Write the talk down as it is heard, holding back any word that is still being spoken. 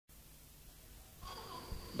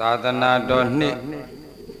သာသနာတော်နှစ်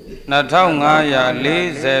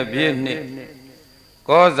2540ပြည့်နှစ်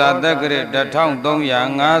ကောဇာတက္ကရာ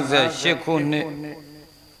1358ခုနှစ်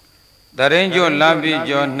တရင်ကျော်လမ်းပြ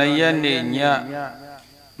ကျော်2ရက်နေ့ည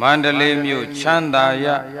မန္တလေးမြို့ချမ်းသာရ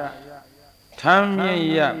ထမ်းမြင့်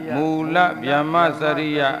ရမူလဗျမစရိ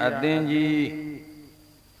ယအသင်းကြီး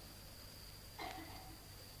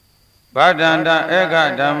ဗဒ္ဒန္တဧက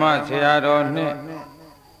ဓမ္မဆရာတော်နှင့်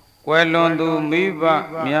ကွယ်လွန်သူမိဘ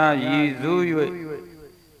များရည်စူး၍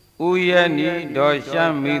ဥယျာဏီတော်ရှ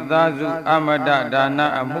မ်းမိသားစုအမတဒါန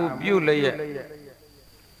အမှုပြုလျက်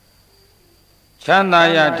ချမ်းသာ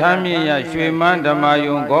ရထမ်းမြင့်ရရွှေမန်းဓမ္မ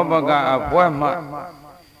ယုံဂောပကအပွဲမှ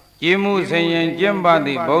ကျင်းမှုဆင်ရင်ကျင့်ပသ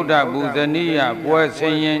ည့်ဗုဒ္ဓပူဇနီယပွဲဆ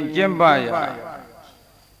င်ရင်ကျင့်ပရာ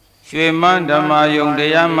ရွှေမန်းဓမ္မယုံတ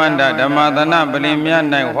ရားမန္တဓမ္မသနပလင်မြတ်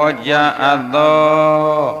၌ဟောကြားအပ်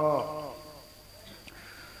သော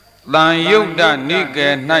တန်ယုတ်တနိကေ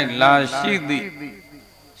၌လာရှိသည့်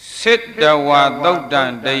စစ်တဝါသုတ်တံ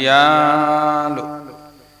တရားလို့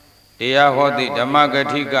တရားဟောသည့်ဓမ္မဂ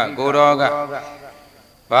ထိကကိုတော်က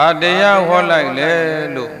ဘာတရားဟောလိုက်လဲ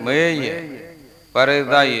လို့မေးရဲ့ပရိ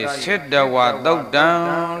သတ်ရဲ့စစ်တဝါသုတ်တံ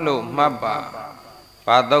လို့မှတ်ပါ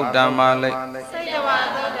ဘာသုတ်တံမှာလဲစစ်တဝါ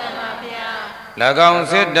သုတ်တံပါဗျာ၎င်း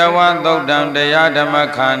စစ်တဝါသုတ်တံတရားဓမ္မ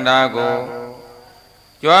ခန္ဓာကို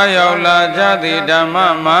ကြွားရောက်လာကြသည့်ဓမ္မ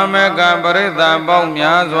မမကပရိသတ်ပေါင်း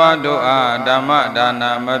များစွာတို့အားဓမ္မဒါန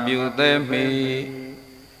မပြုသေးမီ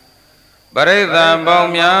ပရိသတ်ပေါင်း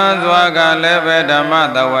များစွာကလည်းပဲဓမ္မ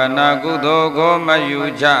သဝနာကုသိုလ်ကိုမယူ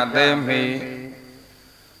ကြသေးမီ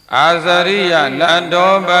အာဇရိယလတ္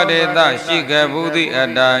တောပရိသရှိခဲ့ဘူးသည့်အ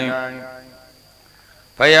တိုင်း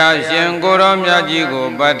ဘုရားရှင်ကိုရောမြတ်ကြီးကို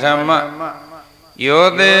ပထမယော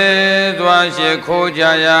သေးစွာရှိခိုးကြ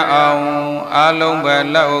ရအောင်အလုံးပဲ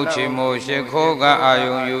လက်အုပ်ချီမို့ရှိခိုးကအာ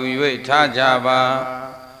ယုံယူ၍ထားကြပါ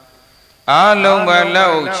အလုံးပဲလက်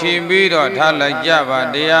အုပ်ချီပြီးတော့ထားလိုက်ကြပါ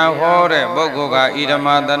တရားဟောတဲ့ပုဂ္ဂိုလ်ကဣဓမ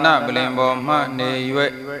သနပလင်ပေါ်မှနေ၍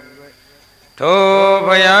ထို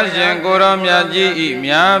ဘုရားရှင်ကိုရောမြတ်ကြီးဤ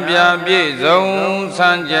မြားပြပြည့်စုံစံ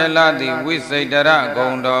ကြယ်လာသည့်ဝိစိတရဂုံ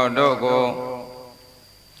တော်တို့ကို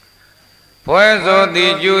ဖွဲဆိုသ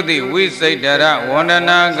ည်ကျူးသည့်ဝိစိတရဝန္ဒ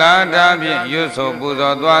နာဂါထာဖြင့်ရွတ်ဆိုပူ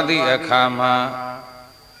ဇော်သွားသည့်အခါမှာ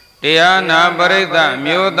တရားနာပရိသတ်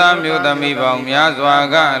မျိုးသားမျိုးသမီးပေါင်းများစွာ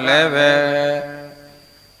ကလည်းပဲ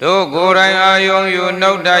တို့ကိုယ်တိုင်အာယုံယူ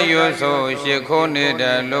နှုတ်တရွတ်ဆိုရှိခိုးနေတ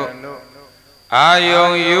ယ်လို့အာယုံ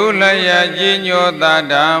ယူလျက်ကြီးညိုတ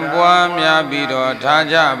တံပွားများပြီးတော့ထား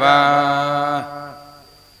ကြပါ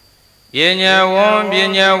ပညာဝံပ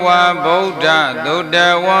ညာဝါဗုဒ္ဓသုတ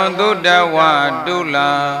ဝံသုတဝါတု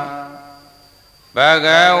လာဘဂ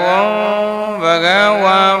ဝံဘဂ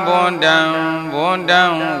ဝါဘွန်တံဘွန်တံ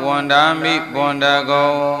ဝန္ဒာမိဘွန်တ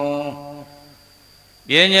ကုံပ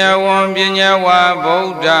ညာဝံပညာဝါဗု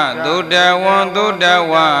ဒ္ဓသုတဝံသုတ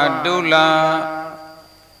ဝါတုလာ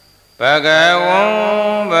ဘဂဝံ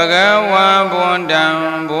ဘဂဝါဘွန်တံ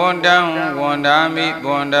ဘွန်တံဝန္ဒာမိ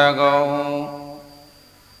ဘွန်တကုံ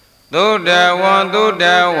သုတဝံသုတ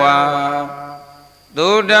ဝါသု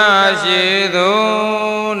တရှိသူ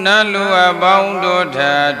နတ်လူအပေါင်းတို့ထ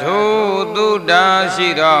ထိုသုတရှိ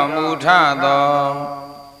တော်မူထသော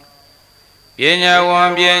ပညာဝံ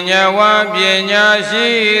ပညာဝါပညာရှိ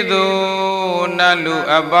သူနတ်လူ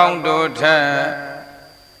အပေါင်းတို့ထ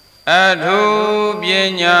အထုပ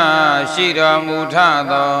ညာရှိတော်မူထ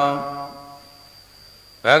သော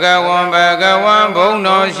ဘဂဝံဘဂဝံဘုံ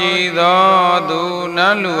တော်ရှိသောသူန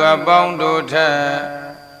တ်လူအပေါင်းတို့ထ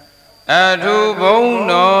အထုဘုံ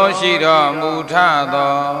တော်ရှိတော်မူထ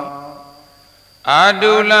သောအ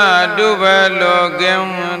တုလတုဘလောကင်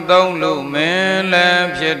သုံးလူမင်းလည်း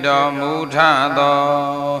ဖြစ်တော်မူထသော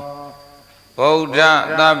ဗုဒ္ဓ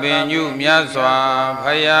သဗ္ဗညုမြတ်စွာ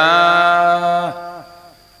ဘုရား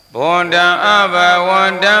ဘွန်တံအဘဝ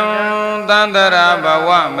န္တံသန္တရာဘဝ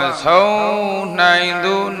မဆုံးနိုင်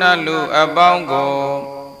သူနတ်လူအပေါင်းကို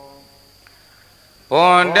ဘွ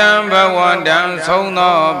န်တံဘဝန္တံဆုံး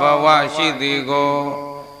သောဘဝရှိသည်ကို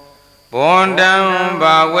ဘွန်တံဘ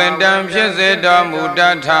ဝန္တံဖြစ်စေတော်မူတ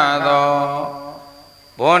တ်ထသော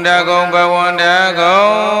ဘွန်တကုံဘဝန္တကုံ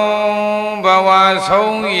ဘဝ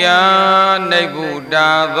ဆုံးရာနိဗ္ဗုတာ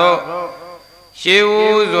သောရှိဝူ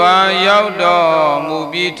စွာရောက်တော်မူ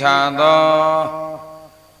ပြီးထသော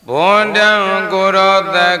ဘွန်တံကိုရော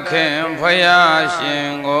သခင်ဖယားရှ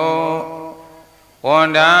င်ကိုဝန္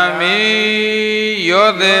ဒာမိယော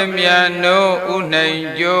သေမြတ်နို့ဥနှိမ်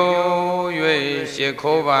ကြိုး၍ရှိ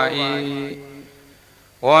ခိုးပါ၏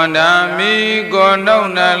ဝန္ဒာမိကိုနှုတ်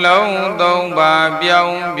နှလုံးသုံးပါပြော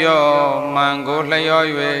င်းပြောမှန်ကိုလျော်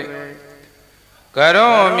၍ က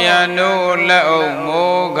ရောမြတ်နိုးလက်အုပ်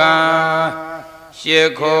မိုးကားရှေ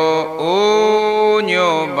ခိုအိုး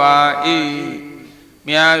ညို့ပါဤ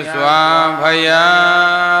မြတ်စွာဘု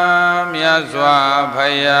ရားမြတ်စွာဘု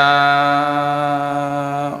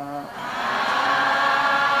ရား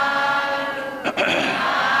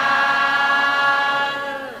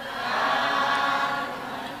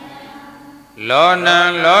လော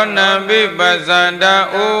နံပိပဇန္တ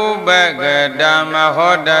ဥပကတမ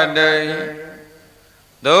ဟောတတေ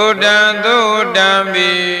သုတံပိ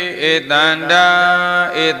ဧတ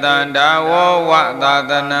န္တာဝဝသာ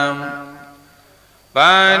သနံပ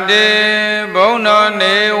န္တိဘုံတော်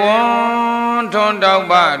နေဝံထွန်းတောက်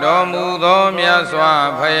ပတော်မူသောမြတ်စွာ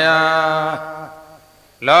ဘုရား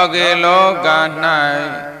လောကေလောက၌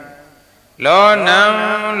လော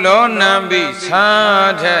နံပိသာ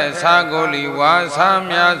ထက်သာကိုလီဝါသာ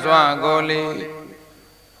မြတ်စွာကိုလီ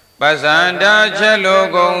ပဇန္တာချက်လို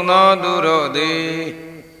ကုန်သောသူတို့သည်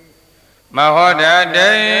မဟောတတေ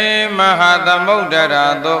မဟာသမုဒ္ဒရာ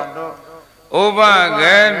သို့ဥပက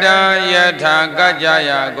တယထာကัจจယ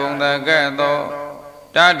ဂုံတကဲ့သို့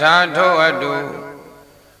တထာထိုအတု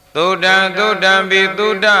သုတံပိသု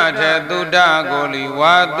တထေသုတကိုလီ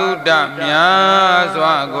ဝါသုတမြတ်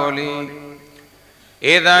စွာကိုလီ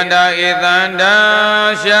ဧတန္တာ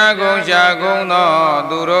ရှာကုန်သော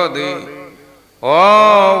သူတို့သည်ဩ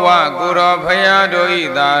ဝကုရောဖယားတို့ဤ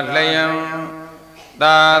သာလျံ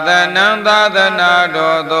သာသနာ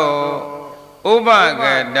တော်သို့ဥပက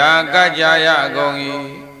တာကัจจယကုန်၏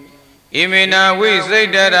ဣမိနာဝိစိတ်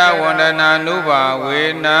တရဝန္ဒနာနုဘာဝေ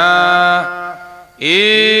နာဤ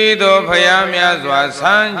သို့ဖယားများစွာဆ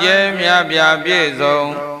န်းကျဲမြတ်ပြပြည့်စုံ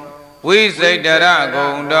ဝိစိတ်တရ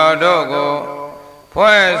ဂုံတော်တို့ကို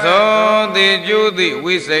ဖွဲ့ဆိုသည်ကျူးသည်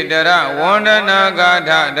ဝိစိတ်တရဝန္ဒနာဂါ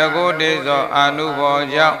ထတကုတေသောအာနုဘော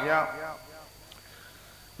ကြောင့်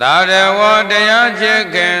သာရဝတရားချစ်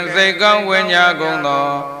ခင်စိတ်ကောင်းဝိညာဉ်ကုန်သော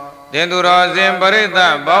တင်သူတော်စဉ်ပရိသ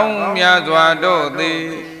တ်ပေါင်းများစွာတို့သည်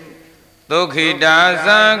ဒုက္ခိတာ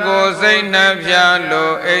သံကိုစိတ်နှပြ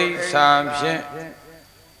လိုအိဋ္ဌာဖြင့်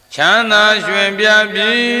ချမ်းသာရွှင်ပြ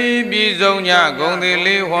ပြီးဆုံးကြကုန်သည်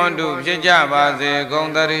လေးဟွန်တုဖြစ်ကြပါစေကုန်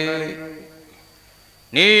သတည်း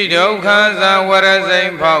နိဒုက္ခသဝရစိ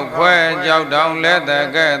န်ဖောက်ခွဲကြောက်တောင်လက်တ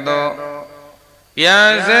ကဲ့သို့ပြ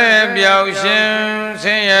န်စေပြောက်ရှင်ဆ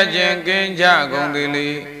င်းရဲခြင်းကင်းကြကုန်သည်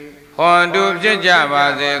လေးဟွန်တုဖြစ်ကြပါ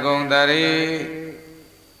စေကုန်သတည်း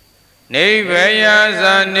နိဗ္ဗယ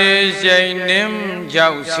ဇာနေရှိန်နှင်းကြော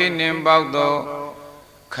က်ဆင်းနှင်းပေါက်သော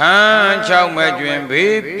ခန်းချောက်မဲ့တွင်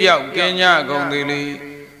ဘေးပြောက်ကင်းကြကုန်သည်လေး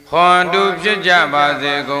ဟွန်တုဖြစ်ကြပါ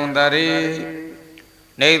စေကုန်သတည်း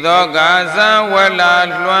နေသောကာသဝလာ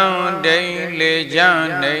လွှမ်းတိန်လေချမ်း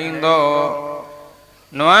နှိမ်သော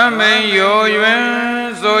နွမ်းမင်းယိုရွင်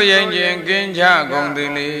စိုးရင်ခြင်းကင်းကြကုန်သ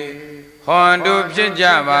ည်လေဟွန်တုဖြစ်ကြ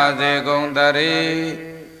ပါစေကုန်သတည်း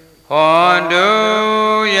ဟွန်တု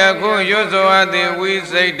ယခုရွတ်ဆိုအပ်သည့်ဝိ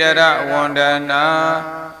စိတ်တရဝန္ဒနာ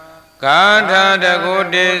ဂါထာတကု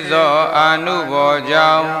တေဇောအာနုဘော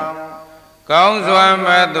ကြောင့်ကောင်းစွာမ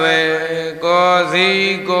သွေကိုစီ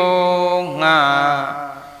ကိုငှာ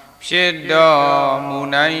ဖြစ်တော်မူ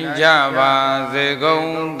နိုင်ကြပါစေကု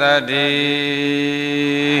န်သတ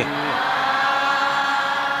ည်း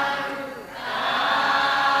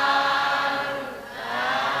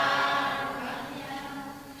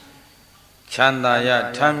ချမ်းသာရ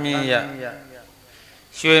ထမ်းမြင့်ရ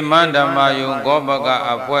ရွှေမန္တမယုံဂောပက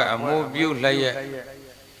အဖွဲအမှုပြုလျက်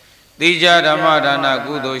တိကြဓမ္မဒါန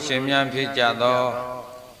ကုသိုလ်ရှင်များဖြစ်ကြသော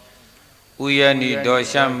ဥယျာဏီတော်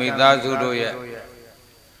ရှမ်းမိသားစုတို့ရဲ့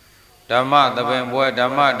ဓမ္မသဘင်ပွဲဓ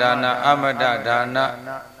မ္မဒါနအမတဒါန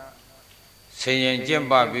ဆင်ရင်ကျင့်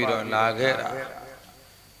ပပြီးတော့လာခဲ့တာ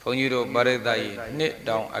ဘုန်းကြီးတို့ပရိသတ်ကြီးနှစ်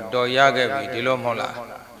တောင်အတော်ရခဲ့ပြီဒီလိုမဟုတ်လား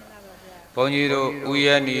ဘုန်းကြီးတို့ဥ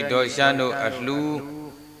ယျာဏီတော်ရှမ်းတို့အလှူ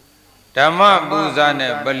ဓမ္မပူဇာ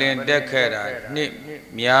နဲ့ပလင်တက်ခဲ့တာနှစ်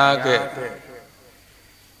များခဲ့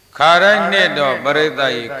ခါတိုင်းနှစ်တော့ပရိသ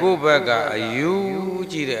တ်ကြီးကိုယ့်ဘက်ကအယူ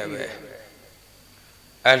ကြည့်တယ်ပဲ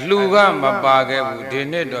အလှူကမပါခဲ့ဘူးဒီ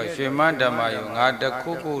နှစ်တော့ရွှေမန်းဓမ္မယုံငါတ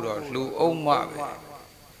ခုခုတော့လှူအောင်မပဲ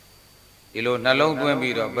ဒီလိုနှလုံးသွင်း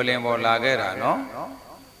ပြီးတော့ပလင်ပေါ်လာခဲ့တာနော်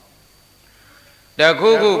တခု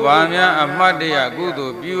ခုဘာများအမှတ်တရကုသို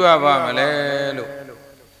လ်ပြုရပါမလဲလို့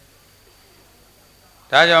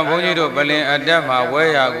ဒါကြောင့်ဘုန်းကြီးတို့ပလင်အတက်မှာဝဲ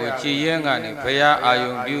ရာကိုကြည်ရင်ကနေဘုရားအာ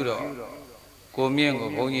ယုံပြုတော့ကိုမြင့်ကို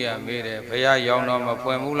ဘုန်းကြီးကမေးတယ်ဘုရားရောင်တော်မဖွ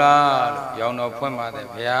င့်ဘူးလားလို့ရောင်တော်ဖွင့်ပါတယ်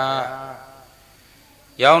ဘုရား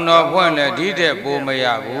ရောင်တော်ဖွင့်လဲဒီတဲ့ပိုမရ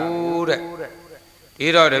ဘူးတဲ့ဒီ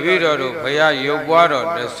တော့တပည့်တော်တို့ဘုရားရုပ်ပွားတော်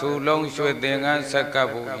တဆူလုံးရွှေသင်္ကန်းဆက်ကပ်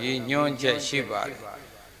ဖို့ရည်ညွှန်းချက်ရှိပါတယ်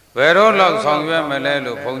Vero log song you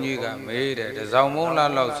melelo pongiga made it, the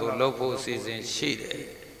Zamula log so local season sheeted.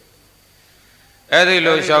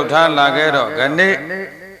 Edilo shoutan lagero, Gane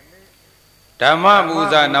Dama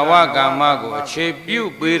Muza Nawaka Mago, cheap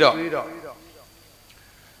you beat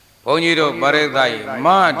Ponyiro Baredai,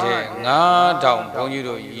 Mate, Nga down,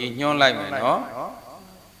 Ponyiro, Yin like me, no?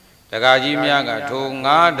 The Gajimiaga to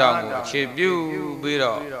Nga down, cheap you beat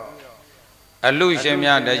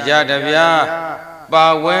Alushemia, the Jadavia,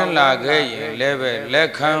 Bawen la gay, Leve,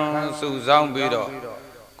 Lekan, Suzan Bido,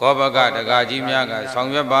 Kobaga, the Gajimiaga,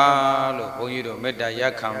 Songyaba, Ponyiro, Meta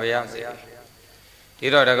Yakan Bayase.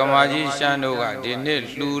 Tiro the Gamaji Shandoga,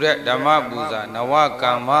 Dinil, Luret, Damabuza,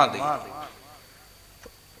 Nawaka Madi.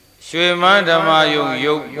 Shweman Damayo,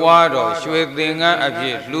 Yokwado, Shwethinga,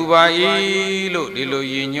 Abhi, Luba Ilu, Dilu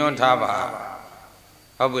Yin Taba.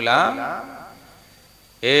 Abula?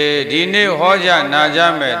 Dine Hoja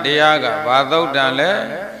Najame, Diaga, Badau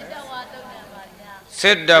Danle.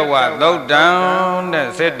 Sit the wa, thou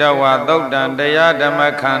down, sit the wa, thou down,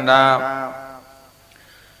 Dayadamakanda.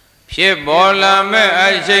 Shibola me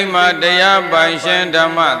Aishima Daya Baishan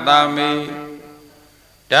Dama Dami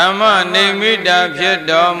Dama Nimida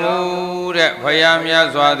Piedomu,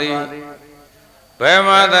 Payamia Swadi.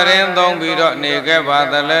 Pema the Rendong Bido Negaba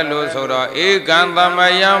the Lelo Soda, Eganda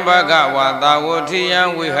Mayamba Gawa,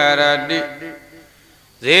 Wutian we had a di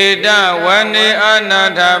Zeda Wani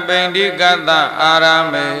Anata Bendigata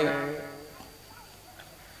Arame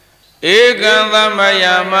Eganda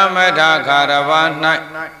Mayama Meta Caravan Night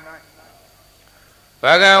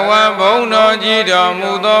Bagawan Bono Jido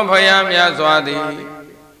Mudo Payamia Swadi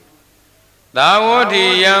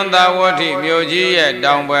Dawoti Yan Dawoti Myoji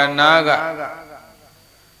down by Naga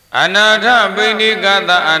Anata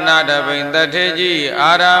Bendigata Anata Bendateji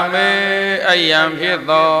Arame Ayam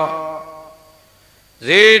Pito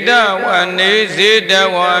Zeda Wani Zeda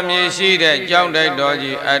Wami Shida Jauda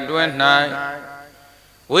Doji Adwent Night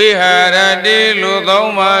We had a deal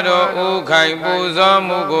Lumado Ukai Buza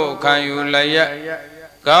Mugo Kayulaya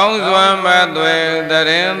Kauzwa Madwe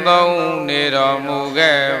Darendo Nido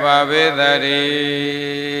Muge Babidari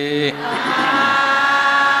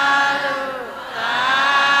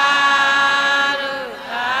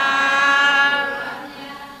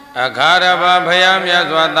Akaraba Payam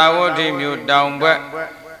Yazwa Dawoti Mute down back.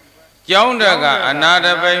 Jondaga,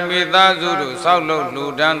 another baby Zuru, Saulo,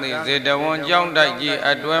 Ludan, the Zedawon, Jondaji,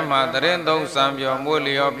 Adwema, the Rendo, Samio,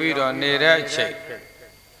 Muli, or Bido, Nerache.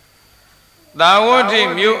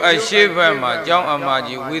 Dawoti Mute a Shivama, John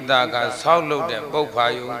Amaji, Widaga, Saulo, the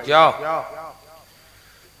Bopayu, Jow.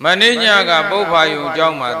 Maninaga, Bopayu,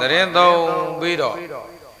 Joma, the Rendo, Bido.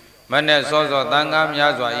 Manesozo, Dangam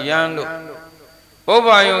Yazwa, Yandu.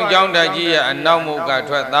 Bobayung Jondaji and Namuga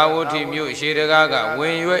Dawoti Mute Shirigaga,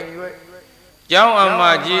 when you Jong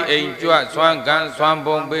Amaji, a Jua, Swan Gan, Swan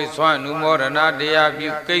Bombe, Swan, Numorana, Dea,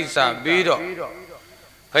 Kesa, Bido.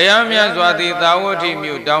 Payamia Swati Dawoti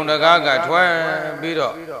Mute down the Gaga, Twa,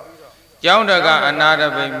 Bido. Jondaga,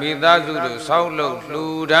 another baby, Midazu, Saulo,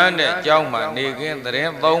 Ludan, Joma, Negin, the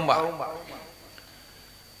Ren Bomba.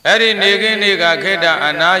 Eddie Negin, Nega, Keda,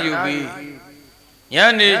 Anayubi.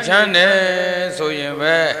 Yani Chane, so you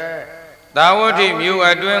may. Dawoti Mu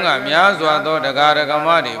are doing a Miazwa, though the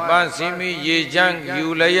Garagamadi, Bansimi, Ye Jang,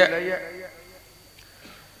 you lay it.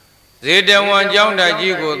 Zeta one Jonda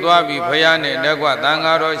Jigo, Dwabi, Payane, Dagua,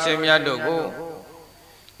 Tangaro, Shemiadogo.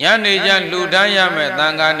 Yani Jan Ludayame,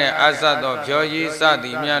 Tangane, Asado, Joji,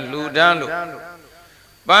 Sadi, Mian Ludano.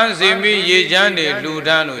 Bansimi, Ye Jande,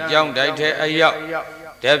 Ludano, Jonda, Ayap.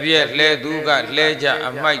 Debiet le duga leja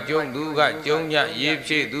a Mike Jong duga Jonya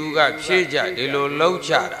Yipchi duga Pija de lo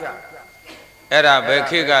locha. Era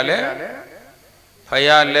Bekigale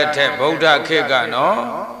Paya lete Boda Kiga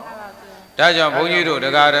no Daja Bonito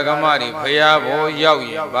the Garagamari Paya Bo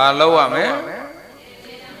Yawi Baloa me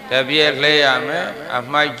Debiet leame a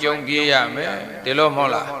Mike Jong Giame de lo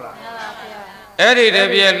mola. Eddie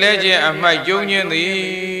Debiet leja a Mike Jonian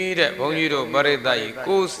the Bonito Baredai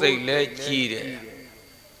Coast le Chide.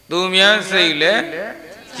 Dumian say le,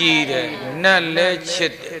 Chide, Nale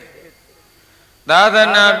Chit.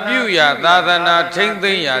 Dadana Buya, Dadana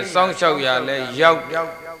Tingdia, Song Shawya le Yaut.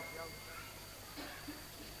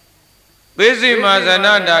 Busy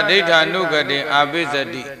Mazananda data Nugadi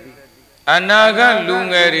Abizadi. Anaga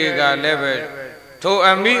Lungeriga level. To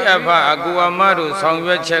a me apa Aguamado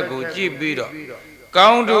Songwa Checo, Jibido.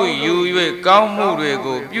 Count to you, count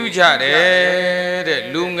Murego, Bujare,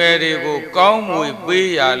 Lungerego, count with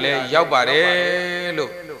Biale, Yabare, look.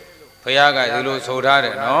 Payaga, the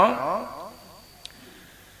Sodare, no?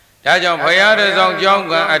 Tajan Payada on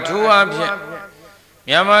Jonga, a 2 amp.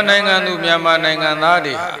 မြန်မာနိုင်ငံသူမြန်မာနိုင်ငံသား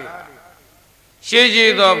တွေဟာရှေး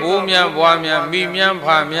ရှေးသောဘိုးများဘွားများမိများ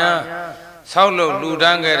ဖာများဆောက်လုပ်လူတ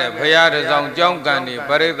န်းခဲ့တဲ့ဘုရားတစ်ဆောင်ကြောင်းကန်တွေပ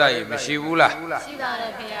ရိသတ်ကြီးမရှိဘူးလားရှိပါတ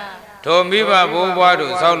ယ်ဗျာထိုမိဘဘိုးဘွား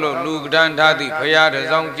တို့ဆောက်လုပ်လူတန်းထားသည့်ဘုရားတစ်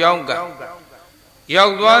ဆောင်ကြောင်းကန်ရော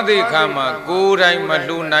က်သွားသည့်အခါမှာကိုယ်တိုင်မ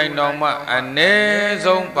လှူနိုင်တော့မှအ ਨੇ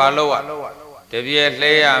ဆုံးပါလို့တပြည့်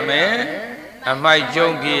လှဲရမယ်အမိုက်ကျုံ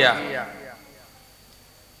ပြရ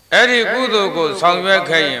အဲ့ဒီကုသိုလ်ကိုဆောင်ရွက်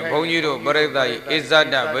ခဲ့ရင်ဘုန်းကြီးတို့ပရိသတ်ကြီးဣဇ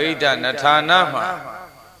ဒဗိဒနထာနာမှာ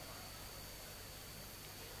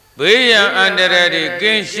ဘေးရန်အန္တရာယ်တွေက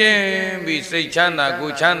င်းရှင်းပြီးစိတ်ချမ်းသာကို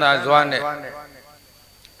ယ်ချမ်းသာစွာနဲ့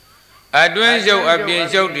အတွင်းရုပ်အပြင်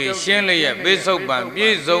ရုပ်တွေရှင်းလျက်ပိစုတ်ပံပြ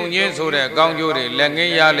ည့်စုံခြင်းဆိုတဲ့ကောင်းကျိုးတွေလက်င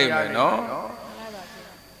င်းရလိမ့်မယ်နော်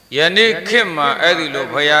ယနေ့ခေတ်မှာအဲ့ဒီလို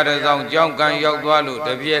ဘုရားတစ်ဆောင်ကြောင်းကံရောက်သွားလို့တ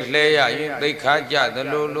ပြည့်လှဲရရင်သိခါကြသ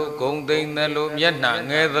လိုလိုဂုံသိမ့်သလိုမျက်နှာ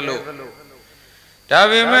ငဲသလိုဒါ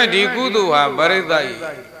ပေမဲ့ဒီကုသိုလ်ဟာပရိသတ်ကြီး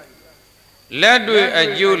လက်တွေအ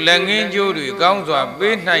ကျိုးလက်ငင်းကျိုးတွေကောင်းစွာ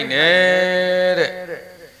ပေးနိုင်တယ်တဲ့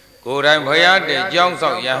ကိုယ်တိုင်ဘုရားတည်းကြောင်း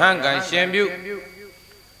ဆောင်ယဟန်ကံရှင်ပြု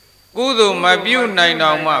ကုသိုလ်မပြုနိုင်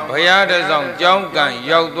တော့မှဘုရားတဆောင်ကြောင်းကံ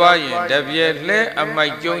ရောက်သွားရင်တပြည့်လှဲအမို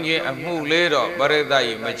က်ကျုံခြင်းအမှုလေးတော့ပရိသတ်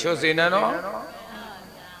ကြီးမချွတ်စေနဲ့နော်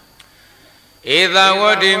ဧသဝ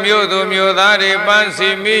တ္တိမြို့သူမြို့သားတွေပန်းစီ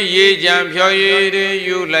မိရေကြံဖြောရည်တွေ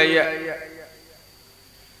ယူလိုက်ရ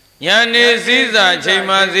ညနေစည်းစာချိန်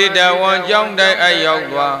မှဇေတဝန်ကြောင်းတိုက်အရောက်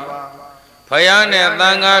သွားဘုရားနဲ့သံ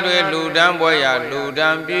ဃာတွေလူတန်းပွဲရလူတ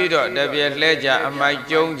န်းပြီးတော့တပြည့်လှဲကြအမိုက်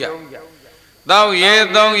ကျုံကြတောက်ရဲ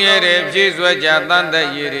သုံးရဲတွေဖြည့်ဆွဲကြတန်သက်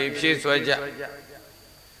ရဲတွေဖြည့်ဆွဲကြ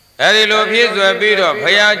အဲဒီလိုဖြည့်ဆွဲပြီးတော့ဘု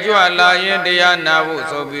ရားကြွလာရင်တရားနာဖို့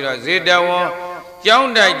ဆိုပြီးတော့ဇေတဝန်ကျော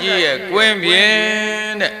င်းတိုက်ကြီးရဲ့ကွင်းပြ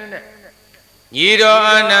င်တဲ့ညီတော်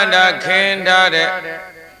အာနန္ဒခင်ထားတဲ့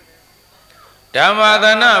ဓမ္မသ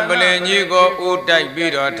နပလင်ကြီးကိုဥတိုက်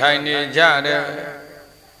ပြီးတော့ထိုင်နေကြတယ်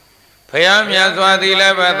ဘုရားမြတ်စွာသည်လ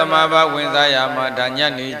ည်းပဲသမဘာဝင်စားရမှာဒါည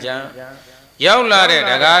နေကြရောက်လာတဲ့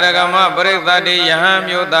တရားဓမ္မပရိသတ်တွေယဟန်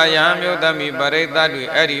မျိုးသားယဟန်မျိုးသမီးပရိသတ်တွေ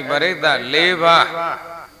အဲ့ဒီပရိသတ်၄ပါး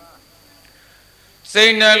စိ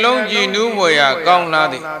တ်နှလုံးကြည်နူးမွေရာကောင်းလာ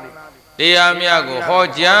သည်တရားများကိုဟော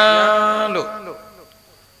ကြားလို့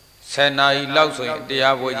10 နာရီလောက်ဆိုရင်တ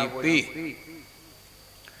ရားပွဲကြီးပြီး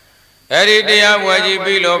အဲ့ဒီတရားပွဲကြီး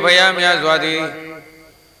ပြီးလို့ဘုရားမြတ်စွာသည်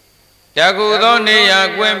တကူသောနေရာ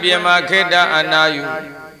ကွင်းပြင်မှာခေတ္တအနာယူ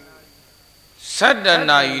17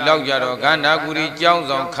 နာရီလောက်ကြတော့ကန္နာကုရီကျောင်း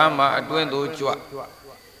ဆောင်ခမ်းမှာအတွင်းသို့ကြွ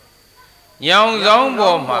ညောင်ဆောင်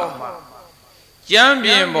ပေါ်မှာကျမ်းပြ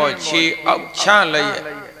င်ပေါ်ခြေအောက်ချလျက်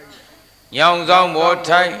ညောင်ဆောင်ပေါ်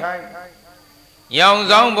ထိုင်ညောင်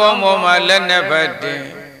ဆောင်ပေါ်မှာလက်နဲ့ဖက်တင်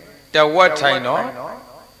တဝက်ထိုင်တော့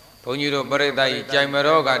ဘုန်းကြီးတို့ပရိသတ်ကြီးကြိုင်မ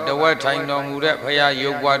တော်ကတဝက်ထိုင်တော်မူတဲ့ဘုရားရု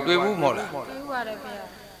ပ်ပွားတွေ့ဘူးမဟုတ်လားတွေ့ပါတယ်ဗျာ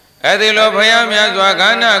အဲ့ဒီလိုဘုရားမြတ်စွာခ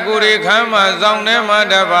န္ဓာကိုယ်ခမ်းမှာစောင်းထဲမှာ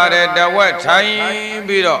တပါတဲ့တဝက်ထိုင်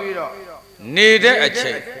ပြီးတော့နေတဲ့အ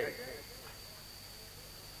ချိန်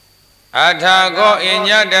အထာကောအည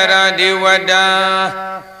တရာဒေဝတာ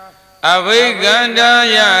အဘိကန္တာ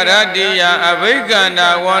ယရတ္တိယအဘိကန္တာ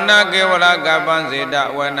ဝဏကေဝလကပ္ပံစေတ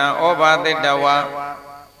ဝနံဩဘာတိတဝါ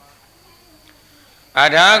အ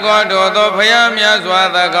ထာကောတော်သောဘုရားမြတ်စွာ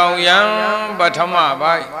သကောင်ယံပထမ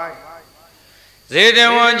ပိုင်းဇေတ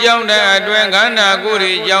ဝန်ကြောင့်တဲ့အတွင်ခန္ဓာကိုယ်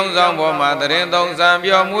၏ကြောင်းဆောင်ပေါ်မှာတရင်သုံးဆံ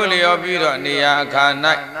ပြောမွေးလျော်ပြီးတော့နေရာအခါ၌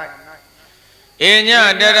အည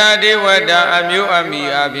တရာဒေဝတာအမျိုးအမိ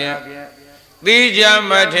အပြင်သီးကြ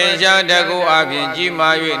မထင်ရှားတကူအပြင်ကြီးမာ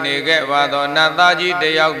၍နေခဲ့ပါသောနတ်သားကြီးတ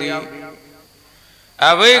ယောက်သည်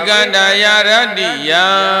အဘိကန္တယာရတ္တိယ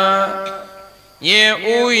ညင်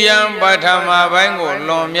ဥယံပထမပိုင်းကို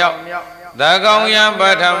လွန်မြောက်သကောင်ယံပ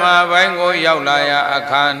ထမပိုင်းကိုရောက်လာရာအ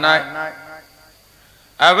ခါ၌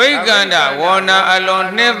အဘိကန္တဝဏအလွန်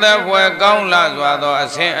နှစ်သက်ဖွယ်ကောင်းလာစွာသောအ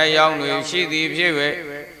စဉ်အယောင်တွေရှိသည်ဖြစ်၍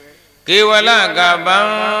ကေဝလကပ္ပံ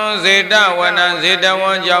ဇေတဝနံဇေတ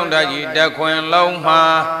ဝံကြောင့်တကြီးတခွင်လုံးမှာ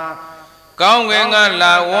ကောင်းကင်က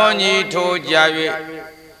လာဝန်းကြီးထိုးကြ၍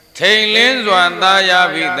ထိန်လင်းစွာသားရ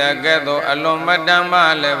ပြီတကဲ့သို့အလွန်မတန်မှ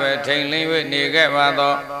လည်းပဲထိန်လင်း၍နေခဲ့ပါ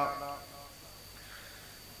သော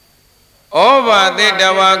ဩဘာတိတ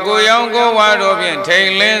ဝါကိုရောင်ကိုဝါတို့ဖြင့်ထိန်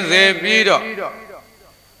လင်းစေပြီးတော့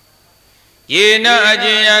ယေနအကျ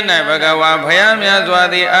ဉ်းရ၌ဘဂဝါဘုရားမြတ်စွာ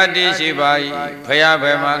သည်အတ္တိရှိပါ၏ဘုရားဘ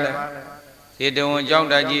ယ်မှာလဲဇေတဝန်ကျောင်း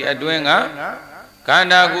တကြီးအတွင်းကခန္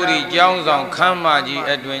ဓာကိုယ်ဤကျောင်းဆောင်ခမ်းမကြီး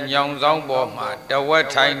အတွင်းညောင်ဆောင်ပေါ်မှာတဝက်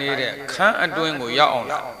ထိုင်နေတဲ့ခမ်းအတွင်းကိုရောက်အောင်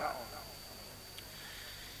လာ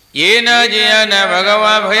ယေနအကျဉ်းရ၌ဘဂ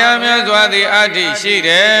ဝါဘုရားမြတ်စွာသည်အတ္တိရှိတ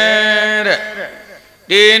ယ်တဲ့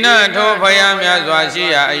တေနထောဖယားများစွာရှိ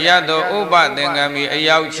ရာအရသောဥပသင်္ကမိအ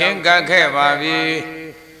ရောက်ချင်းကပ်ခဲ့ပါပြီ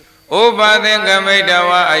ဥပသင်္ကမိတ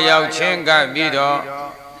ဝါအရောက်ချင်းကပ်ပြီးတော့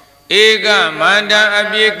ဧကမန္တအ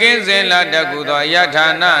ပြည့်ကင်းစင်လာတကုသောယထာ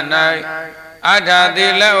နာ၌အထာတိ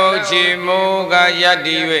လက်ဥချီမောကယတ္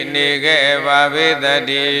တိ၍နေခဲ့ပါပေတ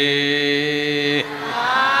ည်း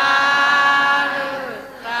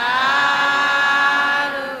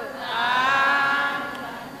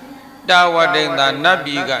တာဝတိန်သာနတ်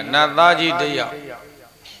ပြည်ကနတ်သားကြီးတယောက်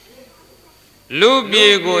လူပြ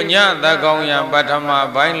ည်ကိုညသကောင်ရံပထမ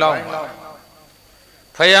ပိုင်းလောက်မှာ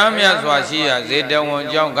ဖယားမြတ်စွာရှိရာဇေတဝန်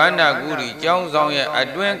ကျောင်းကန္နာကုရီကျောင်းဆောင်ရဲ့အ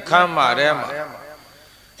တွင်းခမ်းမထဲမှာ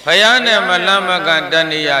ဖယားနဲ့မလမကန်တ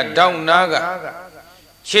ဏိယတောင်းနာက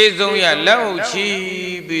ခြေစုံရလက်အုပ်ချီ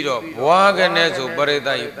ပြီးတော့ဘွားကနေဆိုပရိသ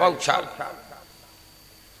တ်ကြီးပေါက်ချ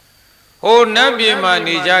ဟိုနတ်ပြည်မှာ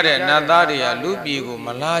နေကြတဲ့နတ်သားတွေကလူပြည်ကိုမ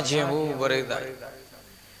လာခြင်းဘူးပရိသတ်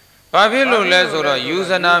ဘာဖြစ်လို့လဲဆိုတော့ယူ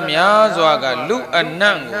ဇနာများစွာကလူအ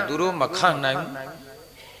နံ့ကိုသူတို့မခံနိုင်ဘူး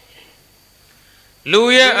လူ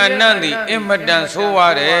ရဲ့အနံ့သည်အင်မတန်ဆိုးရ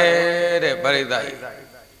တယ်တဲ့ပရိသတ်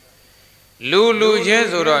လူချင်း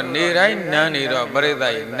ဆိုတော့နေတိုင်းနန်းနေတော့ပရိသ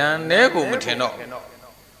တ်နန်းတဲ့ကိုမထင်တော့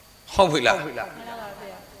ဟုတ်ပြီလား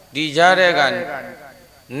ဒီကြားတဲ့က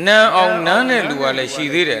နန်းအောင်နန်းတဲ့လူကလည်းရှိ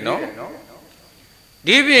သေးတယ်နော်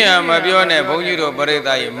ဒီပြင်ဟာမပြောနဲ့ဘုန်းကြီးတို့ပရိသ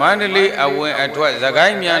တ်မန္တလေးအဝင်အထွက်သခို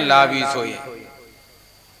င်းမြန်လာပြီဆိုရင်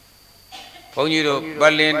ဘုန်းကြီးတို့ပ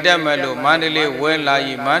လင်တက်မဲ့လို့မန္တလေးဝဲလာ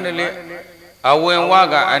ကြီးမန္တလေးအဝင်ဝ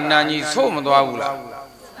ကအနန္ကြီးဆို့မသွားဘူးလား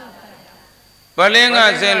ပလင်က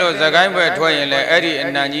ဆင်းလို့သခိုင်းဘက်ထွက်ရင်လည်းအဲ့ဒီအ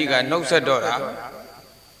နန္ကြီးကနှုတ်ဆက်တော့တာ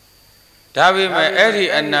ဒါပေမဲ့အဲ့ဒီ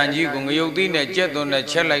အနန္ကြီးကိုငရုတ်သီးနဲ့ကြက်သွန်းနဲ့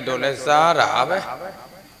ချက်လိုက်တော့လဲစားတာပဲ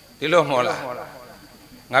ဒီလိုမဟုတ်လား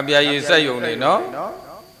ငါပြရည်စက်ယုံနေနော်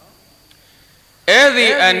အဲ့ဒီ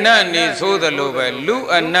အနတ်နေဆိုသလိုပဲလူ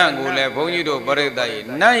အနတ်ကိုလည်းဘုန်းကြီးတို့ပရိသတ်ကြီး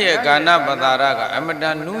နတ်ရဲ့ကာဏပတာရကအမတ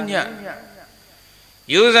န်နူးညံ့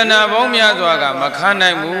ယူဇနာပေါင်းများစွာကမခံ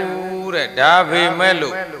နိုင်ဘူးတဲ့ဒါပေမဲ့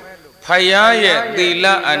လို့ဖယားရဲ့သီလ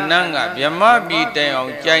အနတ်ကဗြဟ္မပြည်တိုင်အော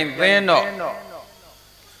င်ကြိုင်သင်းတော့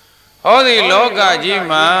ဟောဒီလောကကြီး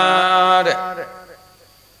မှာတဲ့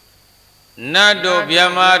နတ်တို့ဗြ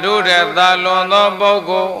ဟ္မာတို့တဲ့သာလွန်သောပုဂ္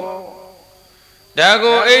ဂိုလ်ဓ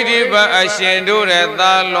ကုဣတိပအရှင်တို့တဲ့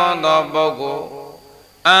သာလွန်သောပုဂ္ဂိုလ်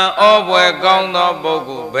အံဩဘွယ်ကောင်းသောပုဂ္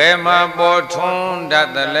ဂိုလ်ဘယ်မှာပေါ်ထွန်းတတ်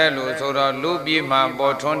တယ်လဲလို့ဆိုတော့လူပြည်မှာ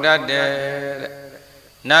ပေါ်ထွန်းတတ်တယ်တဲ့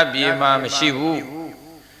နတ်ပြည်မှာမရှိဘူး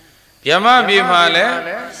ဗြဟ္မာပြည်မှာလည်းမ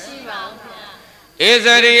ရှိပါဘူးဗျာဧဇ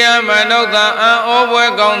ရိယမနုဿာအံဩဘွ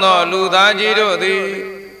ယ်ကောင်းသောလူသားကြီးတို့သည်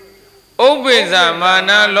ဥပ္ပိသမာ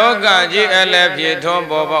နလောကကြီးအလည်းဖြစ်ထွန်း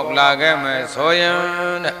ပေါ်ပေါက်လာခဲ့မယ်ဆိုရင်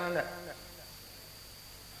တဲ့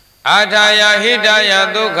အာထာယဟိတယ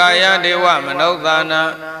ဒုက္ခယဒေဝမနုဿာနာ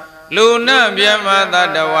လူနာမြမသတ္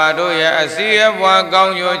တဝါတို့ရဲ့အစီအပွားကော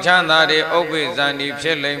င်းကျိုးချမ်းသာတွေဥပ္ပိသံဒီဖြ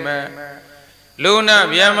စ်လိမ့်မယ်လူနာ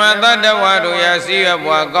မြမသတ္တဝါတို့ရဲ့အစီအ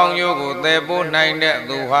ပွားကောင်းကျိုးကိုသယ်ပိုးနိုင်တဲ့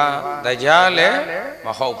သူဟာတရားလည်းမ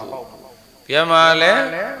ဟုတ်ဘူးမြမလည်း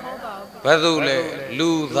ဘယ်သူလဲ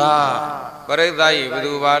လူသားပရိသတ်ကြီးဘယ်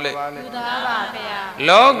သူပါလဲလူသားပါဗျာ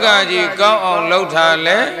လောကကြီးကောင်းအောင်လှုပ်ထား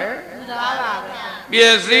လဲလူသားပါဗျာပျ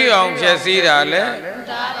က်စီးအောင်ဖြည့်စည်းတာလဲလူ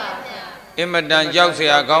သားပါဗျာအင်မတန်ကြောက်เสี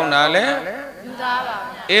ยကောင်းတာလဲလူသားပါ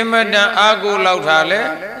ဗျာအင်မတန်အားကိုးလောက်တာလဲ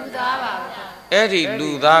လူသားပါဗျာအဲ့ဒီလူ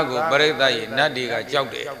သားကိုပရိသတ်ကြီးနတ်တွေကကြောက်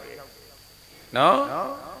တယ်နော်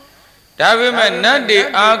ဒါပေမဲ့နတ်တွေ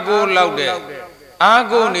အားကိုးလောက်တဲ့အား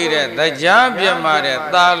ကိုးနေတဲ့တရားပြတ်မှတဲ့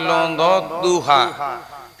သာလွန်သောသူဟာ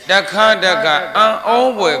တခါတခါအံ့ဩ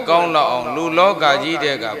ဖွယ်ကောင်းလောက်အောင်လူလောကကြီး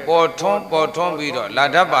တဲ့ကပေါ်ထွန်းပြီးတော့လာ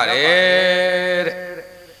တတ်ပါတယ်တဲ့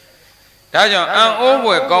ဒါကြောင့်အံ့ဩ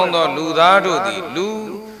ဖွယ်ကောင်းသောလူသားတို့သည်လူ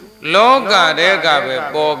လောကတဲ့ကပဲ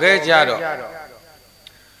ပေါ်ခဲ့ကြတော့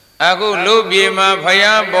အခုလူပြေမှာဖ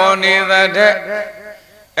ယားပေါ်နေတဲ့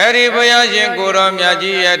အဲ့ဒီဘုရားရှင်ကိုရောမြတ်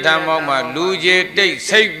ကြီးရဲ့ဓမ္မောက်မှာလူကြီးတိတ်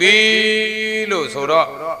ဆိတ်ပြီလို့ဆိုတော့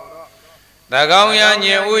သကောင်းရည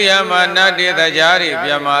င်ဥယမနတ်တေတရားတွေ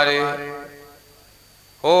ပြမာတွေ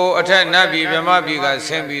ဟိုအထက်နတ်ပြည်ဗြဟ္မပြည်ကဆ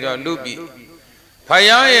င်းပြီးတော့လူပြည်ဖ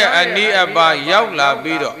ယားရဲ့အနီးအပါရောက်လာ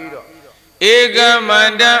ပြီးတော့ဧကမ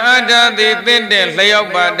န္တအတ္တတိသင့်တဲ့လျောက်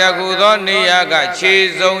ပါတခုသောနေရာကခြေ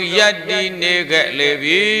စုံရက်တည်နေခဲ့လေ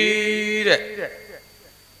ပြီတဲ့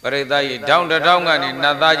ပရိသတ်ကြီးတောင်းတောင်းကနေန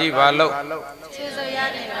တ်သားကြီးဘာလို့ခြေစုံရက်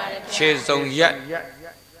နေပါတယ်ခြေစုံရက်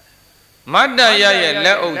မတ္တရရဲ့လ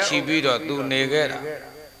က်အုပ်ချီပြီးတော့သူနေခဲ့တာ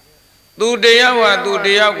သူတရားဝသူတ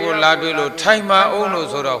ရားကိုလာတွေ့လို့ထိုင်မအောင်လို့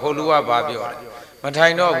ဆိုတော့ဟိုလူကဘာပြောလဲမထို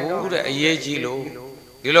င်တော့ဘူးတဲ့အရေးကြီးလို့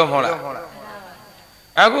ဒီလိုမဟုတ်လား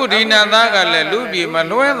အခုဒီနတ်သားကလည်းလူပြေမ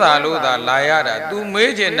လွှဲသာလို့သာလာရတာသူ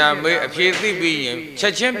မေးချင်တာမေးအဖြေသိပြီးရင်ချ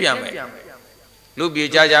က်ချင်းပြန်မယ်လူပြေ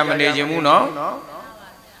ကြမနေချင်ဘူးနော်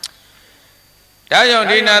ဒါကြောင့်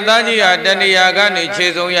ဒီနတ်သားကြီးဟာတဏှာကနေခြေ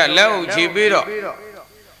စုံရလက်အုပ်ချပြီးတော့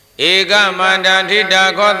ဧကမန္တံထိတာ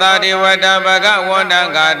ခောတာဒေဝတာဘဂဝန္တံ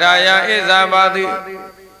ဂါထာယဣဇာပါတိ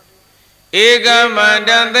ဧကမန္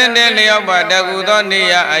တံသင်တဲ့လျောက်ပါတကူသောနေ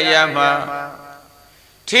ရအယမ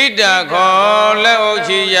ထိတာခောလက်အုပ်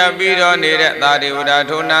ချရပြီးတော့နေတဲ့သာဒေဝတာ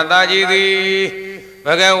ထိုနတ်သားကြီးသည်ဘ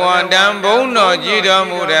ဂဝန္တံဘုံတော်ကြည်တော်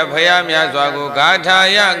မူတဲ့ဖရာမြတ်စွာကိုဂါထာ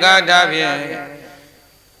ယဂါထာဖြင့်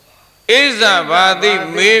ဣဇာပါတိ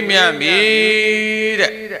မေးမြန်းပြီ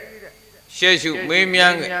တဲ့ရှေ့ရှုမေးမြ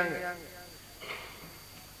န်းခဲ့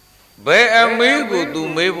ဘယ်အမေးကိုသူ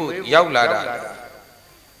မေးဖို့ရောက်လာတာလဲ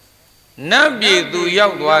နတ်ပြည်သူရော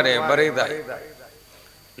က်သွားတယ်ပရိသတ်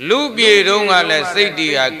လူပြည်တုန်းကလည်းစိတ်တ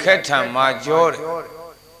ရားခက်ထန်မှာကြောတယ်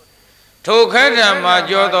ထိုခက်ထန်မှာ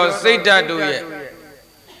ကြောသောစိတ်ဓာတ်တို့ရဲ့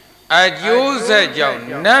အကျိုးဆက်ကြောင့်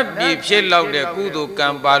နတ်ပြည်ဖြစ်လောက်တဲ့ကုသိုလ်ကံ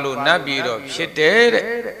ပါလို့နတ်ပြည်တော့ဖြစ်တယ်တဲ့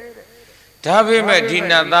ဒါပေမဲ့ဒီ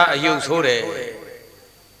နတ်သားအယုတ်ဆိုးတယ်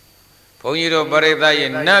ဘုန်းကြီးတို့ပရိသတ်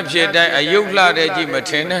ရဲ့နတ်ဖြစ်တိုင်းအယုတ်လှတဲ့ကြည့်မ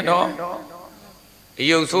ထင်နဲ့နော်အ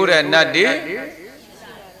ယုတ်ဆိုးတဲ့နတ်တွေ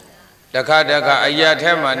တခါအရာ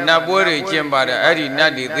ထဲမှာနတ်ပွဲတွေကျင်းပါတယ်အဲ့ဒီန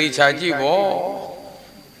တ်တွေသေချာကြည့်ပေါ့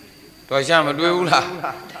တော်ရှာမတွေ့ဘူးလား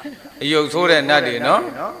အယုတ်ဆိုးတဲ့နတ်တွေနော်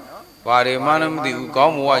ဘာတွေမှလည်းမသိဘူးကော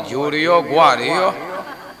င်းမောကဂျိုတွေရော၊ဂွတွေရော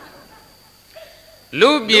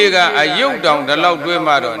လူပြေကအယုတ်တောင်ဒီလောက်တွေး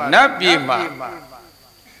မှတော့နတ်ပြေမှာ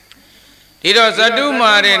ဒီတော့ဇတု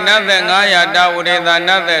မာတဲ့နတ်သက်900တာဝရေသာန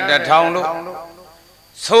တ်သက်1000လို့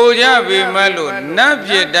ဆိုကြပေမဲ့လို့နတ်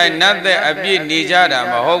ဖြစ်တိုင်းနတ်သက်အပြည့်နေကြတာ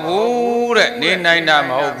မဟုတ်ဘူးတဲ့နေနိုင်တာမ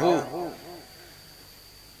ဟုတ်ဘူး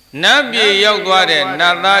နတ်ပြေရောက်သွားတဲ့န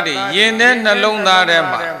တ်သားတွေရင်ထဲနှလုံးသားထဲ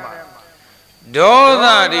မှာဒေါသ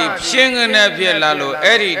တွေဖြင်းကနေဖြစ်လာလို့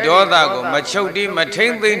အဲ့ဒီဒေါသကိုမချုပ်တိမထိ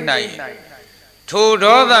မ့်သိမ့်နိုင်ရင်ထို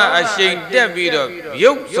ဒေါသအရှိန်တက်ပြီးတော့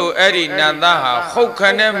ရုပ်ဆိုအဲ့ဒီနတ်သားဟာခုတ်ခ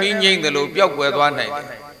နဲ့မိငိမ့်တယ်လို့ပျောက်ကွယ်သွားနိုင်တ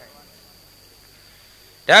ယ်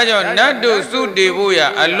ဒါကြောင့်နတ်တို့စုတည်ဖို့ရ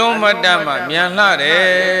အလွန်မတတ်မှမြန်လှတ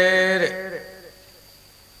ယ်တဲ့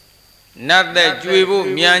နတ်သက်ကြွေဖို့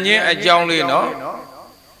မြန်ခြင်းအကြောင်းလေးနော်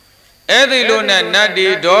အဲ့ဒီလိုနဲ့နတ်ဒီ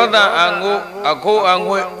ဒေါသအငို့အခိုးအ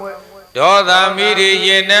ငွေ့ဒေါသမီးတွေရ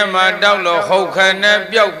င်ထဲမှာတောက်လို့ဟုတ်ခနဲ့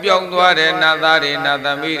ပျောက်သွားတဲ့နတ်သားတွေနတ်သ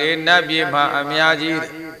မီးတွေနတ်ပြည်မှာအများကြီး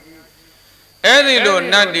တဲ့အဲ့ဒီလို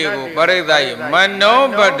နတ်တွေကိုပရိသတ်ရဲ့မနော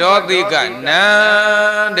ပဒောတိကန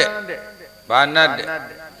တ်တဲ့ဘာနတ်တဲ့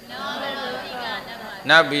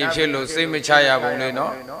နတ်ပြည်ဖြစ်လို့စိတ်မချရပုံလေး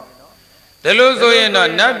နော်ဒါလို့ဆိုရင်တော့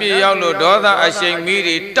နတ်ပြည်ရောက်လို့ဒေါသအရှိန်မီး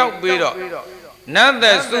တွေတောက်ပြီးတော့နတ်သ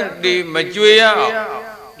က်စုတီမကြွေရအောင်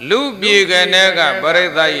လူပြေကနေကပရိ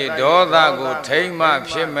သတ်ရဲ့ဒေါသကိုထိမ့်မှ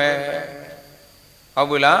ဖြစ်မယ်ဟုတ်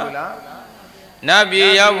ပြီလားနတ်ပြေ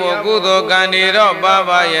ရောက်ဖို့ကုသိုလ်ကံတွေတော့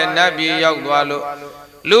ပါရဲ့နတ်ပြေရောက်သွားလို့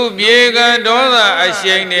လူပြေကဒေါသအ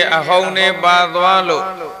ရှိန်တွေအဟုန်တွေပါသွားလို့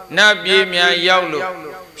နတ်ပြေမြန်ရောက်လို့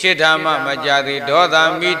ဖြစ်တာမှမကြသေးဒေါသ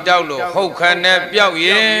မိတောက်လို့ဟုတ်ခနဲ့ပျောက်ရ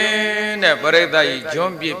င်တဲ့ပရိသတ်ကြီးကျွ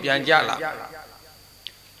န်းပြပြန်ကြလာ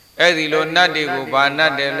အဲ့ဒီလိုနတ်တွေကိုဘာန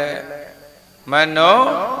တ်တယ်လဲမနော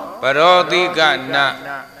ပရောတိကနတ်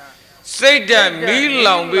စိတ်ဓာတ်မီး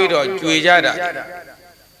လောင်ပြီးတော့ကြွေကြတာ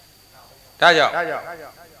ဒါကြောင့်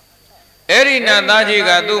အဲ့ဒီနတ်သားကြီးက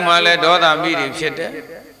သူ့မှာလဲဒေါသမီးတွေဖြစ်တယ်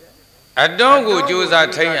အတော်ကိုကြိုးစား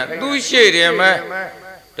ထိန်ရသူရှိတယ်မဲ့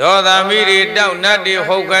ဒေါသမီးတွေတောက်နတ်တွေ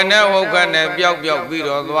ဟုတ်ခနဲ့ပျောက်ပြီး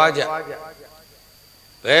တော့သွားကြ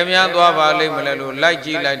ဘယ်များသွားပါလိမ့်မလဲလို့လိုက်ကြ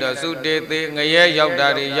ည့်လိုက်တော့သုတေသေးငရဲရောက်တာ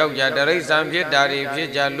တွေရောက်ကြတိရစ္ဆာန်ဖြစ်တာတွေဖြစ်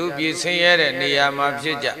ကြလူပြည်ဆင်းရဲတဲ့နေရာမှာဖြ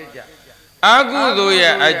စ်ကြအကုသိုလ်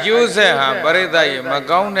ရဲ့အကျိုးဆက်ဟာပရိသတ်ရဲ့မ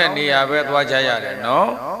ကောင်းတဲ့နေရာပဲသွားကြရတယ်နော်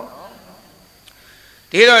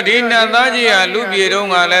ဒီတော့ဒီနတ်သားကြီးဟာလူပြည်တု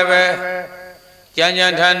န်းကလည်းပဲကြမ်းကြ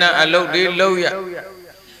မ်းထမ်းထမ်းအလုပ်တွေလုပ်ရ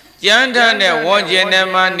ကြမ်းထမ်းတဲ့ဝန်ကျင်ထဲ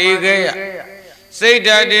မှာနေခဲ့ရစိတ်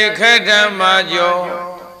ဓာတ်တွေခက်ထမ်းမှာကြော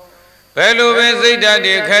ဘယ်လိုပဲစိတ်ဓာတ်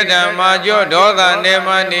တွေခက်ထမ်းမှာကြောဒေါသနဲ့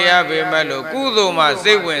မှနေရပေမဲ့လို့ကုသိုလ်မှ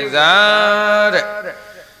စိတ်ဝင်စားတဲ့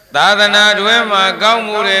သာသနာတွင်မှာကောင်း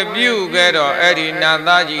မှုတွေပြုခဲ့တော့အဲ့ဒီနတ်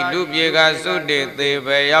သားကြီးလူပြေကစွတ်တေသေး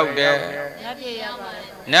ပဲရောက်တယ်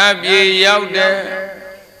နတ်ပြေရောက်တယ်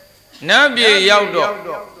နတ်ပြေရောက်တော့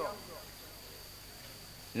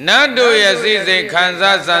နတ်တို့ရဲ့စိစိတ်ခံ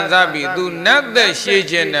စားစံစားပြီးသူနတ်သက်ရှိ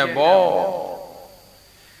ခြင်းနဲ့ပေါ့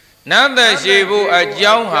နတ်သက်ရှိဖို့အ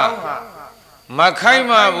ကြောင်းဟာမခိုင်း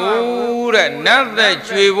မဘူးတဲ့နတ်သက်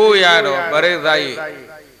ကျွေဖို့ရတော့ပရိသတ်ရဲ့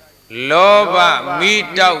လောဘမိ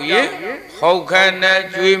တောက်ရင်ဟုတ်ခနဲ့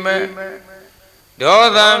ကျွေမယ် ဒေါ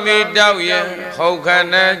သမီတောက်ရင်ဟုတ်ခ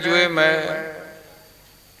နဲ့ကျွေးမယ်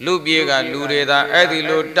လူပြေကလူတွေသာအဲ့ဒီ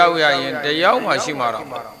လိုတောက်ရရင်တယောက်မှရှိမှာတော့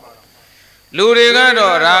လူတွေက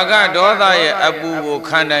တော့ရာဂဒေါသရဲ့အပူကို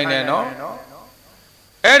ခံနိုင်တယ်နော်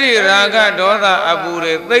အဲ့ဒီရာဂဒေါသအပူ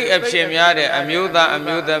တွေသိအဖြစ်များတဲ့အမျိုးသားအ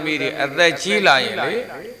မျိုးသမီးတွေအသက်ကြီးလာရင်လေ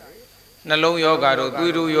နှလုံးယောဂတို့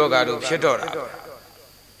သွေးတိုးယောဂတို့ဖြစ်တော့တာ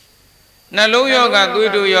နှလုံးယောဂ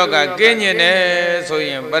သွေးတိုးယောဂကင်းကျင်တယ်ဆိုရ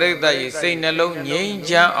င်ပရိသတ်ရဲ့စိတ်နှလုံးငြိမ်း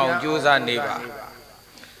ချမ်းအောင်ကြိုးစားနေပါ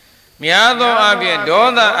များသောအားဖြင့်ဒေါ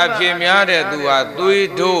သအဖြစ်များတဲ့သူဟာသွေး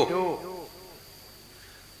တိုး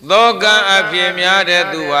သောကံအဖြစ်များတဲ့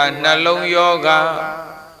သူဟာနှလုံးယောဂ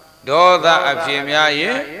ဒေါသအဖြစ်များရ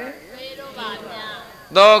င်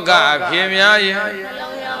သောကအဖြစ်များရင်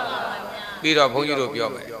ပြီးတော့ဘုန်းကြီးတို့ပြော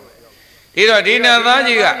မယ်ဒီတော့ဒီနတ်သား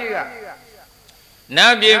ကြီးကန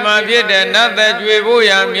တ်ပြည်မှာဖြစ်တဲ့နတ်သက်ကြွေဖို့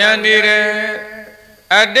ရမြန်နေတယ်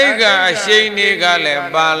အတိတ်ကအရှိန်တွေကလည်း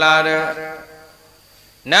ပါလာတယ်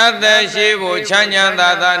နတ်သက်ရှိဖို့ချမ်းချမ်းသာ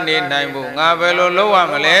သာနေနိုင်ဖို့ငါဘယ်လိုလုပ်ရ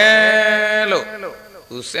မလဲလို့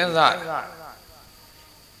သူစဉ်းစားတယ်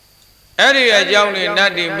အဲ့ဒီအကြောင်းလေးန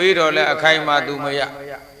တ်တီမေးတော့လဲအခိုင်မာသူမရ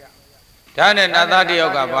ဒါနဲ့နတ်သားတယော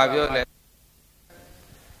က်ကဘာပြောလဲ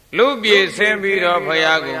လူပြေဆင်းပြီးတော့ဘု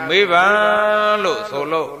ရားကိုမေးပါလို့ဆို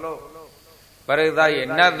လို့ပရိသတ်ရဲ့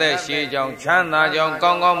နတ်သက်ရှိကြောင်းချမ်းသာကြောင်း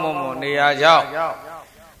ကောင်းကောင်းမွန်မွန်နေရကြောင်း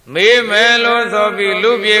မေးမယ်လို့ဆိုပြီး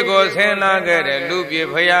လူပြေကိုဆင်းလာခဲ့တယ်လူပြေ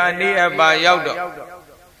ဘုရားအနီးအပါရောက်တော့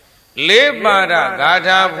လေးပါဒဂါ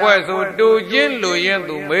ထာဖွဲ့ဆိုတူချင်းလူရင်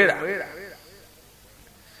သူမေးတာ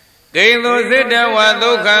ကိဉ္သုစိတ္တဝါ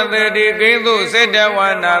ဒုက္ခသေတိကိဉ္သုစိတ္တဝါ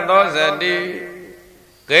နာသောစတိ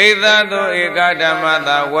ဂိသသောဧကဓမ္မ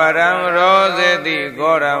သာဝရံရောဇေတိ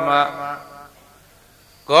ဂောရမ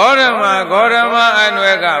အနွ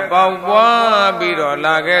ယ်ကပေါက်ပွားပြီးတော့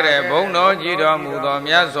လာခဲ့တဲ့ဘုန်းတော်ကြီးတော်မူသော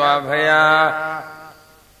မြတ်စွာဘုရား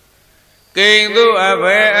ကိဉ္သုအဘ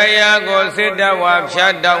ယ်အရာကိုစိတ္တဝါဖြ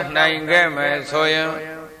တ်တောက်နိုင်ခဲ့မယ်ဆိုရင်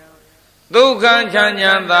ဒုက္ခချမ်းချ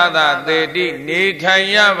မ်းသာသာသေတိနေထိုင်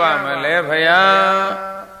ရပါမလဲဖယား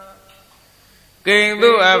ကိဉ္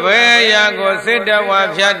သုအဘယ်အရာကိုစိတ္တဝါ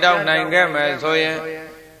ဖြတ်တောက်နိုင်ခဲ့မယ်ဆိုရင်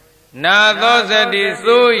နာသောစတိ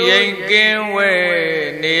စိုးရိမ်ကင်းဝဲ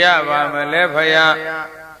နေရပါမလဲဖယား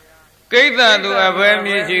ကိစ္စသူအဘယ်မြ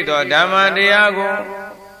ည်ရှိသောဓမ္မတရားကို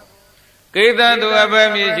ကိစ္စသူအဘယ်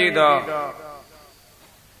မြည်ရှိသော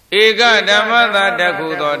ဧကဓမ္မသာတခု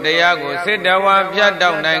သောတရားကိုစိတ္တဝါဖြတ်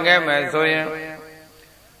တောက်နိုင်ခဲ့မယ်ဆိုရင်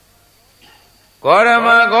ဂေါရ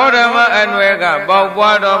မအနွယ်ကပေါက်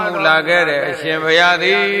ပွားတော်မူလာခဲ့တဲ့အရှင်ဘုရားသ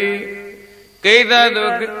ည်ကိစ္စသူ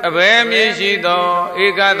အဘယ်မြည်ရှိသောဧ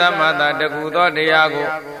ကဓမ္မသာတခုသောတရားကို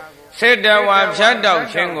စိတ္တဝါဖြတ်တောက်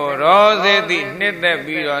ခြင်းကိုရောစေတိနှစ်သက်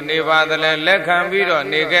ပြီးတော့နေပါသလဲလက်ခံပြီးတော့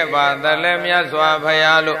နေခဲ့ပါသလဲမြတ်စွာဘု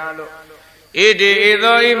ရားလို့ဣတိဣ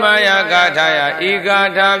သောဣမယဂါထာယဤဂါ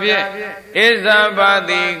ထာဖြင့်ဣဇာပါ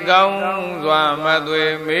တိကောင်းစွာမသွေ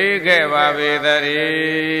မေးခဲ့ပါပေတ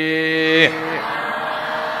ည်း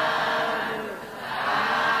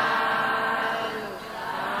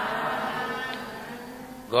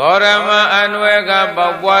ဂေါရမအနွယ်ကပေါ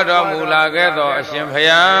က်ပွားတော်မူလာခဲ့သောအရှင်ဘု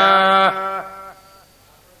ရား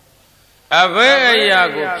အဘယ်အရာ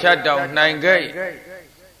ကိုဖြတ်တောက်နိုင်ခဲ့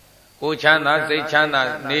ကိုချမ်းသာစိတ်ချမ်းသာ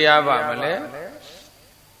နေရပါမလဲ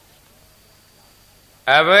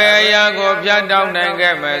အဘယ်အရာကိုဖြတ်တောက်နိုင်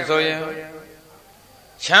ခဲ့မယ်ဆိုရင်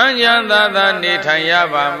ချမ်းချမ်းသာသာနေထိုင်ရ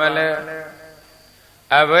ပါမလဲ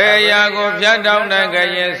အဘယ်အရာကိုဖြတ်တောက်နိုင်ခဲ့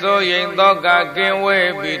ရင်စိုးရိမ်သောကကင်း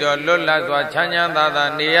ဝေးပြီးတော့လွတ်လပ်စွာချမ်းချမ်းသာသာ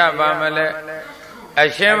နေရပါမလဲအ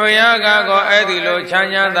ရှင်ဘုရားကတော့အဲ့ဒီလိုချမ်း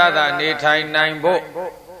ချမ်းသာသာနေထိုင်နိုင်ဖို့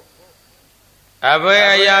အဘယ်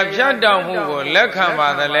အရာဖြတ်တောက်မှုကိုလက်ခံပါ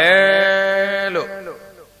သလဲလို့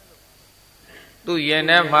သူရင်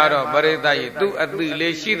ထဲမှာတော့ပရိသတ်ကြီးသူအတိ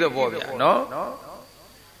လေးရှိသဘောဗျာနော်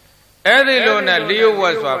အဲ့ဒီလိုနဲ့လျှို့ဝှ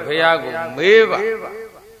က်စွာဘုရားကိုမေးပါ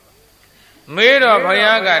မေးတော့ဘု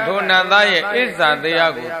ရားကထိုနတ်သားရဲ့အစ္ဆာတ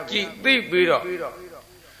ရားကိုကြည်သိပြီးတော့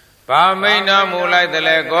ဗာမိန်တော်မူလိုက်တယ်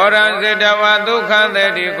လေဂေါရံစေတဝါဒုက္ခသေ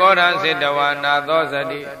တိဂေါရံစေတဝါနာသောစ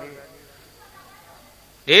တိ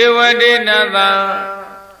ဒေဝတိနတံ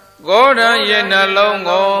ဂေါရံရဲ့နှလုံး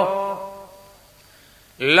ကို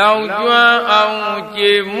လောင်ကျွမ်းအောင်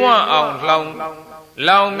ကြေမွအောင်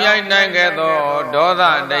လောင်မြိုက်နိုင်ခဲ့သောဒေါသ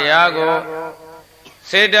တရားကို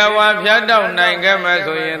စေတဝါဖြတ်တောက်နိုင်ခဲ့မယ်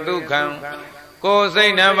ဆိုရင်ဒုက္ခံကိုယ်စိ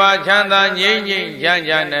တ်နှပါချမ်းသာငြိမ်းငြိမ်းချမ်း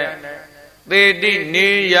ချမ်းနဲ့သေတိနေ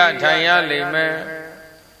ရထိုင်ရလိမ့်မယ်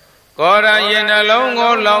ဂေါရံရဲ့နှလုံး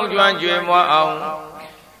ကိုလောင်ကျွမ်းကြွေမွအောင်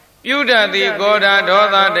ပြုတတ်သည့်ဂေါရဒေါ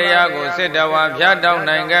သတရားကိုစေတဝါဖြတ်တောက်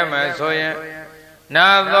နိုင်ခဲ့မယ်ဆိုရင် နာ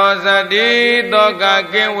သောစတိသောက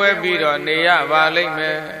ကင်းဝဲပြီးတော့နေရပါလိမ့်မ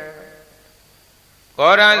ယ်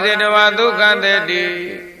ကောရစေတဝါဒုက္ခတေတိ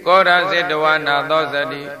ကောရစေတဝါနာသောစ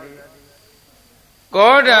တိ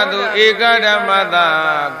ကောဓာသူဧကဓမ္မတာ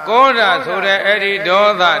ကောဓာဆိုတဲ့အဲ့ဒီဒေါ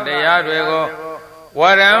သတရားတွေကိုဝ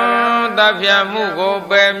ရံတပြမှုကို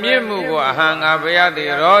ပယ်မြင့်မှုကိုအဟံငါဘုရားသည်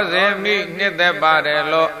ရောဇင်မိနှစ်သက်ပါတယ်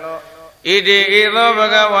လို့ဣတိဣသောဘ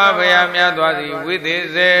ဂဝါဘုရားမြတ်သွားသည်ဝိသေ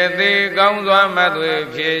စေသည်ကောင်းစွာမသွေ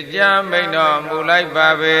ဖြည့်ကြမိန်တော်မူလိုက်ပါ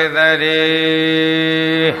ပေသတ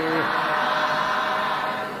ည်း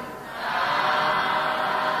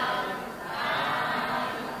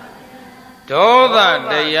ဒေါသ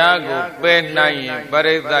တရားကိုပယ်နိုင်ရင်ပ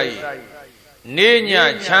ရိသတ်၏နေည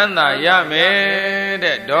ချမ်းသာရမယ်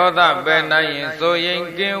တဲ့ဒေါသပယ်နိုင်ရင်ဆိုရင်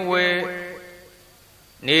ကင်းဝေး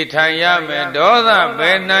နေထိုင်ရမယ်ဒေါသပ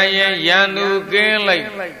ယ်နိုင်ရင်ရန်သူကင်းလိုက်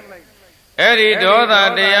အဲ့ဒီဒေါသ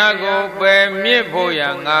တရားကိုပယ်မြစ်ဖို့ရ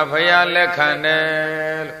ငါဖရာလက်ခံတယ်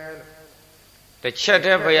လို့တစ်ချက်တ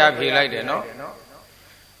ည်းဖရာဖြေလိုက်တယ်နော်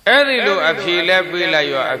အဲ့ဒီလိုအဖြေလဲပေးလိုက်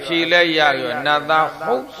ရောအဖြေလဲရရောနတ်သား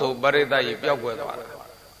ဟုတ်ဆိုပရိသတ်ကြီးပျောက်ကွယ်သွားတာ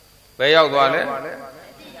ဘယ်ရောက်သွားလဲ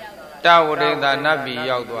တဝရိန္ဒနတ်ပြည်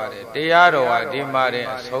ရောက်သွားတယ်တရားတော်ဟာဒီမှာတင်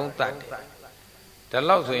အဆုံးသတ်တယ်ဒါ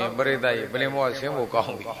လောက်ဆိုရင်ပရိသတ်ကြီးပလင်မောဆင်းဖို့ကော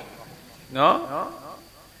င်းပြီနော်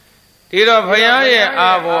ဒီတော့ဘုရားရဲ့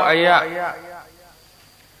အာဘောအယ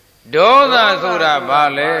ဒေါသဆိုတာဘာ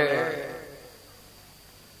လဲ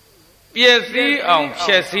ပျက်စီးအောင်ဖြ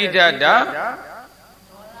ည့်စည်းတတ်တာ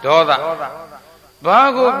ဒေါသဘာ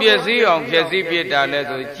ကိုပျက်စီးအောင်ဖြည့်စည်းပြတာလဲ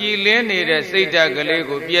ဆိုကြည်လင်းနေတဲ့စိတ်ဓာတ်ကလေး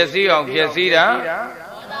ကိုပျက်စီးအောင်ဖြည့်စည်းတာ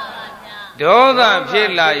ဒေါသဖြစ်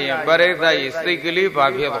လာရင်ပရိသတ်ရဲ့စိတ်ကလေးဘာ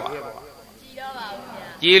ဖြစ်သွား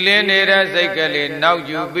ကြည်လင်းနေတဲ့စိတ်ကလေးနောက်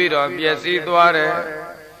ယူပြီးတော့ပျက်စီးသွားတယ်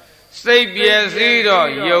စိတ်ပျက်စီးတော့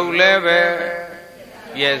ယုတ်လည်းပဲ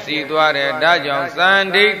ပျက်စီးသွားတယ်ဒါကြောင့်သန္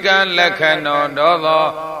တိကလက္ခဏောဒေါသော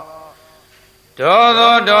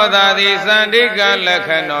ဒေါသသည်သန္တိကလက္ခ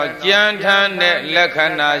ဏောကြံထမ်းတဲ့လက္ခ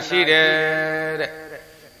ဏာရှိတယ်တဲ့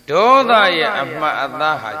ဒေါသရဲ့အမှတ်အ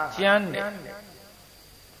သားဟာကြမ်းတယ်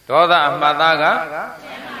ဒေါသအမှတ်သားက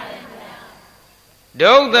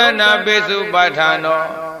ဒုက္ခနာပိစုပါဌာနော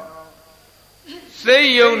စိတ်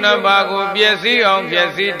ယုံနှစ်ပါးကိုပျက်စီးအောင်ပျက်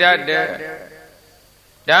စီးတတ်တယ်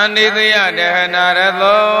ဒါနိသယဒဟနာရ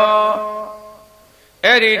သော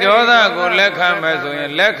အဲ့ဒီဒေါသကိုလက်ခံမယ်ဆိုရ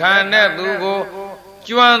င်လက်ခံတဲ့သူကို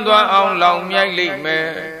ကျွမ်းသွားအောင်လောင်မြိုက်လိမ့်မယ်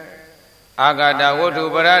အာဂတဝတ္ထု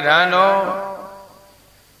ပရဌာနော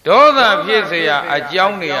ဒေါသဖြစ်เสียအကြော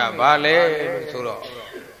င်းတွေကဘာလဲဆိုတော့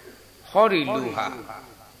ဟောဒီလူဟာ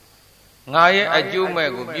ငါရဲ့အကျိုးမဲ့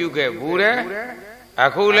ကိုပြုခဲ့ဘူးတဲ့အ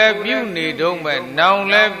ခုလည်းပြုနေတော့မဲ့နောင်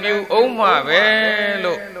လည်းပြုအောင်မှာပဲ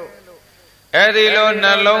လို့အဲ့ဒီလိုနှ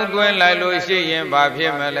လုံးသွင်းလိုက်လို့ရှိရင်ဘာဖြ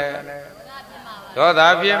စ်မလဲဒေါသ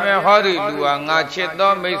ဖြစ်မယ်ဟောဒီလူဟာငါချစ်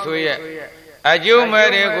သောမိတ်ဆွေရဲ့အကျိုးမဲ့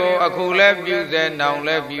တွေကိုအခုလည်းပြုစေနောင်လ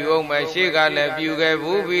ည်းပြုအောင်မယ်ရှေ့ကလည်းပြုခဲ့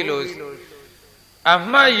ဘူးပြီလို့အ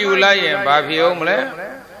မှတ်ယူလိုက်ရင်ဘာဖြစ်အောင်မလဲ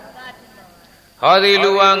ဟောဒီ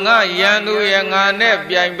လူဟာငါရန်သူရဲ့ငါနဲ့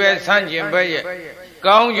ပြိုင်ပဲဆန့်ကျင်ပဲရဲ့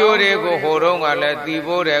ကောင်းကျိုးတွေကိုဟိုတုန်းကလည်းတည်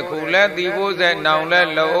ဖို့တယ်ခုလည်းတည်ဖို့စေနောင်လ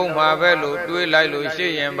ည်းလုံအောင်မှာပဲလို့တွေးလိုက်လို့ရှိ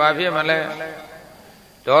ရင်ဘာဖြစ်မလဲ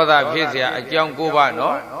ဒေါသဖြစ်เสียအကြောင်း၉ပါး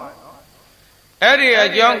နော်အဲ့ဒီအ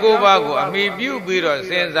ကြောင်း၉ပါးကိုအမိပြုပြီးတော့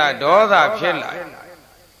စဉ်းစားဒေါသဖြစ်လာ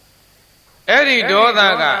အဲ့ဒီဒေါသ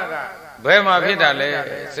ကဘယ်မှာဖြစ်တာလဲ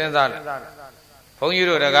စဉ်းစားလိုက်ဘုန်းကြီး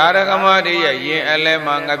တို့တရားဓမ္မတွေရဲ့ယင်အလဲ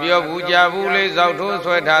မှာငပြောဘူးကြဘူးလေးဇောက်ထိုး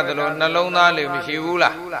ဆွဲထားသလိုနှလုံးသားလေးမရှိဘူး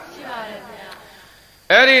လားရှိပါတယ်ဗျာ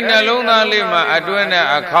အဲ့ဒီနှလုံးသားလေးမှာအတွင်းနဲ့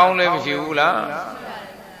အခေါင်းလေးမရှိဘူးလား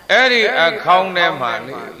အဲ့ဒီအခေါင်းထဲမှာ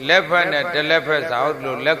လက်ဖက်နဲ့တလက်ဖက်စာဟုတ်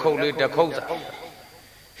လို့လက်ခုပ်လေးတစ်ခုပ်စာ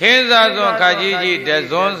ဟင်းစားစွန်ခါကြီးကြီးတ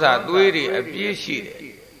ဇွန်းစာသွေးတွေအပြည့်ရှိတယ်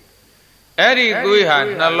အဲ့ဒီသွေးဟာ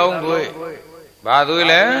နှလုံးသွေးဘာသွေး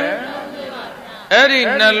လဲအဲ့ဒီ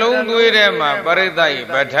နှလုံးသွေးထဲမှာပရိသတ်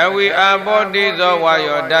ပထဝီအာဘောတိဇောဝါ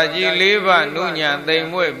ယောဓာကြီး၄ပါးနုညံသိမ်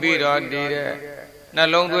မွေ့ပြီးတော့တည်တဲ့နှ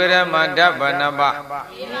လုံးသွေးထဲမှာဓာတ်ဘာနှပါ၄ပါးပါ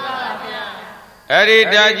ဗျာအဲ့ဒီ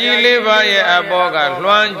ဓာကြီး၄ပါးရဲ့အဘောက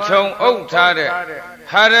လွှမ်းခြုံအုပ်ထားတဲ့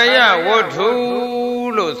ဟရယဝတ္ထု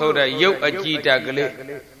လို့ဆိုတဲ့ရုပ်အကြည်တက်ကလေး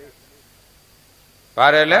ပါ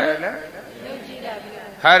တယ်လေ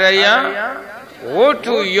ဟရယဝတ္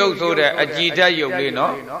ထုရုပ်ဆိုတဲ့အကြည်တက်ရုပ်လေး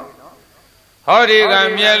နော်ဟောဒီက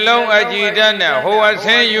မျက်လုံးအကြည်တက်နဲ့ဟိုအဆ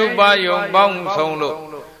င်းယူပါယုံပေါင်းဆုံးလို့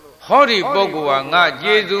ဟောဒီပုဂ္ဂိုလ်ဟာငါ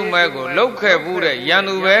ကျေးဇူးမဲ့ကိုလှုပ်ခဲ့ဘူးတဲ့ရန်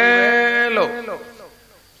သူပဲလို့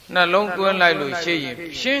နှလုံးသွင်းလိုက်လို့ရှိရင်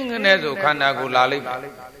ရှင်းကနေဆိုခန္ဓာကိုယ်လာလိမ့်မယ်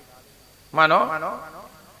မှန်နော်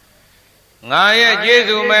ငါရဲ့ကျေး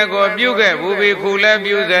ဇူးမဲ့ကိုပြုခဲ့ဘူးပြီခုလည်း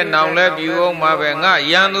ပြုစေနောင်လည်းပြုအောင်မှာပဲငါ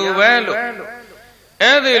ရန်သူပဲလို့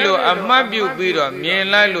အဲ့ဒီလိုအမှတ်ပြုပြီးတော့မြင်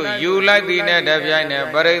လိုက်လို့ယူလိုက်သည်နဲ့တပြိုင်နက်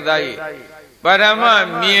ပရိသတ်ဤပရမ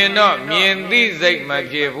မြင်တော့မြင်သိစိတ်မ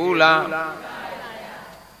ဖြစ်ဘူးလား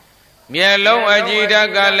မျက်လုံးအကြည့်ဓာ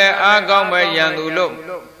တ်ကလည်းအားကောင်းပဲရန်သူလို့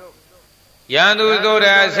ရန်သူဆို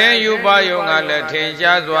တဲ့အဆင်းယူပါယုံကလည်းထင်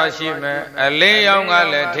ရှားစွာရှိမယ်အလင်းရောင်က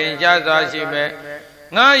လည်းထင်ရှားစွာရှိမယ်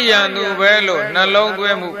ငါရန်သူပဲလို့နှလုံးသွ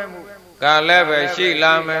င်းမှုကလည်းပဲရှိ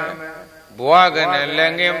လာမယ်ဘဝကနဲ့လ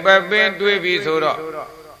ည်းငင်ပပင်းတွေးပြီးဆိုတော့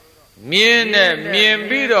မြင်နဲ့မြင်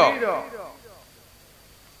ပြီးတော့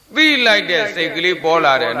သိလိုက်တဲ့စိတ်ကလေးပေါ်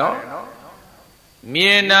လာတယ်နော်မြ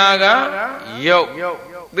င်တာကရုပ်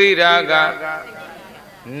သိတာက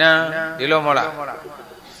နာဒီလိုမဟုတ်လား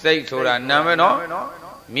စိတ်ဆိုတာနာပဲနော်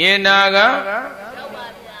မြင်တာက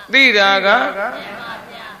သိတာက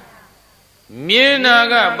မြင်တာ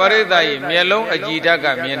ကပရိသတ်ရဲ့မျက်လုံးအကြည့်ဓာတ်က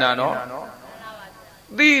မြင်တာနော်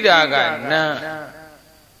သိတာကနာ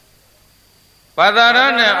ပါဒရ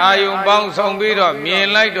နဲ့အာယုံပေါင်းဆောင်ပြီးတော့မြင်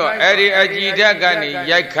လိုက်တော့အဲ့ဒီအကြည့်ဓာတ်ကနေ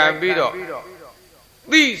ရိုက်ခံပြီးတော့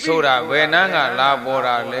သိဆိုတာဘယ်နှန်းကလာပေါ်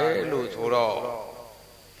တာလဲလို့ဆိုတော့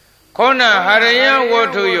ခေါဏဟရယဝ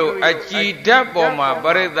တ္ထုယုအကြည်ဓာတ်ပေါ်မှာပ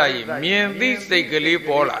ရိသတ်ကြီးမြင်သိစိတ်ကလေး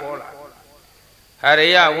ပေါ်လာဟ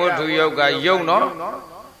ရယဝတ္ထုယုကယုံနော်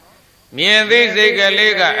မြင်သိစိတ်က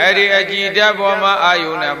လေးကအဲ့ဒီအကြည်ဓာတ်ပေါ်မှာအာ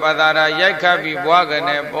ယုနဲ့ပသာရာရိုက်ခတ်ပြီးဘွားက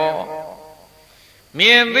နေပေါ်မြ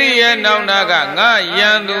င်သိရဲ့နောက်နာကငါရ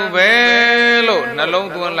န်သူပဲလို့နှလုံး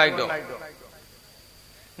သွင်းလိုက်တော့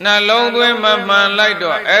နှလုံးသွင်းမမှန်လိုက်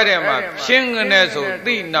တော့အဲ့ဒီမှာဖြင်းကနေဆို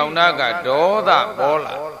သိနောက်နာကဒေါသပေါ်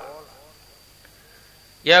လာ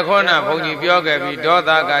ယခုနဘုန်းကြီးပြောခဲ့ပြီးဒေါ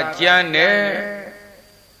သကကြမ်းတယ်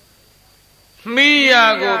မိရ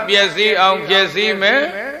ကိုပျက်စီးအောင်ပျက်စီးမယ်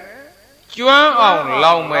ကျွမ်းအောင်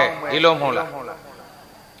လောင်မယ်ဒီလိုမဟုတ်လား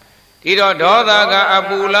ဒီတော့ဒေါသကအ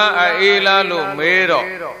ပူလားအေးလားလို့မေးတော့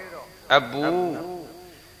အပူ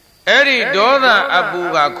အဲ့ဒီဒေါသအပူ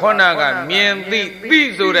ကခုနကမြင်သိ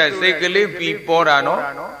ဆိုတဲ့စိတ်ကလေးပြီးပေါ်တာနော်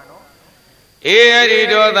အေးအဲ့ဒီ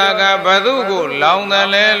ဒေါသကဘသူကိုလောင်တယ်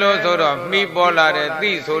လဲလို့ဆိုတော့မိပေါ်လာတဲ့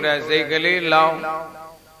သိဆိုတဲ့စိတ်ကလေးလောင်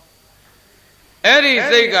အဲ့ဒီ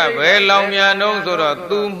စိတ်ကဘယ်လောင်မြန်တော့ဆိုတော့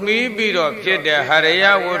သူမှီးပြီးတော့ဖြစ်တဲ့ဟရယ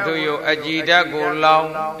ဝတ္ထုယုအကြည်ဓာတ်ကိုလောင်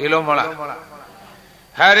ဒီလိုမဟုတ်လား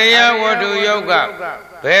ဟရယဝတ္ထုယုက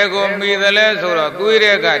ဘယ်ကိုမှီတယ်လဲဆိုတော့သွေး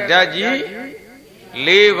တဲ့ကဓာတ်ကြီး၄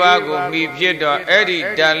ပါးကိုမှီဖြစ်တော့အဲ့ဒီ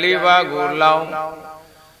ဓာတ်၄ပါးကိုလောင်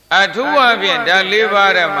အထူးအဖြင့်ဓာတ်၄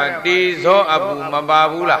ပါးထဲမှာတေဇောအပူမပါ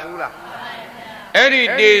ဘူးလားအဲ့ဒီ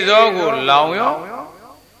တေဇောကိုလောင်ရော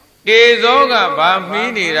တေဇောကဘာ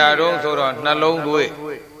မှီးနေတာတော့ဆိုတော့နှလုံးသွေး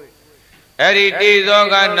အဲ့ဒီတေဇော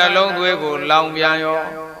ကနှလုံးသွေးကိုလောင်ပြန်ရော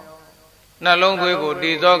နှလုံးသွေးကို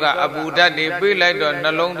တေဇောကအပူဓာတ်တွေပြေးလိုက်တော့နှ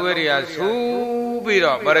လုံးသွေးတွေကဆူးပြီး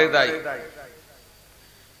တော့ပရိသတ်ကြီး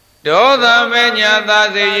ဒေါသမညာသာ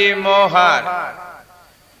စေယမောဟ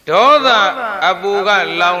ဒေါသအပူက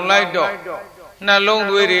လောင်လိုက်တော့နှလုံး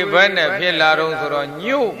သွေးတွေဘယ်နဲ့ဖြစ်လာတော့ဆိုတော့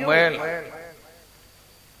ညှို့မဲလာ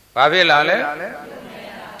ဘာဖြစ်လာလဲ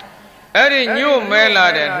အဲ့ဒီညှို့မဲလာ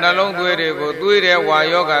တဲ့နှလုံးသွေးတွေကိုသွေးတဲ့ဝါ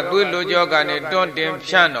ယောဂသွေးလူကြောကနေတွန်းတင်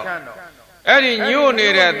ဖြန့်တော့အဲ့ဒီညှို့နေ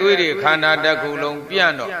တဲ့သွေးတွေခန္ဓာတစ်ခုလုံးပြ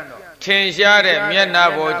န့်တော့ထင်ရှားတဲ့မျက်နှာ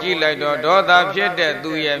ပေါ်ကြည့်လိုက်တော့ဒေါသဖြစ်တဲ့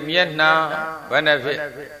သူရဲ့မျက်နှာဘယ်နဲ့ဖြစ်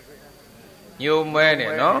ညှို့မဲနေ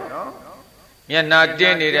နော်မျက်နှာတ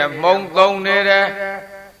င်းနေတယ်မှုံသုံးနေတယ်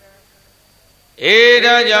ဧ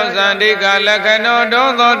ဒါကြောင့်သန္တိကလက္ခဏောဒေါ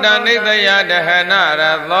သောတဏိတယတဟနာရ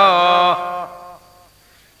သော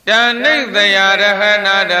တဏိတယရဟ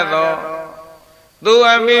နာတသောသူ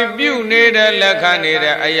အမိပြုနေတဲ့လက်ခံနေ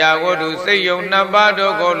တဲ့အရာဝတ္ထုစိတ်ယုံနှစ်ပါး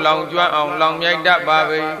တို့ကိုလောင်ကျွမ်းအောင်လောင်မြိုက်တတ်ပါ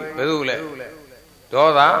ပဲဘယ်သူလဲဒေါ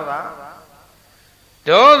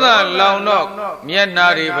သလောင်တော့မျက်နှာ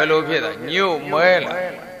တွေဘယ်လိုဖြစ်တာညှို့မဲလာ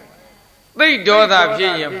သိဒေါသဖြ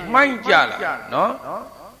စ်ရင်မှိုင်းကြလာနော်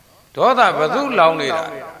ဒေါသဘသူလောင်နေတာ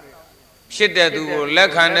ဖြစ်တဲ့သူကိုလက်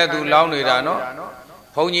ခံတဲ့သူလောင်နေတာနော်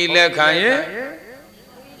ဘုန်းကြီးလက်ခံရင်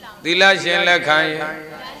သီလရှင်လက်ခံရင်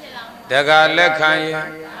တက္ကလက်ခံရင်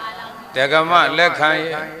တက္ကမလက်ခံရ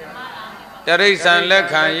င်တရိစ္ဆာန်လက်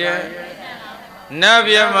ခံရင်နတ်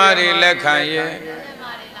ဗျမတွေလက်ခံရင်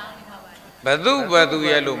ဘသူ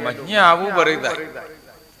ရဲ့လို့မညှဘူးပရိသတ်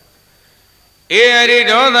အေအရိ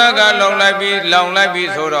ဒေါသကလောင်လိုက်ပြီး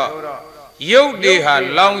ဆိုတော့ရုပ်တွေဟာ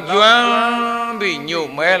လောင်ကျွမ်းပြီးညှို့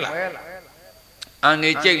မဲလာအန်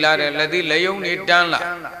နေကြိတ်လာတဲ့လက်သီးလက်ယုံတွေတန်းလာ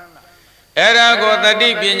အဲ့ဒါကိုတတိ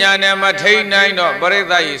ပညာနဲ့မထိန်နိုင်တော့ပရိ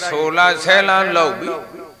သတ်ကြီးဆိုလာဆဲလာလောက်ပြီ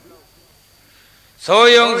ဆို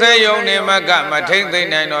ယုံစေယုံနေမကမထိမ့်သိမ့်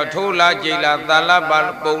နိုင်တော့ထိုးလာကြည်လာသာလပါ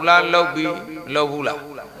ပုံလာလှုပ်ပြီးလှုပ်ဘူးလား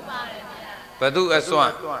ဘသူအစွ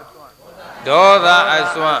မ်းဒေါသအ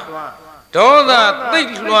စွမ်းဒေါသသိ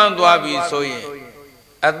လွှမ်းသွားပြီဆိုရင်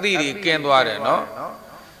အတိတွေကင်းသွားတယ်နော်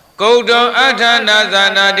ကုဋ္ဌောအထာနာဇာ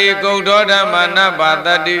နာတိကုဋ္ဌောဓမ္မနာပါတ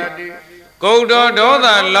တိကုဋ္ဌောဒေါသ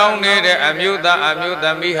လောင်းနေတဲ့အမျိုးသားအမျိုးသ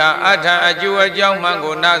မီးဟာအထာအကျိုးအကြောင်းမှန်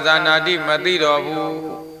ကိုနာဇာနာတိမသိတော်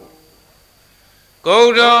ဘူးကု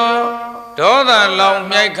ဋ္ဌောဒေါသလောင်း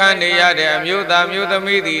မြိုက်ခန့်နေရတဲ့အမျိုးသားမျိုးသ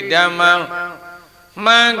မီးသည်ဓမ္မံ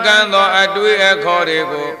မှန်ကန်သောအတွေ့အခေါ်တွေ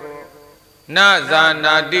ကိုနာဇာ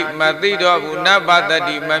နာတိမသိတော့ဘူးနပတ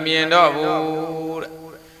တိမမြင်တော့ဘူးတဲ့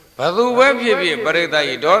ဘသူပဲဖြစ်ဖြစ်ပရိသတ်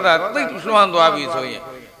ဤဒေါသသိလွှမ်းသွားပြီဆိုရင်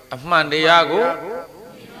အမှန်တရားကို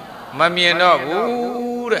မမြင်တော့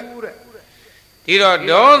ဘူးတဲ့ဒီတော့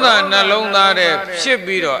ဒေါသနှလုံးသားတဲ့ဖြစ်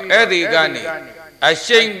ပြီးတော့အဲ့ဒီကနေအ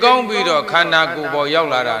ရှိန်ကောင်းပြီးတော့ခန္ဓာကိုယ်ပေါ်ရောက်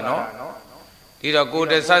လာတာနော်ဒီတော့ကိုယ်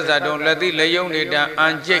တဆတ်ဆတ်တုံးလက်သီးလက်ယုံနေတဲ့အ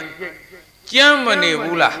န်ကျိတ်ကြမ်းမနေ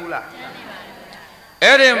ဘူးလား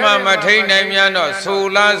အဲ့ဒီမှာမထိန်နိုင်များတော့ဆို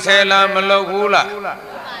လားဆဲလားမလုပ်ဘူးလား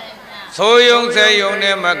ဆိုယုံဆဲယုံ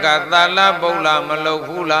နဲ့မကသာလပုတ်လားမလုပ်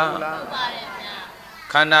ဘူးလား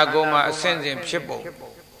ခန္ဓာကိုယ်မှာအစဉ်စဉ်ဖြစ်ပုံ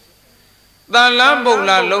သာလပုတ်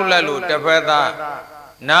လားလှုပ်လိုက်လို့တစ်ဖက်သား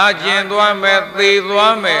နာကျင်သွားမယ်သေ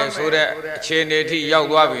သွားမယ်ဆိုတဲ့အခြေအနေထိရောက်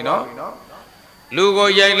သွားပြီနော်လူကို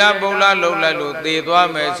ရိုက်လားပုတ်လားလှုပ်လိုက်လို့သေသွား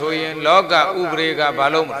မယ်ဆိုရင်လောကဥပရိကဘာ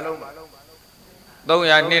လို့မလဲ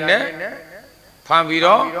300နှစ်နဲ့ဖမ်းပြီး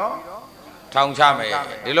တော့ထောင်ချမယ်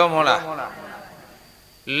ဒီလိုမဟုတ်လား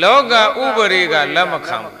လောကဥပရိကလက်မ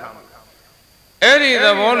ခံဘူးအဲ့ဒီသ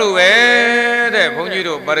ဘောလိုပဲတဲ့ဘုန်းကြီး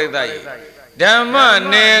တို့ပရိသတ်ကြီးဓမ္မ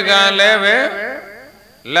နေကလည်းပဲ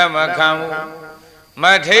လက်မခံဘူးမ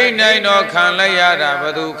ထိန်နိုင်တော့ခံလိုက်ရတာဘ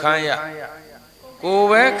သူခံရကိုယ်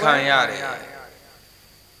ပဲခံရတယ်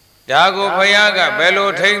ဒါကိုဘုရားကဘယ်လို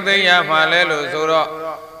ထိန်သိမ်းရမှာလဲလို့ဆိုတော့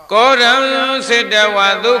ကောရံစေတဝါ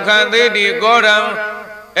ဒုက္ခသေတိကောရံ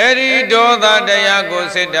အဲ့ဒီဒေါသတရားကို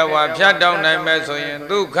စေတဝါဖြတ်တောက်နိုင်မယ်ဆိုရင်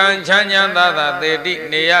ဒုက္ခချမ်းချမ်းသာသာသေတိ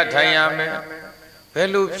နေရထိုင်ရမယ်ဘယ်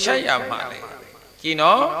လိုဖြတ်ရမှာလဲကြည်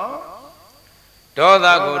နော်ဒေါသ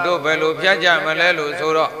ကိုတို့ဘယ်လိုဖြတ်ကြမလဲလို့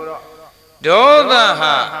ဆိုတော့ဒေါသ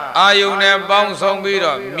ဟာအာယုန်နဲ့ပေါင်းစုံပြီး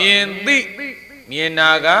တော့မြင်သိမြင်နာ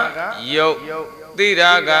ကယုတ်သိ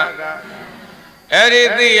တာကအဲ့ဒီ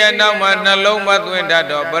သိရနောက်မှာနှလုံးမသွင်းတတ်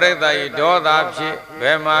တော့ပရိသတ်ဤဒေါသဖြစ်ဘ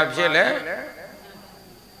ယ်မှာဖြစ်လဲ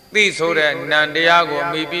သိဆိုတဲ့နံတရားကို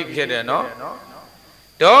မိပြီးဖြစ်တယ်နော်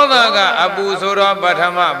ဒေါသကအပူဆိုတော့ပထ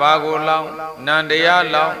မဘာကိုလောင်းနံတရား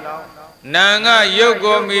လောင်းနံကယုတ်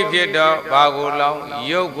ကိုမိဖြစ်တော့ဘာကိုလောင်း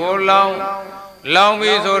ယုတ်ကိုလောင်းလောင်း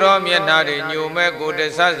ပြီးဆိုတော့မျက်နှာတွေညိုမဲ့ကိုတ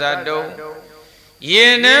ဆတ်ဆတ်တုံးရ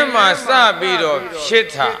င်ထဲမှာစပြီးတော့ဖြစ်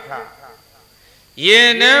တာရ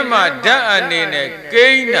င်ထဲမှာဓာတ်အနေနဲ့ကိ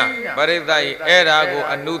န်းတာပရိသတ်အဲ့ဒါကို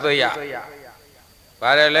အနုသယ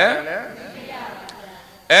ပါတယ်လေ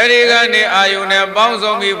အဲ့ဒီကနေအာယုန်နဲ့ပေါင်း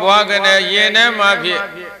စုံပြီးဘွားကနေရင်ထဲမှာဖြစ်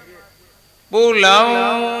ပူလောင်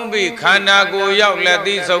ပြီးခန္ဓာကိုယ်ရောက်လက်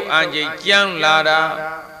သီးဆုပ်အံကြီးကြမ်းလာတာ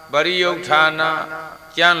ပရိယုဌာနာ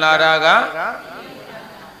ကြမ်းလာတာက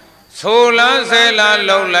ဆိုလားဆဲလား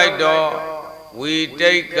လှုပ်လိုက်တော့ဝိ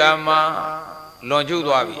တိတ်ကမလွန်ကျူး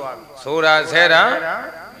သွားပြီဆိုတာဆဲတာ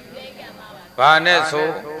ဘာနဲ့ဆို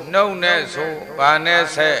နှုတ်နဲ့ဆိုဘာနဲ့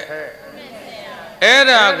ဆဲအဲ့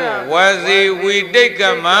ဒါကိုဝစီဝိတိတ်က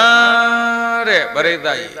မတဲ့ပရိသ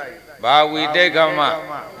တ်ကြီးဘာဝိတိတ်ကမ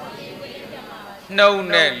နှုတ်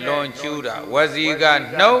နဲ့လွန်ကျူးတာဝစီက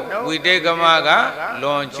နှုတ်ဝိတိတ်ကမက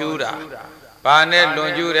လွန်ကျူးတာဘာနဲ့လွ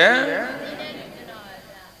န်ကျူးတယ်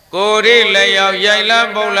ကိုရိလည်းရောက်ရိုက်လား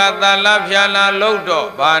ပုတ်လားသာလားဖြာလားလှုပ်တော့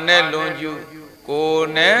ဘာနဲ့လွန်ကျူးကို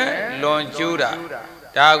နဲ့လွန်ကျူးတာ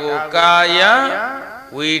ဒါကိုကာယ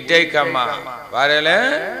ဝိတိတ်ကမပါတယ်လေ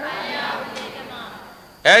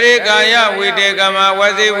အဲ့ဒီကာယဝိတေကမဝ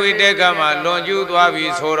စီဝိတေကမလွန်ကျူးသွားပြီ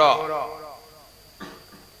ဆိုတော့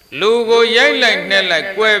လူကိုရိုက်လိုက်နှက်လိုက်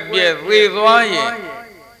ကွဲပြဲသေသွားရင်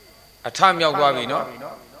အထမြောက်သွားပြီနော်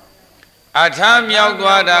အထမြောက်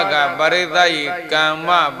သွားတာကပရိသတ်ဤကမ္မ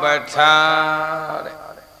ပဋ္ဌာတဲ့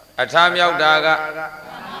အထမြောက်တာက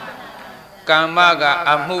ကမ္မက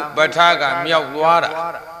အမှုပဋ္ဌာကမြောက်သွားတာ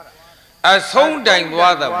အဆုံးတိုင်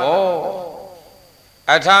သွားသဘော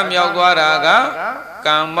အထမြောက်သွားတာကက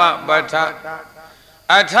မ္မပဋ္ဌာ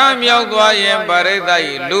အထမြောက်သွားရင်ပရိသတ်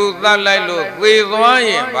ဤလူသတ်လိုက်လို့သေသွား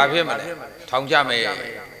ရင်ဘာဖြစ်မလဲထောင်ကြမယ်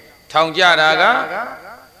ထောင်ကြတာက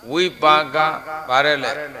ဝိပါကဘာလဲ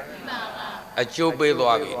လဲအကျိုးပေး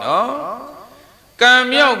သွားပြီနော်ကံ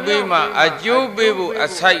မြောက်ပြီးမှအကျိုးပေးဖို့အ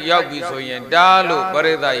ဆိုင်ရောက်ပြီဆိုရင်ဒါလို့ပ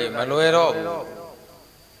ရိသတ်ရေမလွယ်တော့ဘူး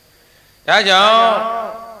ဒါ ဒါကြောင့်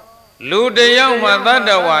လူတယောက်မှသတ္တ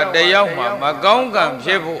ဝါတယောက်မှမကောင်းကံဖြ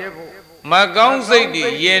စ်ဖို့မကောင်းစိတ်တွေ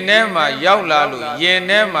ရင်ထဲမှာရောက်လာလို့ရင်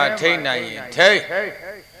ထဲမှာထိတ်နိုင်ရင်ထိတ်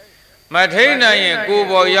မထိတ်နိုင်ရင်ကိုယ်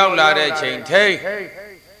ပေါ်ရောက်လာတဲ့ချိန်ထိတ်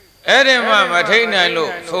အဲ့ဒီမှာမထိတ်နိုင်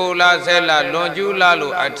လို့ဆိုလာဆဲလာလွန်ကျူးလာ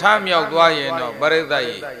လို့အထမြောက်သွားရင်တော့ပရိသတ်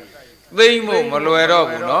ကြီးသိမ့်ဖို့မလွယ်တော့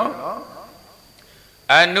ဘူးနော်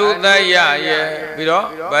အနုတယရဲ့ပြီးတော့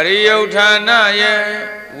ပရိယုဌာနရဲ့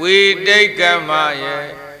ဝိတိတ်ကမရဲ့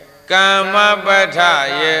ကမ္မပဋ္ဌ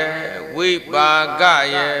ရဲ့ဝိပါက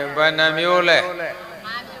ရဲ့ဘယ်နှမျိုးလဲ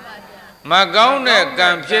မကောင်းတဲ့ကံ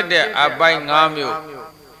ဖြစ်တဲ့အပိုင်း၅မျိုး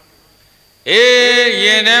အေးရ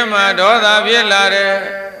င်ထဲမှာဒေါသဖြစ်လာတယ်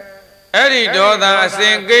အဲ့ဒီဒေါသအစ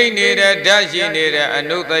ဉ်ကိန်းနေတဲ့ဓာတ်ရှိနေတဲ့အ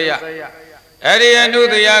နုတယအဲ့ဒီအနု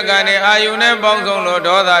တယကနေအာယုန်နဲ့ပေါင်းစုံလို့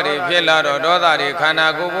ဒေါသတွေဖြစ်လာတော့ဒေါသတွေခန္ဓာ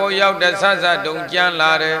ကိုယ်ပေါ်ရောက်တဲ့ဆဆတုံကြမ်း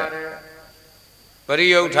လာတယ်ပရိ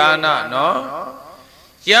ယုဌာနနော်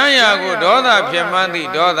ကျမ်းရာကိုဒေါသဖြစ်မှန်းသည့်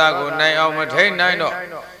ဒေါသကိုနိုင်အောင်မထိန်နိုင်တော့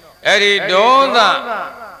အဲ့ဒီဒေါသ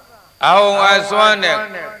အဟုံအစွမ်းနဲ့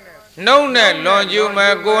နှုတ်နဲ့လွန်ကျူးမ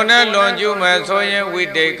ယ်ကိုယ်နဲ့လွန်ကျူးမယ်ဆိုရင်ဝိ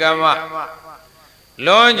တေကမ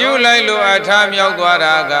လွန်ကျူးလိုက်လို့အထာမြောက်သွား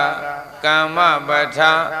တာကကမ္မပဋ္ဌ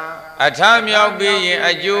အထာမြောက်ပြီးရင်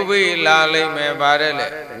အကျိုးပေးလာလိမ့်မယ်ပါတယ်လေ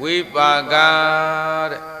ဝိပါက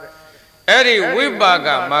တဲ့အဲ့ဒီဝိပါက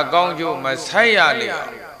မကောင်းကျိုးမဆိုင်ရလေ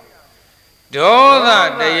ဒေါသ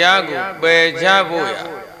တရားကိုပယ်ချဖို့ရ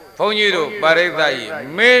ဘုန်းကြီးတို့ပရိသတ်ကြီး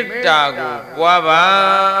မေတ္တာကိုပွားပါ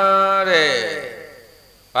တဲ့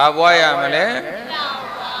ဘာပွားရမလဲ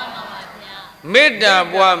မေတ္တာ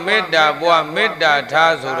ပွားမေတ္တာပွားမေတ္တာ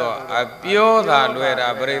ထားဆိုတော့အပြောသာလွယ်တာ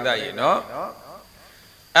ပရိသတ်ကြီးနော်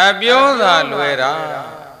အပြောသာလွယ်တာ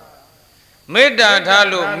မေတ္တာထား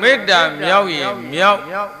လို့မေတ္တာမြောက်ရင်မြောက်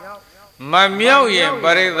မမြောက်ရင်ပ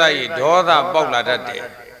ရိသတ်ကြီးဒေါသပေါက်လာတတ်တယ်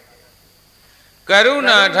ကရု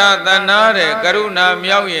ဏာထားသနာတယ်ကရုဏာ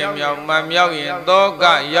မြောက်ရင်မြောက်မမြောက်ရင်သောက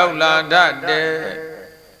ရောက်လာတတ်တယ်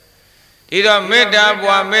ဒီတော့မေတ္တာ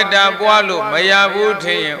ပွားမေတ္တာပွားလို့မရဘူးထ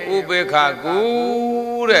င်ရင်ဥပေက္ခကူ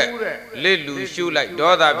တဲ့လစ်လူရှုလိုက်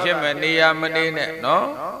ဒေါသဖြစ်မဲ့နေရာမနေနဲ့နော်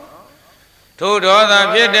ထိုဒေါသ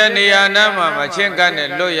ဖြစ်တဲ့နေရာနားမှာမချင်းကပ်နဲ့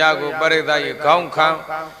လွတ်ရာကိုပရိသတ်ကြီးခေါင်းခံ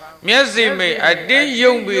မျက်စိမိတ်အတင်း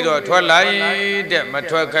ယုံပြီးတော့ထွက်လိုက်တဲ့မ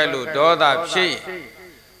ထွက်ခဲ့လို့ဒေါသဖြစ်ရင်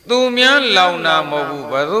သူများလောင်တာမဟုတ်ဘူး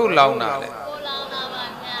ဘယ်သူလောင်တာလဲ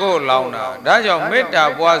ကိုလောင်တာဒါကြောင့်မေတ္တာ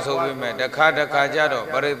ပွားဆိုပြီးမဲ့တစ်ခါကြတော့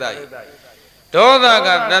ပရိသတ်ကြီးဒေါသက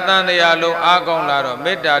တသံတရားလုံးအားကောင်းလာတော့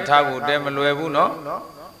မေတ္တာထားဖို့တဲမလွယ်ဘူးနော်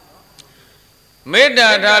မေတ္တာ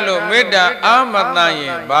ထားလို့မေတ္တာအာမတန်ရ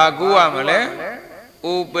င်ဘာကူရမလဲ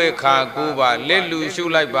ဥပေက္ခကူပါလက်လူရှု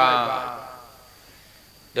လိုက်ပါ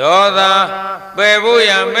ဒေါသပယ်ဖို့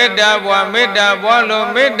ရမေတ္တာပွားမေတ္တာပွားလို့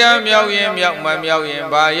မေတ္တာမြောက်ရင်မြောက်မမြောက်ရင်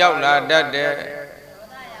ဘာရောက်လာတတ်တယ်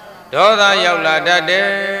ဒေါသရောက်လာတတ်တယ်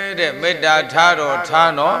တဲ့မေတ္တာထားတော့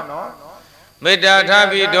ထားနော်မေတ္တာထား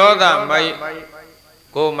ပြီးဒေါသမ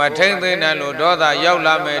ကိုမထိမ့်သိနဲ့လို့ဒေါသရောက်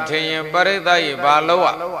လာမယ်ထင်ရင်ပရိသတ်ကြီးဘာလို့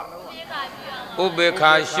ဥပေက္ခ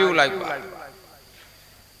ရှုလိုက်ပါ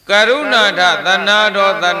ကရုဏာထသနာ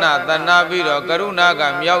တော်သနာပြီးတော့ကရုဏာက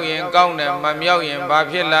မြောက်ရင်ကောင်းတယ်မမြောက်ရင်ဘာ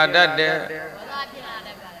ဖြစ်လာတတ်တယ်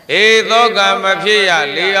အေသောကမဖြစ်ရ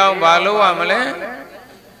လေအောင်ဘာလို့ရမလဲ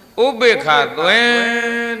ဥပေက္ခသွ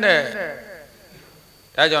င်းတဲ့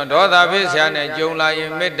ဒါကြောင့်ဒေါသဖြစ်ဆရာနဲ့ကြုံလာရ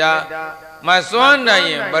င်မေတ္တာမစွမ်းနိုင်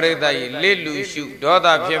ရင်ပရိသတ်ကြီးလစ်လူရှုဒေါသ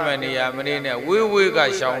ဖြစ်မဲ့နေရာမနေနဲ့ဝေးဝေးက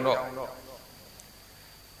ရှောင်တော့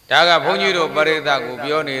ဒါကဘုန်းကြီးတို့ပရိသတ်ကို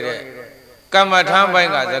ပြောနေတဲ့ကမ္မထမ်းပို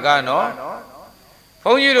င်းကစကားနော်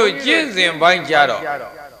ဘုန်းကြီးတို့ကျင့်စဉ်ပိုင်းကြတော့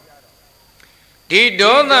ဒီ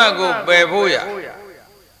ဒေါသကိုပယ်ဖို့ရ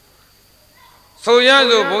ဆိုရ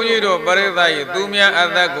ဆိုဘုန်းကြီးတို့ပရိသတ်ကြီးသူများအ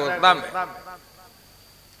သက်ကိုသတ်မယ်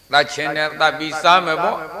သတ်ခြင်းနဲ့သတ်ပြီးစားမယ်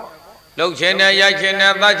ပေါ့လှုပ်ခြင်းနဲ့ရိုက်ခြင်း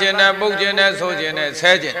နဲ့သတ်ခြင်းနဲ့ပုတ်ခြင်းနဲ့ဆိုခြင်းနဲ့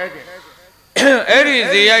ဆဲခြင်းအဲ့ဒီ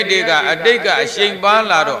ဇေယိုက်တွေကအတိတ်ကအရှိန်ပါ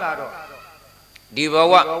လာတော့ဒီဘ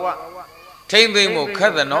ဝထိမ့်သိမ့်မှုခ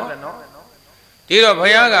က်တယ်နော်ဒီတော့ဘု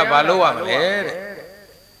ရားကဘာလို့ရမလဲတဲ့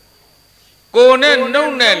ကိုယ်နဲ့နှု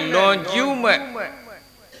တ်နဲ့လွန်ကျူးမဲ့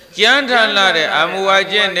ကြမ်းထန်လာတဲ့အမှုအ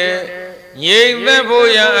ကျင့်နဲ့ငြိမ်သက်ဖို့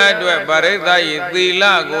ရန်အတွက်ပရိသတ်၏သီလ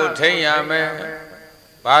ကိုထိန်းရမယ်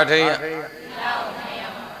ဘာထိန်းရ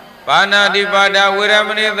ဘာနာတိပါဒဝေရမ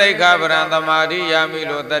ဏိသိက္ခာပရံသမာဓိယာမိ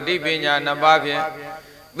လို့တတိပညာနှစ်ပါးဖြင့်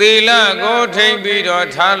သီလကိုထိန်းပြီးတော့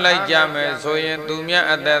ထားလိုက်ကြမယ်ဆိုရင်သူများ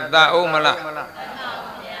အသက်သအောင်မလား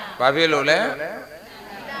ဘာဖြစ်လို့လဲ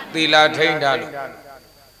သီလထိန်းထားလို့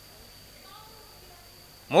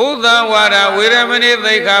မုသဝါဒဝေရမဏိ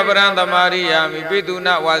သိက္ခာပရံသမာဓိယာမိပိတုန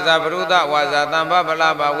ဝါစာပရုဒဝါစာတမ္ပပလ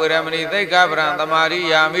ပဝေရမဏိသိက္ခာပရံသမာဓိ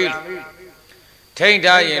ယာမိ ထိန်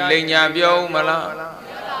ထားရင်လိန်ညာပြောဦးမလား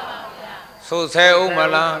ဆိုဆဲဦးမ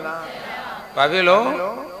လားဘာဖြစ်လို့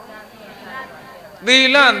သီ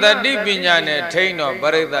လတတိပညာနဲ့ထိန်တော့ပ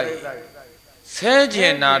ရိသတ်ကြီးဆဲကျ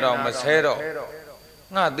င်နာတော့မဆဲတော့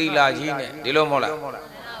ငါသီလကြီးနဲ့ဒီလိုမဟုတ်လား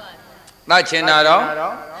သတ်ချင်တာတော့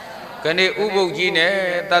ခဏဥပုပ်ကြီးနဲ့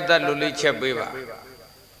တတ်တတ်လွတ်လေးချက်ပေးပါ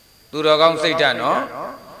သူတော်ကောင်းစိတ်ဓာတ်နော်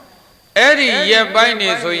အဲ့ဒီရက်ပိုင်းနေ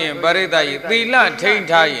ဆိုရင်ပရိသတ်ကြီးသီလထိန်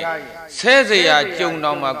ထားရင်ဆဲเสียကြုံ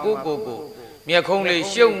တော့မှကိုမျက်ခုံးလေး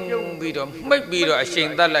ရှုံပြီးတော့မှိတ်ပြီးတော့အရှိန်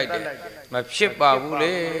တတ်လိုက်တယ်မဖြစ်ပါဘူး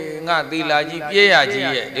လေငါသီလကြီးပြည့်ရကြီး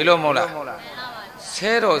ရဲ့ဒီလိုမဟုတ်လား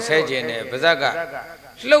ဆဲတော့ဆဲခြင်းနဲ့ပါဇက်က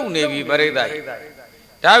လှုပ်နေပြီပရိသတ်ကြီး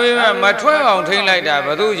ဒါပေမဲ့မထွက်အောင်ထိန်လိုက်တာဘ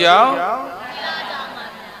ယ်သူကြောင့်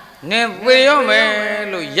နင်သေရောမယ်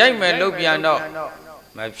လို့ရိုက်မယ်လို့ပြန်တော့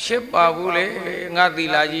မဖြစ်ပါဘူးလေငါသီ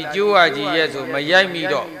လကြီးကျိုးရကြီးရဲ့ဆိုမရိုက်မိ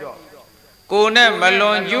တော့ကိုနဲ့မ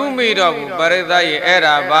လွန်ကျူးမိတော့ဘူးပရိသတ်ရဲ့အဲ့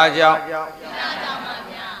ဒါဘာကြောင့်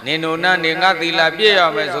နင်တို့နဲ့နေငါသီလပြည့်ရ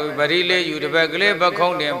မယ်ဆိုပရိလေးယူတစ်ဘက်ကလေးပ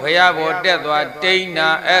ခုံးတင်ဖရာဘောတက်သွားတိန်းနာ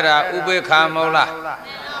အဲ့ဒါဥပေက္ခမဟုတ်လား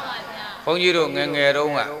ဘုန်းကြီးတို့ငငယ်တု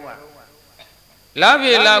န်းကလာ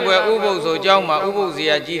ပြေလာွယ်ဥပုပ်ဆိုเจ้าမှာဥပုပ်ဇေ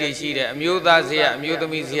ယကြီးတွေရှိတယ်အမျိုးသားဇေယအမျိုးသ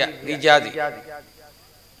မီးဇေယသိကြစီ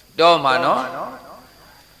တော့မှာနော်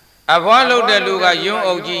အဖွားလုပ်တဲ့လူကယွန်း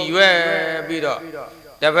အုပ်ကြီးရွယ်ပြီးတော့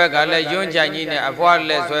တစ်ဖက်ကလည်းယွန်းချိုင်ကြီးနဲ့အဖွား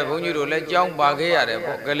လက်ဆွဲဘုန်းကြီးတို့လည်းကြောင်းပါခဲ့ရတယ်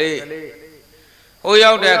ပေါ့ကလေးဟို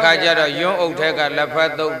ရောက်တဲ့အခါကျတော့ယွန်းအုပ်ထက်ကလက်ဖ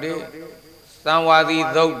က်သုတ်တွေသံဝါသီ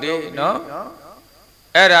သုတ်တွေနော်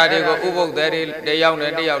အဲ့ဓာတွေကိုဥပုပ်တဲ့တယောက်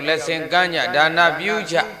နဲ့တယောက်လက်ဆင်ကမ်းကြဒါနပြု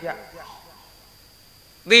ချ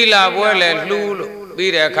သီလပွဲလဲလှူးလို့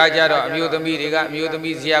ပြီးတဲ့အခါကျတော့အမျိုးသမီးတွေကအမျိုးသ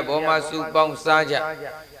မီးဇေယဘောမှာစုပေါင်းစားကြ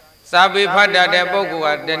စာပေဖတ်တတ်တဲ့ပုဂ္ဂို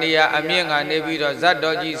လ်ကတဏှာအမြင့်ကနေပြီးတော့ဇတ်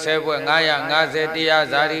တော်ကြီးဆဲပွဲ950တရား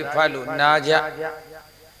ဇာတိဖတ်လို့နာကြ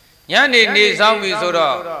ညနေနေဆောင်ပြီဆို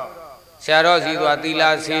တော့ဆရာတော်စီသွားသီလ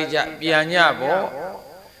ဆေးကြပြန်ညပေါ့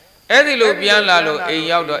အဲ့ဒီလိုပြန်လာလို့အိမ်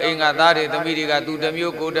ရောက်တော့အိမ်ကသားတွေသမီးတွေကသူတစ်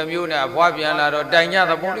မျိုးကိုတစ်မျိုးနဲ့အဖွားပြန်လာတော့တိုင်ကြ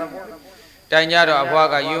သဘောလေတိုင်ကြတော့အဖွား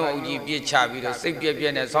ကယွန်းအုပ်ကြီးပြစ်ချပြီးတော့စိတ်ပြက်ပြ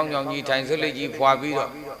က်နဲ့ဆောင်းကြောင်ကြီးထိုင်စလိတ်ကြီးဖွာပြီး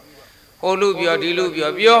တော့ဟိုလူပြောဒီလူ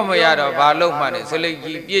ပြောမရတော့ဘာလို့မှနဲ့စလိတ်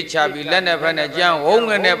ကြီးပြစ်ချပြီးလက်နဲ့ဖက်နဲ့ကြမ်းဝုန်း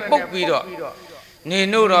ငနဲ့ပုတ်ပြီးတော့နေ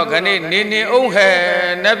တို့တော့ခဏနေအောင်ဟဲ့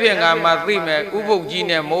နတ်ပြင်ကမှသိမဲ့ဥပုပ်ကြီး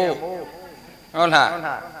နဲ့မို့ဟုတ်လား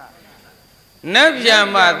နတ်ပြန်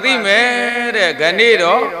မှသိမဲ့တဲ့ခဏ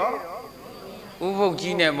တော့ဥပုပ်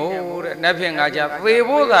ကြီးနဲ့မို့တဲ့နတ်ပြင်ကကြသေ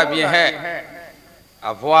ဖို့သာပြင်ဟဲ့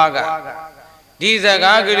အဖွားကဒီစ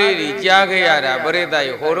ကားကလေးကြီးကြားခဲ့ရတာပရိသတ်ရ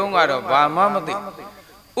ဟိုတုန်းကတော့ဘာမှမသိ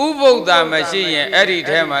ဥပုပ်သာမရှိရင်အဲ့ဒီ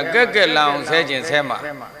ထဲမှာကက်ကက်လောင်ဆဲခြင်းဆဲမှာ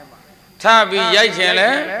ထပြီးရိုက်ခြင်းလဲ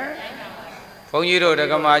ဘုန်းကြီးတို့ဒ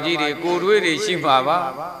ကမာကြီးတွေကိုတွေးတွေရှိမှာပါ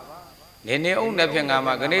နေအောင်နှစ်ဖြင့်ငါ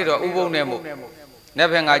မှာခဏတော့ဥပုပ်နဲ့မို့နှစ်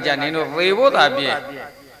ဖြင့်ငါကြနင်တို့သေဖို့သာပြင်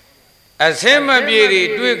အစင်းမပြေတွေ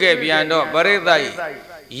တွေးခဲ့ပြန်တော့ပရိသတ်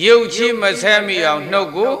ရုပ်ချီမဆဲမိအောင်နှုတ်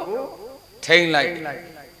ကိုထိမ့်လိုက်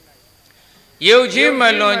ရုပ်ချင်းမ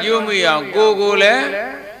လွန်ကျူးမိအောင်ကိုလည်း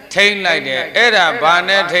ထိမ့်လိုက်တယ်အဲ့ဒါဘာ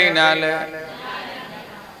နဲ့ထိမ့်တာလဲ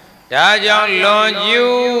ဒါကြောင့်လွန်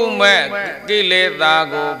ကျူးမဲ့ကိလေသာ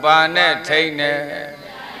ကိုဘာနဲ့ထိမ့်တယ်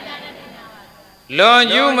လွန်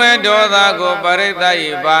ကျူးမဲ့ဒေါသကိုပရိသတ်ဤ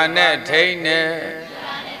ဘာနဲ့ထိမ့်တယ်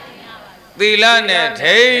သီလနဲ့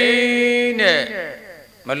ထိမ့်တဲ့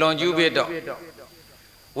မလွန်ကျူးဖြစ်တော့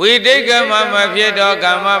ဝိတိတ်ကမမဖြစ်တော့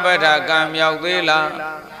ကာမပဋ္ဌာကံမြောက်သေးလား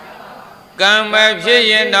ကံမဖြစ်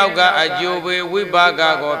ရင်နောက်ကအကျိုးပေးဝိပါက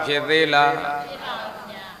ကိုဖြစ်သေးလား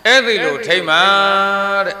အဲ့ဒီလိုထိမ့်မှာ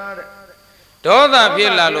တဲ့ဒေါသဖြ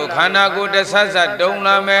စ်လာလို့ခန္ဓာကိုယ်တဆတ်ဆတ်တုံ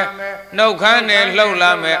လာမယ်နှုတ်ခမ်းနဲ့လှုပ်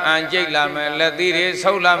လာမယ်အံကြိတ်လာမယ်လက်သီးတွေ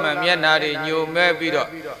ဆုပ်လာမယ်မျက်နှာတွေညိုမဲပြီးတော့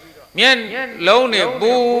မျက်လုံးတွေ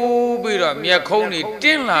ပူပြီးတော့မျက်ခုံးတွေတ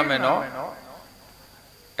င်းလာမယ်နော်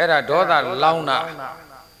အဲ့ဒါဒေါသလောင်းတာ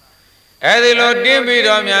အဲ့ဒီလိုတင်းပြီး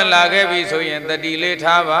တော့များလာခဲ့ပြီဆိုရင်တတိလေး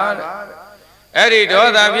ထားပါတဲ့အဲ့ဒီဒေါ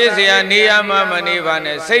သဖြစ်เสียနေရာမှာမနေပါ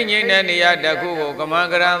နဲ့စိတ်ငြိမ်တဲ့နေရာတစ်ခုကိုကမန်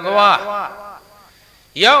ကရံသွား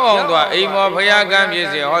ရောက်အောင်သွားအိမ်မော်ဖရာကံဖြစ်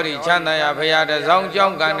စေဟောဒီချမ်းသာရဖရာတစောင်းကြော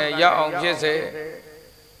င်းကံနဲ့ရောက်အောင်ဖြစ်စေ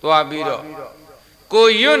သွားပြီးတော့ကို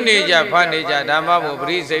ရွတ်နေကြဖတ်နေကြဓမ္မမို့ပ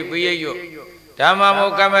ရိစိတ်ပိယရွတ်ဓမ္မ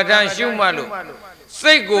မို့ကမ္မထရှုမှတ်လို့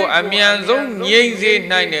စိတ်ကိုအမြန်ဆုံးငြိမ်စေ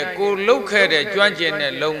နိုင်တဲ့ကိုလှုပ်ခဲ့တဲ့ကျွမ်းကျင်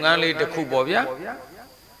တဲ့လုပ်ငန်းလေးတစ်ခုပေါ့ဗျာ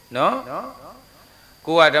နော်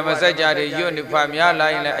ကိုကဓမ္မစကြာတွေရွတ်နေဖတ်များလာ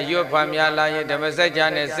ရင်လည်းအရွတ်ဖတ်များလာရင်ဓမ္မစကြာ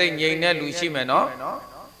နဲ့စိတ်ငြိမ်တဲ့လူရှိမယ်နော်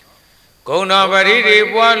ဂုဏတော်ပရိဒီ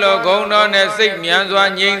ပွားလို့ဂုဏတော်နဲ့စိတ်မြန်စွာ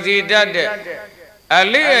ငြိမ်စေတတ်တဲ့အ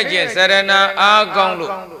လေးအကျင့်စရဏအားကောင်း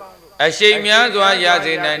လို့အရှိန်များစွာရ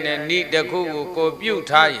စေနိုင်တဲ့ဤတစ်ခုကိုပြု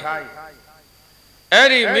ထားရင်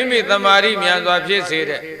Eri mimi tamari mianzwa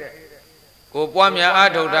piesire. Ko puamya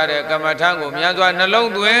adho dare kamatango mianzwa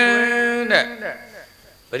nalong duende.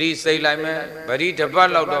 Bari say like me, bari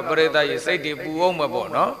tabalau do berita ye say di buong mabo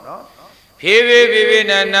no. Pibi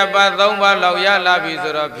ne napa thongba lau ya labi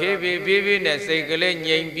sura pibi ne say kele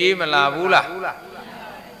nying pi malabula.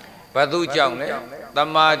 Batu chong le,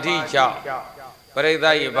 tamadi chong.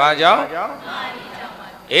 Berita ye ba chong.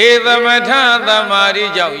 Edamatha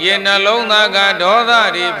tamari chong ye nalong naga doda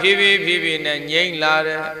di pibi ne nying la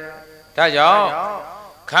de. Ta chong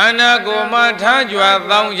khana ko ma tha jwa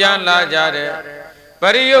thong jan la ja de.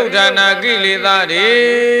 Pariyodhana kileda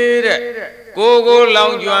de Kogo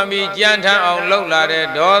long juambi jantan on lola de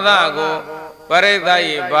doda go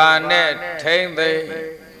Paretai bane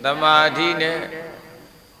tende Damadine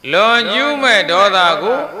Lon jume doda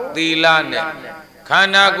go Dilane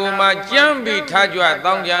Khana guma jambi tajwa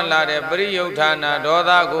tongjan la de Pariyodhana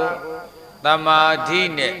doda go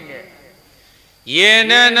Damadine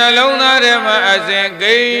Yene nalona de ma azen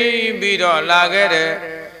gay bido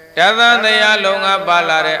lagere Tadha daya longa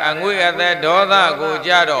balare angui ate doda go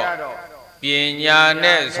jaro Pinya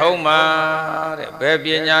ne soma Be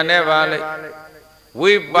pinya ne bale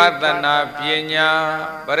Vipadana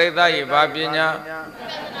pinya Parita yiba pinya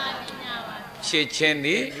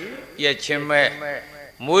Chichendi Yechime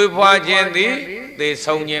Muipa jendi De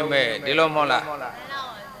songyeme Dilo mola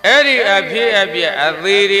Eri api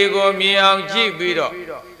Adhiri go miang jibiro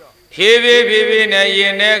Pibi ne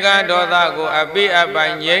yinega doda go api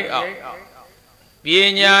abanye out.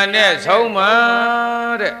 Pinya ne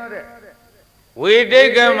soma We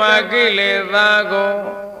take a makile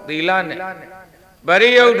dago Dilane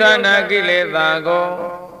Pariyodhana kile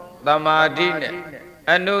dago Damadine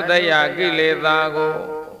Anudaya kile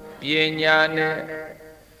dago Pinya ne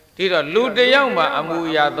Tiro lute yama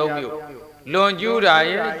amuya domyo Lonjura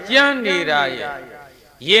ye Jandi raye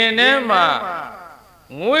Yenema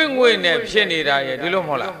Ngwe ne phini ra ye di lo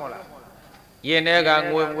mo la yin ne ga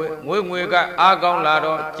ngwe ga a kaung la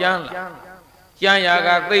do jan ya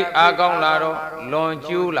ga thai a kaung la do lon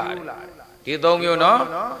chu la di thong myo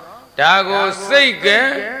no da ko sai ke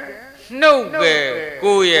နှုတ်ke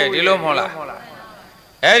ko ye di lo mo la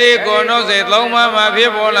eri ko no sai thong ma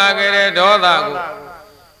phit paw la ke de doda ko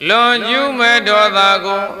lon chu me doda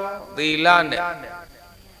ko thila ne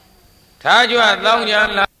tha jwa thong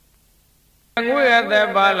jan la Ngui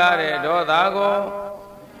ate balare doda go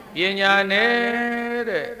Pinya ne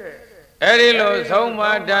de Eri lo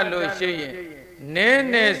soma da lo shiyin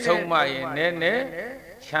Ne soma yin ne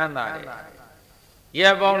chanda de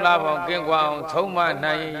Ye bong la bong kin kwa ong soma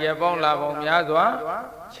na yin Ye bong la bong mya zwa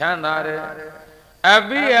chanda de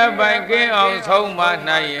Api apai kin ong soma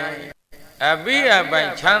na yin Api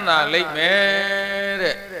apai chanda lik me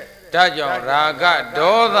de Da jong raga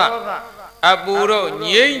doda Apuro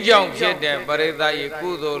nying jong phit de parita ye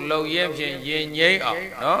kudo long yin phit yin nying aung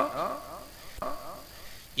no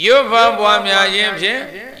Yopha pwa mya yin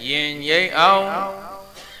phit yin nying aung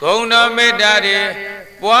Gong na metta de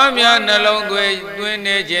pwa mya nalong twin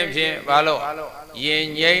ne chin phit ba lo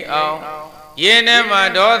yin nying aung Yin ne ma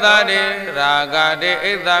doda de raga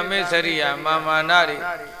de ittha missariya mamana de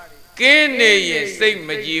Kin ne yin sait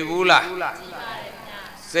ma ji bu la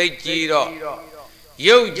Sait ji do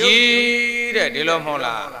Yau ji de di lo mo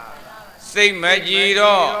la Sai ma ji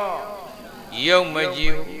do Yau ma ji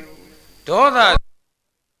Doda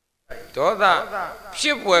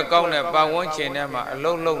Phit pwe kaung ne pa won chin ne ma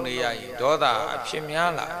along long ne ya yin Doda phit mya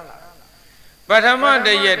la Pathama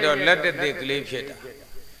tayet do lat tate kale phit ta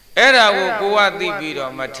Era ko ko wa thi pi do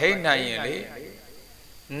ma thain nai yin le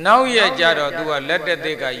Naw yet ja do tu ka lat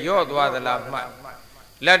tate ka yaw twa thla mat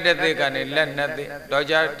Let the thing and let nothing.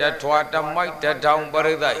 Doja, that what a might that down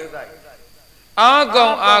Baridai.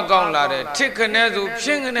 Agong, lade, Tickanezu,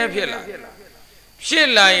 Ping and Epilla.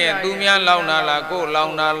 Shilla, Dumian Launala, go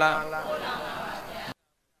Launala.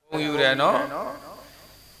 You know?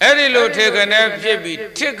 Erilo take an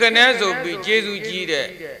Epibi, Tickanezu be Jesu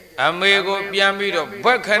Gide, Amigo Piamido,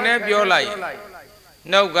 Bacanep your life.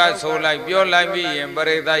 No God so like your life and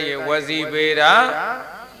Baridai was he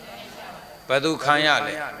beta. Padu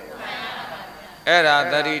khanyale Era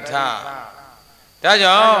darita Da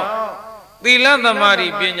jaung Thila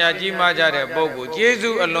thamari pinya ji ma ja de puggol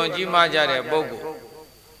Jesu alon ji ma ja de puggol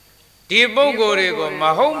Di puggolတွေကိုမ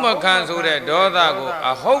ဟုတ်မခံဆိုတဲ့ဒေါသကို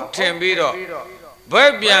အဟုတ်ထင်ပြီးတော့ဘ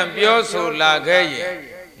က်ပြန်ပြောဆိုလာခဲ့ရင်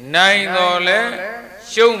နိုင်တော်လဲ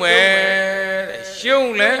ရှုံးမယ်တဲ့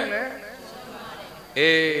ရှုံးလဲ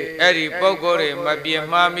အဲ့ဒီပုဂ္ဂိုလ်တွေမပြင်း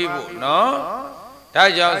မှားမိဘူးနော် ဒါ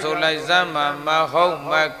ကြောင့်ဆိုလိုက်စမ်းမှာမဟုတ်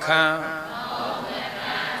မခံ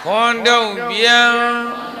ခွန်တုံပြန်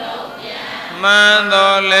မ man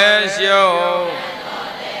do le show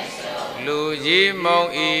lu ji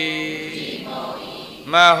mong y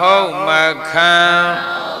ma hậu ma khan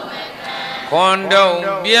con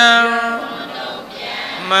đông biang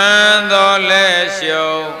man do le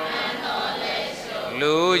show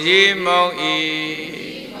lu ji mong y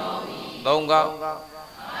đông gạo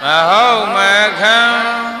ma hậu ma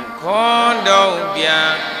khan con đông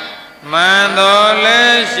biang man do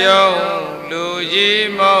le show lu ji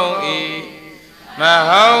mong y ma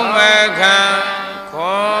hậu ma khan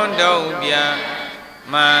con đông biang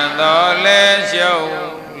man do le show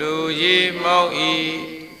lu ji mong y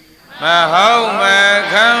ma hậu ma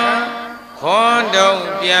khan con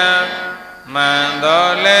đông biang man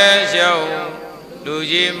do le show lu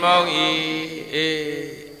ji mong y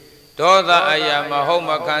đó là ai mà hậu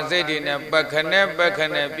ma khan sẽ đi nè bậc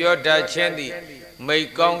khné biểu đạt trên đi mấy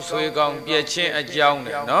con suy con biết trên ở trong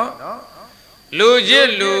này nó lu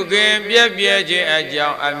ji lu gen biết trên ở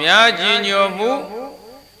trong à mía ji nhiều mu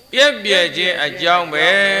biết trên ở trong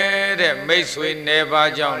bé để mấy suy nè ba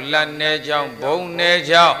trong lần nè trong bông nè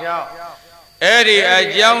trong ấy đi ở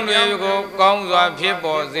trong này có con doa phía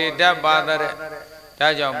bỏ gì đã ba ta đấy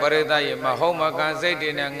ta trong bờ ta gì mà hậu ma khan sẽ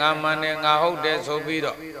đi nè ngam mà nè ngà hậu để số bi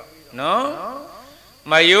đó nó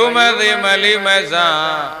mà yêu mà thì mà li mà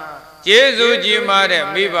sa chế du chi mà để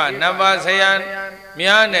mi ba năm ba sayan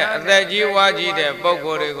mía nè tại chi hoa chi để bốc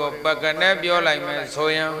cô để có bậc nè biểu lại mà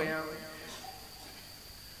soi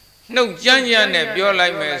nông chăn nè biểu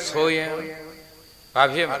lại mà soi bà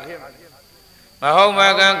biết mà hậu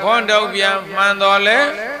mà càng con đâu bia man đó lẽ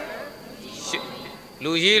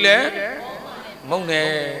lù gì lẽ mông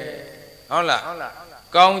nè đó là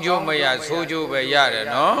con chú mày à số chú về ya đấy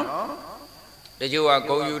nó để chú à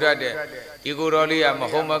câu yêu ra để đi cô đó đi à mà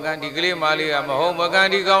hậu mà càng đi cái mà đi à mà hậu mà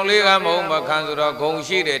càng đi con đi à mà hậu mà càng rồi đó công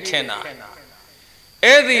sĩ để thiên à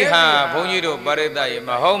ấy thì ha phong như đồ bà đây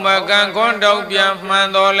mà hậu mà càng con đâu bia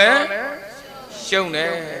man đó lẽ sông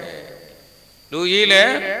nè lù gì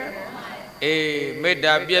lẽ mấy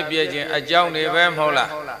đa biết chuyện ở trong này về không là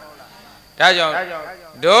đã chọn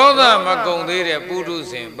đó là mà công ty để bù đu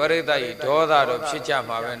sinh bari ta gì đó là đó phía cha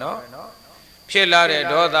mà về nó phía là để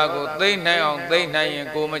đó là cô tây này ông tây này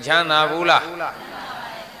cô mà chán nào bù là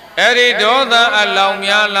ấy đi đó là ở lòng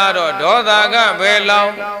nhà là đó là cái về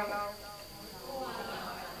lòng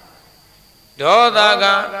đó là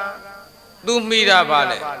cái tu mi ra ba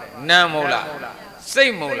lệ nam mô là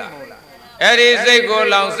xây mô là ấy đi xây cô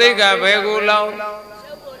lòng xây cả về cô lòng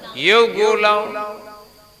yêu cô lòng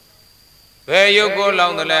về yêu cô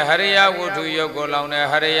lòng đó là hariya vô thu yêu cô lòng này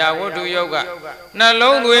hariya vô thu yêu cả na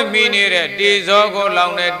long đuôi mi nè để đi gió cô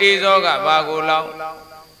lòng này đi gió cả ba cô lòng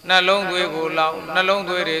na long đuôi cô lòng na long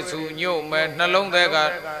đuôi để su nhộ mẹ na long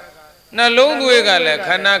đuôi cả là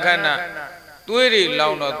khana đuôi đi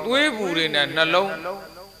lòng đó đuôi bù đi nè na long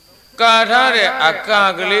cả thà để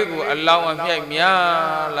akka cái lấy của lòng âm nhảy mía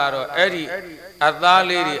là rồi ấy đi ta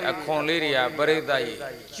lấy đi con lấy đi bari ta gì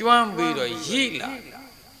chuan bị rồi gì là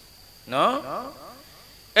nó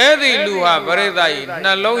ấy thì lùa bari ta gì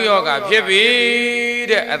na long yoga phía bị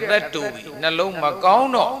để ta tu bị na long mà có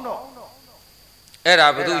nó ấy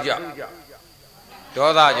là bắt đầu cho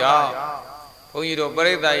đó là cho phong như đồ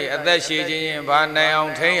bari ta gì ta xí trên bà này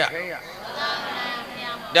ông thấy à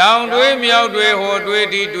down đuôi miao đuôi hồ đuôi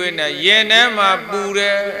đi đuôi này yên em mà bù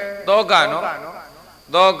đấy đó cả nó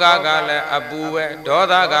đó cả là abu về đó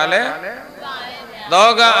cả là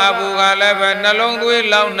đó cả abu cả là về nà long đuôi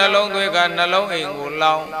cả nà long hình của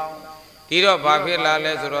long thì đó bà phải là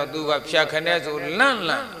rồi tu gặp phía khăn rồi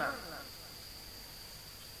lăn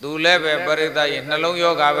tu lấy về bari ta gì nà long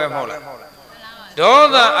yoga về màu là đó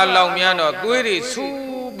là long miao nó đuôi đi su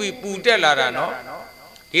bị bù té là ra nó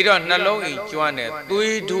thì đó nà long ý chuan này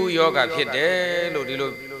đuôi thu yoga phía đấy rồi đi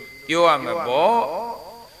rồi biểu à mà bỏ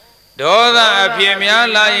đó là phía mía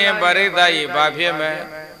là yên bari ta gì bà phía mẹ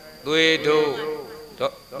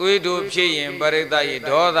đuôi thu phía yên bari ta gì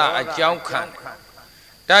đó là ở trong khăn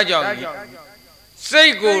ta chọn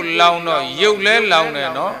xây cổ lòng nó yêu lấy lòng này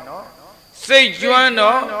nó xây chuan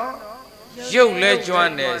nó yêu lấy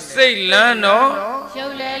chuan này xây lan nó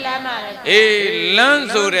lan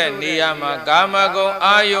số đấy nia mà cả mà con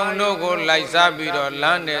ai用nó có lại sa bị đó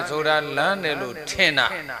lan này số ra lan này luôn thiên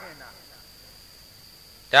à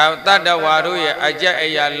đào ta đào hòa đôi ai chơi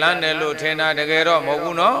ai ya lan này luôn thiên à để cái đó một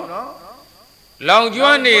cú nó lòng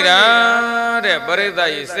chuan này đã để bari ta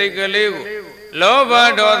gì xây cái lều lô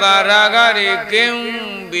ba đó ta ra cái đi kiếm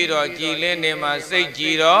bị đó chỉ lên để mà xây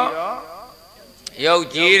chỉ đó yêu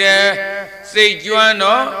chỉ đấy xây chuan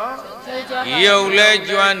nó yêu lấy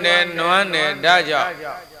chuan để noan để đa cho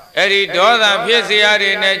Eri doda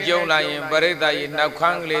Pisiari ne Jola in Barita in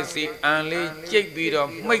Nakanglesi and Lee Jake Bido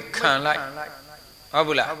make can like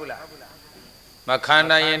Abula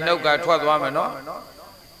Makana in Noga Twadwamano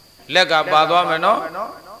Lega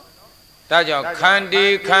Badwamano Tajo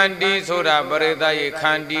Kandi Soda Barita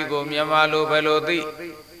Kandi go Miamalo Velodi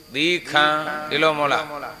the can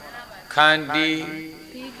Dilomola Kandi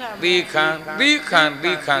the can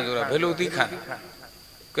Sura Velodi can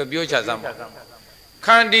Kabiocha Zamba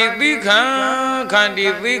Kandi Dikhan,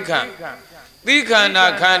 Kandi Dikhan,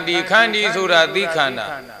 Dikhana, Kandi Sura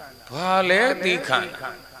Dikhana, Pale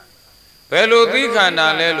Dikhana, Pelo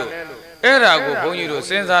Dikhana Lelo, Erago Poniro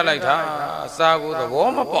Senza Laita, Sago the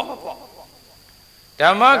warm pop.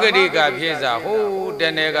 Damagadika Pieza, Ho,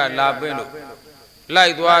 Denega Labeno,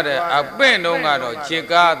 Light water, a Benongado,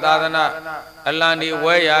 Chica, Dadana, Alani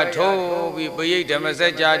Waya, Toby, Be the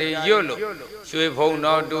Messajari, Yolo. Shui Pong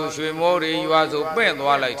no do Shui Mori, you are so bent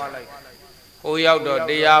while I Who out of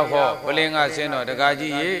the Yaho, Belinga Seno, the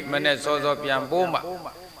Gaji, Manet Sozo Piamboma.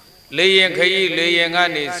 Laying Kai, laying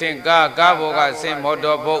Annie, Saint Gaboga, Saint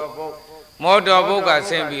Modoboga,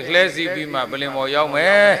 Saint Be Lazy Bima, Belimo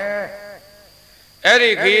Yome.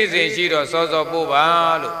 Eric is in Shiro Sozo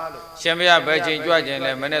Boba, Shemia Bajin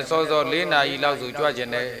Juajan, Manet Sozo Lina, he loves to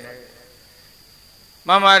Juajan.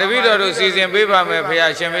 Mama, the video to season paper may pay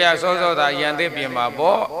a Shemia Sozo that Yandi Pima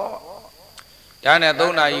Bo. Dana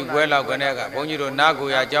Dona, you well of Ganega, Ponyo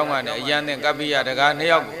Nagoya, Jaman, Yan Gabia, the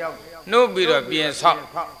Ganeo. No bit of being soft.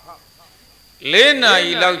 Lena,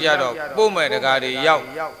 you love Jado, Boomer, the Gadi Yao.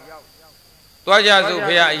 Twaja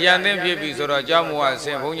Pia, Yandin Pipi, or Jamua,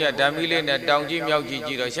 Saint Ponya, Damilin, and Down Jim Yogi,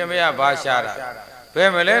 Shemia Bashara.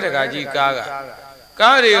 Pamela, the Gaji Gaga.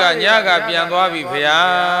 Kariga Nyaga Pianwabi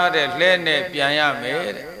Pia, the Lene Pianya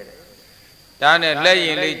made. Dane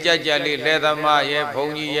Lay Jajali, Leatherma, Ye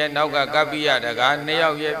Pony, Ye Nauga Gabia, the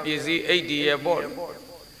Ganeo, Ye busy 80 year board.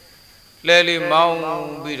 Lely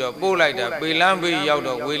Mount Bido, Bullida, Bilambi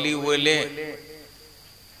Yodo, Willy Willie.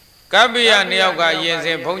 Gabia Neoga Yens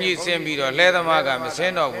and Pony Sembido, Leathermaga,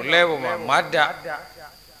 Messeno, Levoma, Mada.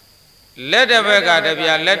 Letterberga, the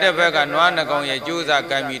Via Letterberga, Nuanagon, Juza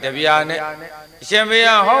Gami, the Viane.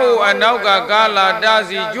 Shemia Ho and Nauga Gala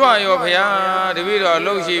Dazi Joy of Pia, the video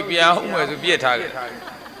Loshi Pia Homer to be a target.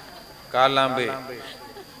 Galambe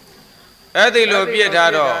Edilo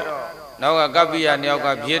Pietado, Nauga Gabia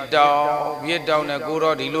Neoga Pieta, down a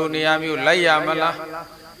Guro, Diluniamu, Layamala,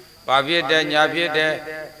 Pavieta, Yavieta,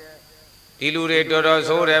 Dilure Dodo,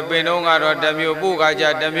 Sore, Benonga, Demu,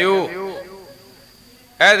 Bugaja, Demu.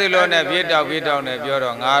 Edilone Pieta, down a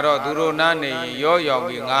Bioro, Naro, Duro Nani,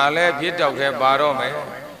 Yoyogi, Nale, Pieta, Barome.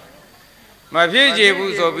 My Fiji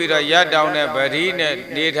Buso be the yard down a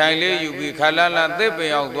Badine, Netanle, you be Kalala, the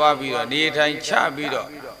Bay of Dwabio, Netan Chabido,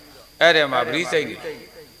 Edema Brisay.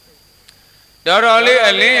 Dorole,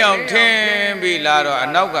 a lay of 10 be Laro,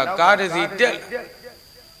 and Nauga, Cardesi Del.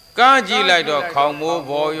 Kaji Lido, Kaumo,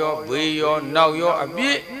 Boyo, Buyo, now you're a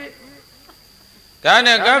bit.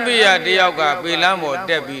 Dana Gabia Dioga, Bilamo,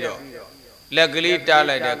 Debido. Legally,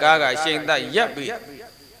 Dala, the Gaga, Shing that Yapi.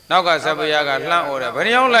 Naga Sabayaga, Lan order, but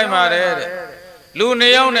you don't like my head.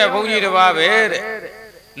 Luneone, Pony the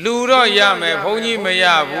Babe. Luro Yame, Pony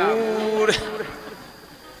Mayabu.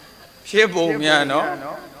 Shebo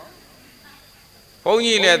Miano.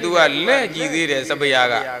 Pony let do a leggy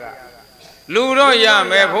Sabayaga. Luro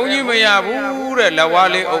Yame, Pony Mayabu,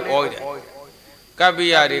 Lawali of Oida.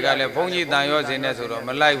 Gabia Rigale, Pony Dayos in Nesoro,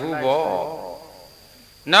 Malay Hubo.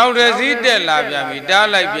 Now the Zita Labiami,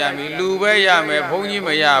 Dalai Biami, Lube Yame, Pony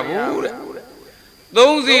Mayabu.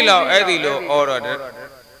 Those Zilo, Edilo, ordered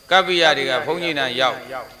Gabia Riga, Pony and Yao.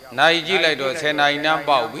 Naiji Lido, Senaina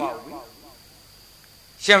Baubi.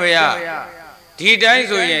 Shemia,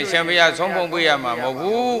 Tidaiso Yen, Shemia, Sombuyama,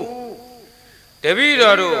 Mobu.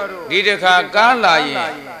 Davido, Didaka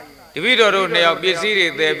Gala. The video now be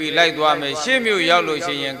seated there be like Wame, Shimu Yalo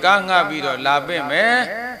Shin, Ganga Bido,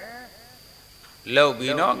 Labime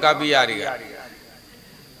Lobino, Gabiariga.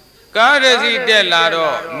 Gardesi de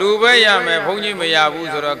Lado, Lubeyame, Pony Mayabu,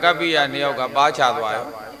 or Gabia Neoga Bacha.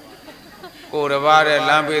 Go the Vare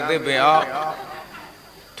Lambe the Bear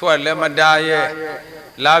 12 Lemadaye,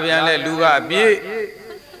 Labian Luga Bi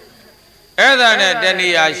Edan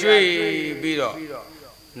Denia Shui Bido.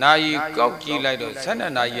 Now you cocky like the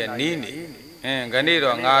Sanana Nini and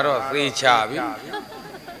Ganiro Naro, 3 chabi.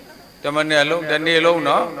 The Manelo, the Nilo,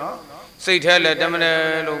 no? Say tell the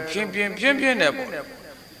Manelo, Pimpian.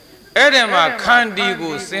 Edema Kandi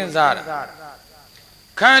go Senzara.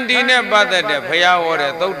 Kandi never that the Paya or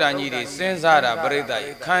the Dodani Senzara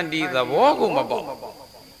Breda, Kandi the Wogumabo.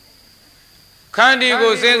 ခန္တီ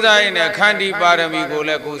ကိုစဉ်းစားရင်ခန္တီပါရမီကိုလ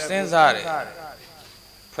ည်းကိုစဉ်းစားတယ်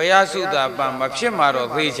ဖယားစုတာပံမဖြစ်မှာတော့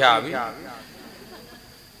သေချာပြီ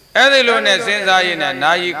အဲ့ဒီလိုနဲ့စဉ်းစားရင်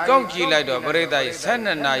နာယီကောက်ကြည့်လိုက်တော့ပရိသတ်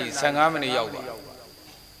12နာရီ15မိနစ်ရောက်သွား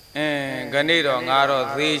ခဏတော့ငါတော့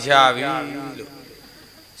သေချာပြီလို့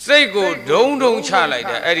စိတ်ကိုဒုံဒုံချလိုက်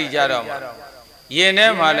တယ်အဲ့ဒီကြတော့မှရင်ထဲ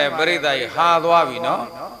မှာလည်းပရိသတ်ဟာသွားပြီနော်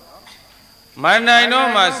မနိုင်တော့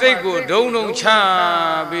မှစိတ်ကိုဒုံဒုံချ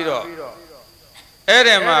ပြီးတော့အဲ့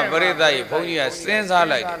ဒီမှာပရိသတ်ဘုန်းကြီးကစဉ်းစား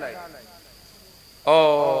လိုက်တယ်ဩ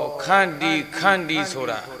ခန္တီဆို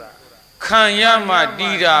တာခံရမှ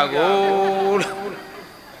တီးတာကို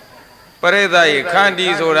ပရိသတ်ခန္တီ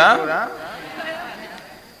ဆိုတာ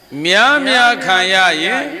များခံရရ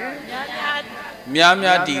င်များ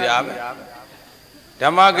တီးတာပဲဓ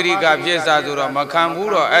မ္မဂရိကဖြစ်စားဆိုတော့မခံ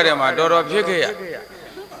ဘူးတော့အဲ့ဒီမှာတော်ဖြစ်ခဲ့ရ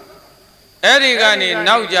အဲ့ဒီကနေ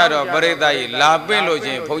နောက်ကြတော့ပရိသတ်လာပင့်လို့ချ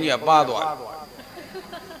င်းဘုန်းကြီးကပါသွား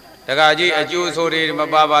တခါကြီးအကျိုးဆိုတွေမ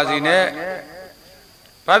ပါပါစေနဲ့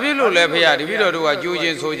ဘာဖြစ်လို့လဲဖေရတပည့်တော်တို့ကကြိုးချ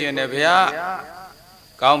င်းဆိုချင်းနဲ့ဖေရ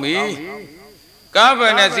ကောင်းပြီကားဘ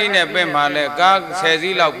ယ်နဲ့စီးနဲ့ပင့်မှလဲကား10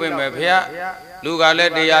စီးလောက်ပင့်မယ်ဖေရလူကလ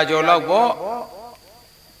ည်း100ကျော်လောက်ပေါ့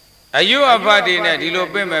အယုအဖတ်တွေနဲ့ဒီလို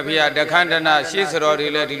ပင့်မယ်ဖေရတခန္ဓနာရှေးစတော်တွေ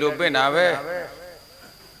လည်းဒီလိုပင့်တာပဲ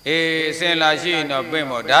အေးအစင်လာရှိရင်တော့ပင့်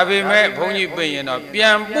မို့ဒါပေမဲ့ဘုန်းကြီးပင့်ရင်တော့ပြ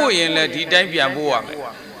န်ပို့ရင်လည်းဒီတိုင်းပြန်ပို့ရမယ်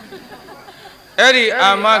အဲ့ဒီ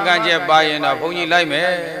အာမခံချက်ပါရင်တော့ဘုန်းကြီးလိုက်မယ်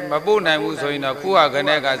မပို့နိုင်ဘူးဆိုရင်တော့ခုဟာခ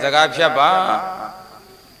နဲ့ကစကားဖြတ်ပါ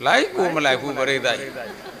လိုက်ကိုမလိုက်ဘူးပရိသတ်ကြီး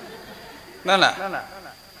မှန်လား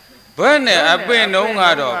ဘယ်နဲ့အပင့်တုံးက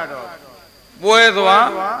တော့ပွဲသွား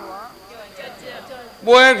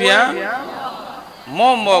ပွဲပြန်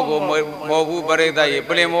မော့ကိုမော်ဘူးပရိသတ်ကြီး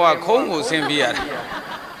ပလင်မောကခုံးကိုဆင်းပြရတယ်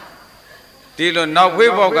ဒီလိုနောက်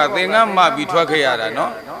ဖေးဘောက်ကသင်္ကန်းမပြီးထွက်ခဲ့ရတာ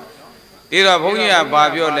နော်ဒီတော့ဘုန်းကြီးကဘာ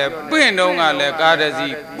ပြောလဲပင့်တုံးကလည်းကားတစီ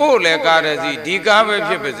ပို့လည်းကားတစီဒီကားပဲ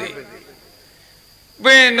ဖြစ်ပါစေပ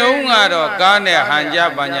င့်တုံးကတော့ကားနဲ့ဟန်ကြ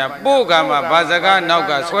ပညာပို့ကမှဘာစကားနောက်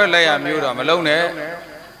ကဆွဲလိုက်ရမျိုးတော့မလုံးနဲ့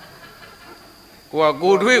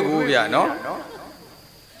ကိုထွေးကူဗျာနော်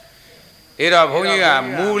ဒီတော့ဘုန်းကြီးက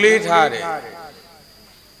မူလေးထားတယ်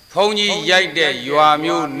ဘုန်းကြီးရိုက်တဲ့ရွာ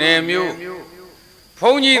မျိုးနယ်မျိုးဘု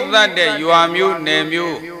န်းကြီးသတ်တဲ့ရွာမျိုးနယ်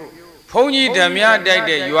မျိုးဘုန်းကြီးဓမြတိုက်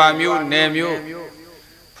တဲ့ရွာမျိုးနယ်မျိုး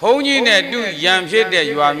ဘုန်းကြီးနဲ့တူရံဖြစ်တဲ့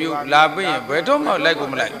ရွာမျိုးလာပင့်ရင်ဘယ်တော့မှလိုက်ကို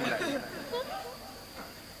မလိုက်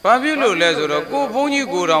ဘာဖြစ်လို့လဲဆိုတော့ကိုဘုန်းကြီး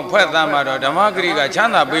ကိုတောင်ဖက်သမ်းမှာတော့ဓမ္မဂရိကချ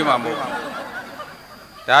မ်းသာပေးမှာမဟုတ်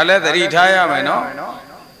ဒါလည်းသတိထားရမယ်နော်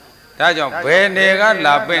ဒါကြောင့်ဘယ်နယ်က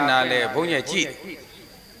လာပင့်တာလဲဘုန်းကြီးကြည့်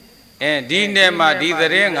ဒီနယ်မှာဒီသ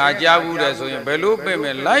တင်းငါကြားဘူးတယ်ဆိုရင်ဘယ်လိုပင့်မ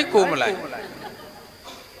ယ်လိုက်ကိုမလိုက်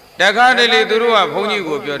တခါတလေသူတို့ကဘုန်းကြီး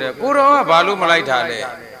ကိုပြောတယ်ကိုတော်ကဘာလို့မလိုက်တာလဲ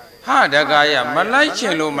ဟာတခါရမလိုက်ချ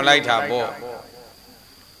င်လို့မလိုက်တာပေါ့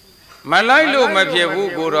မလိုက်လို့မဖြစ်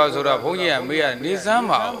ဘူးကိုတော်ဆိုတော့ဘုန်းကြီးကမေးရနေစမ်း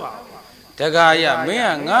ပါဦးတခါရမ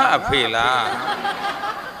င်းကငါအဖေလား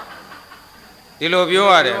ဒီလိုပြော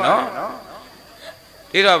ရတယ်နော်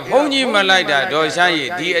ဒီတော့ဘုန်းကြီးမလိုက်တာဒေါ်ရှမ်းရ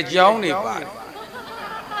ည်ဒီအကြောင်းတွေပါတယ်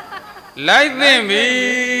လိုက်သင့်ပြီ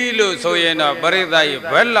လို့ဆိုရင်တော့ပရိသတ်ရဲ့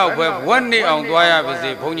ဘက်လောက်ပဲဝက်နေအောင်သွားရပါ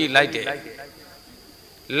စေဘုန်းကြီးလိုက်တယ်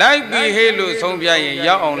လိုက်ပြီဟေးလို့ဆုံးပြရင်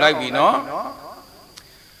ရောက်အောင်လိုက်ပြီနော်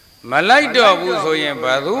မလိုက်တော့ဘူးဆိုရင်ဘ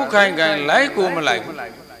သူခိုင်လိုက်ကိုမလိုက်ဘူး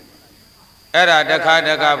အဲ့ဒါတ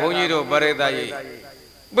ခါဘုန်းကြီးတို့ပရိသတ်ရဲ့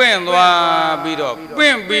ပင့်သွားပြီးတော့ပ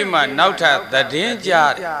င့်ပြီးမှနောက်ထပ်သတင်း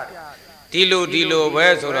ကြားတယ်ဒီလိုပဲ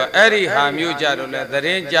ဆိုတော့အဲ့ဒီဟာမျိုးကြတော့လဲသတ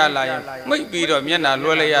င်းကြလာရင်မိတ်ပြီးတော့မျက်နှာ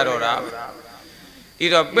လွှဲလိုက်ရတော့တာဒီ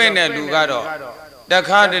တော့ပင့်တဲ့လူကတော့တ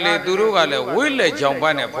ခါတလေသူတို့ကလည်းဝိလက်ကြောင်ပ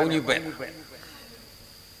န်းနဲ့ဘုန်းကြီးပင့်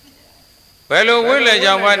ဘယ်လိုဝိလက်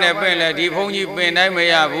ကြောင်ပန်းနဲ့ပင့်လဲဒီဘုန်းကြီးပင့်တိုင်းမ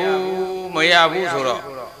ရဘူးဆိုတော့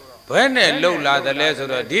ဘယ်နဲ့လှုပ်လာတယ်လဲဆို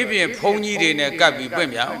တော့ဒီပြင်ဘုန်းကြီးတွေနဲ့ကပ်ပြီးပင့်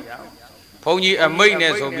ပြန်ဘုန်းကြီးအမိတ်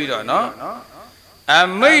နဲ့ဆိုပြီးတော့နော်အ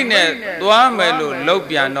မိတ်နဲ့သွားမယ်လို့လှုပ်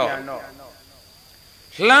ပြန်တော့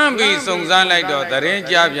လှမ်းပြီးစုံစမ်းလိုက်တော့သတင်း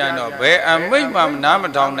ကြားပြန်တော့ဘယ်အမိတ်မှနားမ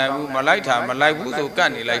ထောင်နိုင်ဘူးမလိုက်ဘူးဆိုကတ်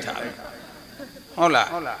နေလိုက်တာဟုတ်လား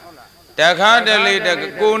တခါတလေ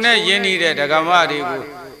ကိုနဲ့ယဉ်နေတဲ့ဒကမတွေကို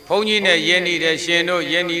ဘုန်းကြီးနဲ့ယဉ်နေတဲ့ရှင်တို့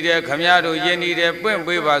ယဉ်နေတဲ့ခမရတို့ယဉ်နေတဲ့ပင့်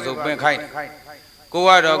ပေးပါဆိုပင့်ခိုင်းကိုက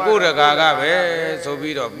တော့ကိုတကာကပဲဆို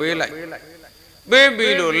ပြီးတော့ပေးလိုက်ပေး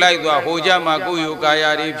ပြီးလို့လိုက်သွားဟိုကြမှာကိုယူကာယာ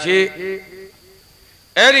တွေဖြည့်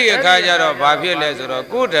အဲ့ဒီအခါကျတော့ဘာဖြစ်လဲဆိုတော့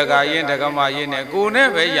ကိုတကာရင်ဒကမရင်နဲ့ကိုနဲ့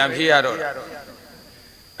ပဲရံဖြစ်ရတော့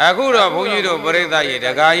အခုတော့ဘုန်းကြီးတို့ပရိသတ်ရေဒ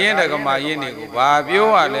ကာရင်ဒကမရင်တွေကိုဘာပြော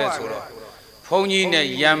ရလဲဆိုတော့ဘုန်းကြီးနဲ့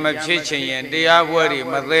ရံမဖြစ်ချင်ရင်တရားပွဲတွေ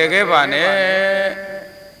မသေးခဲ့ပါနဲ့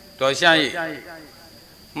တော်ရှမ်းရေ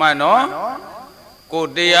မှန်နော် ကို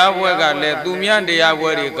တရားပွဲကလည်းသူများတရားပွဲ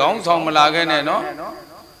တွေခေါင်းဆောင်မလာခဲ့နဲ့နော်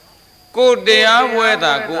ကိုတရားပွဲ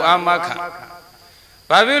သာကိုအာမခံ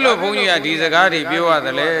ဘာဖြစ်လို့ဘုန်းကြီးကဒီစကားတွေပြောရတ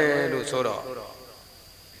ယ်လဲလို့ဆိုတော့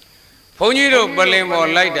ဘုန်းကြီးတို့ပလင်ပေါ်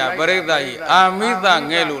လိုက်တာပရိသတ်ကြီးအာမိသ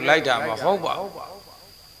ငဲ့လို့လိုက်တာမဟုတ်ပါဘူး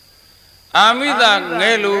အာမိသ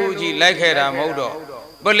ငဲ့လို့ကြီးလိုက်ခဲ့တာမဟုတ်တော့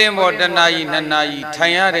ပလင်ပေါ်တနာကြီးနှစ်နာရီထို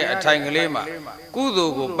င်ရတဲ့အထိုင်ကလေးမှာကုသို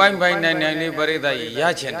လ်ကိုပိုင်ပိုင်နိုင်နိုင်လေးပရိသတ်ကြီးရ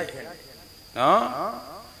ချင်တယ်နော်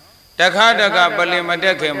တခါတခါပလင်မတ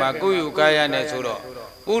က်ခင်မှာကိုယူကားရနဲ့ဆိုတော့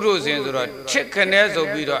ပုရုဇဉ်ဆိုတော့ထစ်ခနဲဆို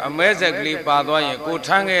ပြီးတော့အမဲဆက်ကလေးပါသွားရင်ကိုထ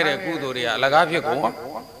မ်းခဲ့တဲ့ကုသိုလ်တွေကအလကားဖြစ်ကုန်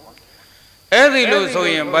အဲ့ဒီလို့ဆို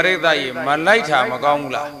ရင်ပရိသတ်ကြီးမလိုက်တာမကောင်း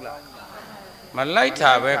ဘူးလားမလိုက်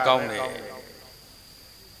တာပဲကောင်းတယ်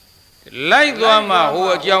လိုက်သွားမှဟို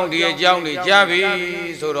အကြောင်းဒီအကြောင်းတွေကြားပြီ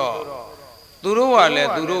ဆိုတော့သူတို့ကလ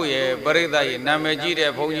ည်းသူတို့ရဲ့ပရိသတ်ကြီးနာမည်ကြီး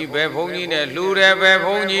တဲ့ဘုန်းကြီးပဲဘုန်းကြီးနဲ့လှူတယ်ပဲ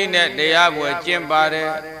ဘုန်းကြီးနဲ့တရားပွဲကျင့်ပါတယ်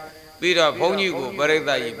ပြီးတော့ဘုန်းကြီးကိုပရိသ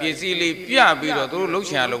တ်ကြီးပစ္စည်းလေးပြပြီးတော့သူတို့လှုပ်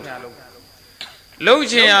ချင်ရလှု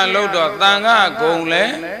ပ်တော့တန်ခါဂုံလဲ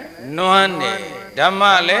နွမ်းတယ်ဓမ္မ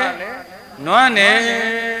လဲနွမ်းတယ်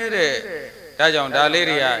တဲ့ဒါကြောင့်ဒါလေး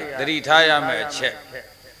တွေကသတိထားရမယ့်အချက်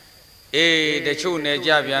အေးတချို့နဲ့ကြ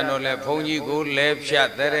ပြန်တော့လဲဘုန်းကြီးကိုလဲဖြတ်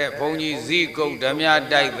တဲ့ဘုန်းကြီးဇီးကုတ်ဓမြ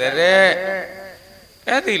တိုက်တဲ့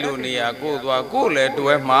အဲ့ဒီလိုနေရာကိုသွားကိုလဲ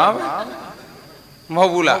တွဲမှာမဟု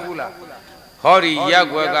တ်ဘူးလားဟောဒီရ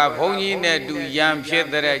က်ွယ်ကဘုန်းကြီးနဲ့တူရံဖြစ်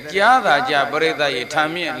တဲ့ကြားသာကြပရိသတ်ရေထ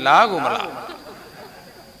မ်းမြင့်လားကိုမလား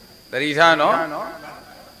သတိထားနော်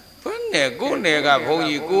ဘယ်နဲ့ကိုနယ်ကဘုန်း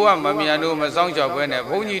ကြီးကိုကမမြန်လို့မဆောင်ချောက်ပဲနဲ့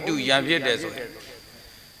ဘုန်းကြီးတူရံဖြစ်တယ်ဆိုရင်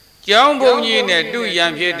ကျောင်းဘုန်းကြီးနဲ့တူရံ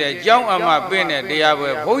ဖြစ်တဲ့ကျောင်းအမပင့်တဲ့တရား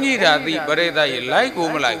ပွဲဘုန်းကြီးသာသိပရိသတ်ရေလိုက်ကို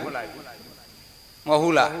မလိုက်ဘူးမဟုတ်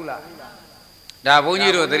ဘူးလားဒါဘုန်း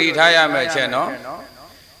ကြီးတို့သတိထားရမယ့်ချက်နော်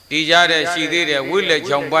ဒီကြတဲ့ရှိသေးတယ်ဝိလက်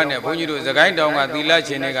ချောင်ပန်းနဲ့ဘုန်းကြီးတို့စကိုင်းတောင်ကသီလ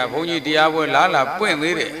ရှင်တွေကဘုန်းကြီးတရားပွဲလာပွင့်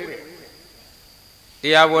သေးတယ်တ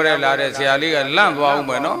ရားပွဲနဲ့လာတဲ့ဆရာလေးကလန့်သွားအောင်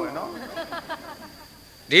ပဲနော်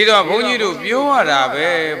ဒီတော့ဘုန်းကြီးတို့ပြောရတာပဲ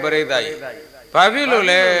ပရိသတ်ကြီးဘာဖြစ်လို့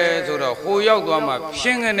လဲဆိုတော့ဟိုရောက်သွားမှဖြ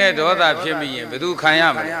င်းကနေဒေါသဖြစ်မိရင်ဘယ်သူခံရ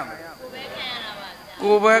မလဲ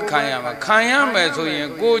ကိုပဲခံရမှာခံရမယ်ဆိုရင်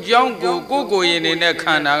ကိုเจ้าကိုရင်နေနဲ့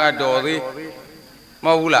ခံတာကတော်သေးမ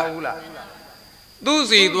ဟုတ်ဘူးလားသူ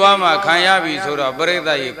စီသွားမှခံရပြီဆိုတော့ပရိသ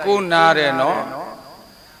တ်ကြီးကိုနာတယ်နော်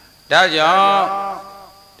ဒါကြောင့်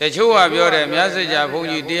တချို့ကပြောတယ်မြတ်စွာဘုရားဘုန်း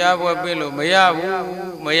ကြီးတရားပွဲပြင်လို့မရ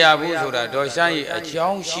ဘူးဆိုတာဒေါ်ရှမ်းကြီးအကြော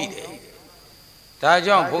င်းရှိတယ်ဒါ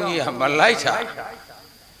ကြောင့်ဘုန်းကြီးကမလိုက်တာ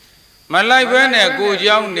မလိုက်ဘဲနဲ့ကိုเ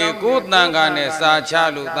จ้าနေကိုတန်ခါနဲ့စာချ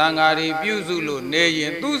လို့တန်ခါတွေပြုစုလို့နေရ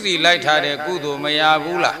င်သူစီလိုက်ထားတဲ့ကုသိုလ်မရ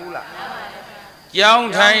ဘူးလားကျောင်း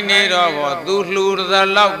ထိုင်နေတော့ကောသူလှူသ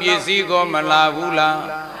လောက်ပစ္စည်းကောမလာဘူးလား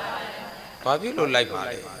ဘာဖြစ်လို့လိုက်ပါ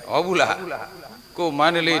လဲဟောဘူးလားကိုမ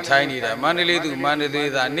န္တလေးထိုင်နေတာမန္တလေးသူမန္တလေး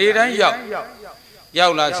သားနေတိုင်းရော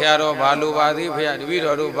က်လာဆရာတော်ဘာလို့ပါသေးဖေရတပည့်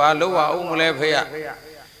တော်တို့ဘာလို့ပါအောင်မလဲဖေရ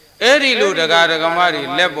အဲ့ဒီလိုတရားဓမ္မတွေ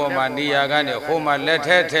လက်ပေါ်မှာနေရာကနေဟိုမှာလက်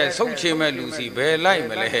ထဲဆုပ်ချင်မဲ့လူစီဘယ်လိုက်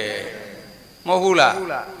မလဲမဟုတ်ဘူးလား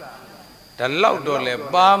ဒါလောက်တော့လဲ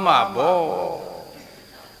ပါမှာပေါ့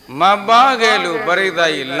မပါခဲ့လို့ပရိသ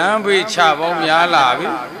တ်ကြီးလမ်းဘေးချပေါင်းများလာပြီ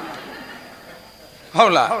ဟု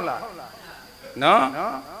တ်လားနော်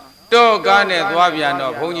တော့ကားနဲ့သွားပြန်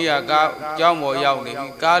တော့ဘုန်းကြီးကကားကျောင်းပေါ်ရောက်နေပြီ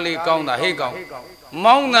ကားလေးကောင်းတာဟိတ်ကောင်း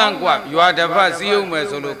မောင်းတန်းกว่าရွာတစ်ဖက်စီးအောင်မယ်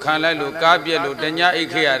ဆိုလို့ခံလိုက်လို့ကားပြက်လို့တညအိတ်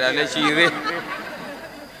ခဲ့ရတာလည်းရှိသေး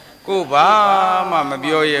ကိုဘာမှမ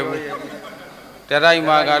ပြောရဘူးတတိုင်း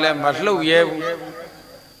မှာကလည်းမလှုပ်ရဲဘူး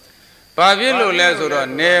ဘာဖြစ်လို့လဲဆိုတော့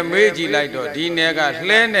နယ်မေးကြည့်လိုက်တော့ဒီနယ်က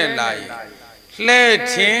လှဲနဲ့လာရင်လှဲ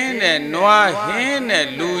ချင်းနဲ့နွားဟင်းနဲ့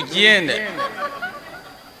လူကျင်းနဲ့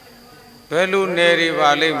ဘယ်လိုနယ်တွေပါ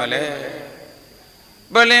လိမ့်မလဲ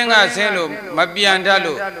ပလင်းကဆင်းလို့မပြန်တတ်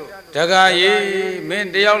လို့တကားကြီးမင်း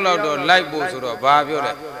တယောက်လောက်တော့လိုက်ဖို့ဆိုတော့ဘာပြော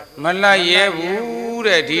လဲမလိုက်ရဲဘူး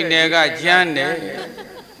တဲ့ဒီနယ်ကကျန်းတယ်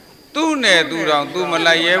သူ့နယ်သူတောင်သူမ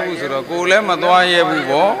လိုက်ရဲဘူးဆိုတော့ကိုလည်းမသွားရဲဘူး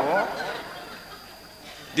ပေါ့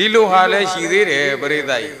ဒီလိုဟာလည်းရှိသေးတယ်ပရိ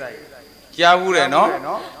သတ်ကြီးကြားဘူးတယ်နော်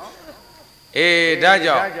အေးဒါ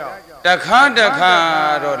ကြောင့်တခါ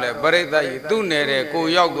တော့လေပရိသတ်ကြီးသူ့နယ်တဲ့ကို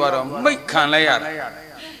ရောက်သွားတော့မိတ်ခံလိုက်ရတာ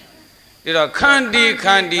ဒီတော့ခန္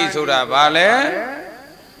တီဆိုတာဘာလဲ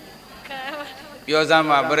ပြောစမ်း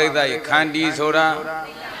မှာပရိသတ်ကြီးခန္တီဆိုတာ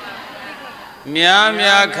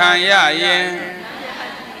များခံရရင်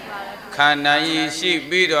ခန္ဓာကြီးရှိ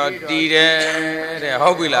ပြီးတော့တည်တယ်တဲ့ဟု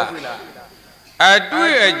တ်ပြီလားအ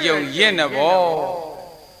တွေ့အကြုံရင့်နေပေါ့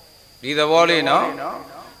ဒီသဘောလေးနော်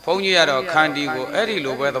ဘုန်းကြီးကတော့ခန္တီကိုအဲ့ဒီ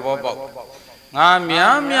လိုပဲသဘောပေါက်ငါ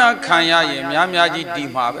များခံရရင်များကြီးတည်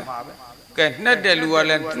မှာပဲ cái nét để lùa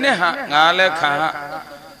lên nét hạ ngã lên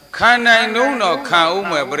khăn này nung nó khăn u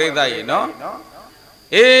mày bơi đây nó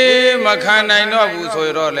ê mà khăn này nó vụ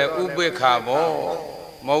sôi rồi là u bê khá bò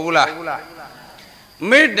màu là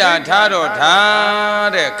mít đã thả rồi thả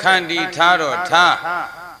để khăn đi thả rồi thả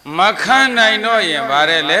mà khăn này nó yên bà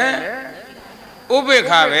đây lẽ u bê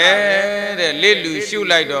khá về để lê lù siêu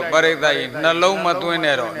lại rồi bơi đây nó lâu mà tôi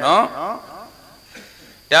nè rồi nó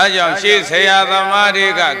đã dòng xí xe ya tâm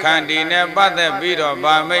đi cả khăn đi nè bắt để bị rồi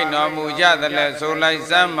bà mấy nó mù cha để lẽ số lại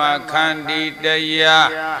xem mà khăn đi đây ya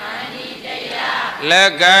lẽ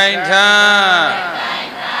cái tha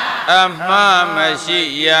amma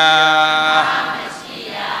mashiya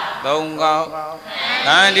đông gạo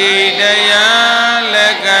khăn đi đây ya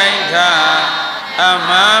lẽ cái tha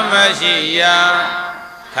amma mashiya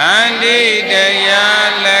khăn đi đây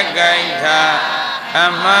ya lẽ cái tha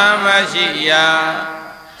amma mashiya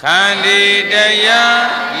khăn đi đây ya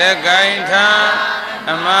lẽ cái tha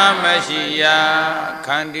amma mashiya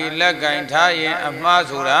khăn đi lẽ cái tha yên amma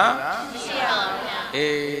sura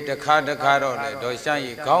ê đặc khá rồi này đôi sang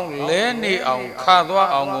gì không lẽ ni ông khá多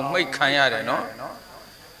ông cũng mấy khăn ya đấy nó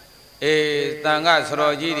ê tăng cả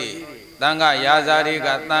sro ji đi tăng cả ya za đi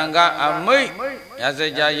cả tăng cả amai ya se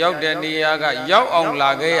cha yok de ni ya cả yok ông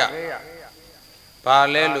là cái à bà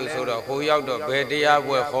lẽ lu so đó hô yok đó bèတရား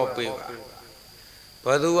ပွဲဟောပေးပါဘ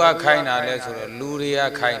သူကခိုင်းတာလဲဆိုတော့လူတွေက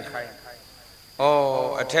ခိုင်းတာဩ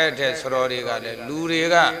အထက်စရောတွေကလည်းလူတွေ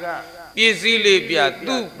ကပစ္စည်းလေးပြ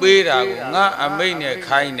သူ့ပေးတာကိုငါအမိတ်နဲ့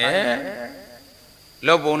ခိုင်းတယ်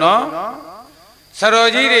လို့ပုံနော်စရော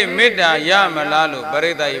ကြီးတွေမေတ္တာရမလားလို့ပ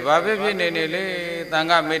ရိသတ်ကြီးဘာဖြစ်နေနေလေသံ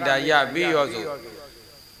ဃမေတ္တာရပြီးရောဆို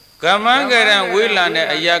ကမ္မံကရံဝေးလာတဲ့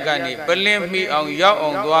အယက်ကနေပလင်းမိအောင်ရောက်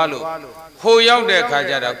အောင်သွားလို့ဟိုရောက်တဲ့ခါ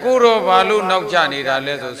ကျတော့ကိုရောဘာလို့နောက်ကျနေတာ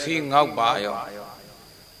လဲဆိုစီငေါက်ပါရော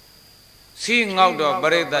စီငေါက်တော့ပ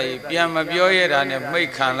ရိသတ်ကြီးပြန်မပြောရတာနဲ့မိတ်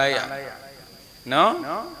ခံလိုက်ရနော်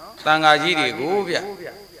တန်ဃာကြီးတွေကိုဗျ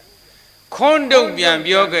ခွန်းတုတ်ပြန်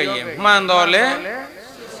ပြောခဲ့ရင်မှန်တော်လဲ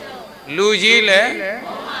လူကြီးလဲ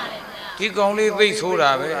ဒီကောင်လေးသိဆိုး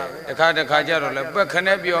တာပဲတခါကြတော့လဲပက်ခ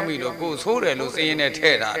နဲ့ပြောမိလို့ကိုဆိုးတယ်လို့စည်ရင်နဲ့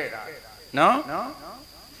ထဲ့တာနော်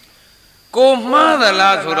ကိုမှားသ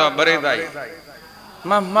လားဆိုတော့ပရိသတ်ကြီး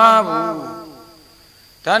မမှားဘူး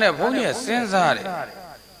ဒါနဲ့ဘုန်းကြီးကစဉ်းစားတယ်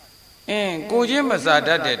ကိုချင်းမစားတ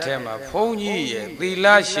တ်တဲ့ထဲမှာဘုန်းကြီးရဲ့သီလ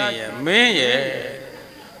ရှင်ရဲ့မင်းရဲ့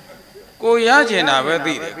ကိုရချင်တာပဲ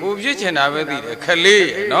သိတယ်ကိုဖြစ်ချင်တာပဲသိတယ်ခလေး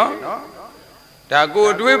ရဲ့နော်ဒါကို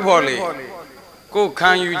တွေးဖို့လေကိုခံ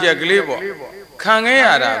ယူချက်ကလေးပေါ့ခံခဲ့ရ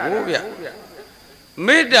တာကိုဗျ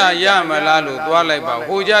မေတ္တာရမလားလို့သွားလိုက်ပါ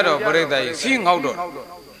ဟိုကြတော့ပရိသတ်ကြီးစီးငေါက်တော့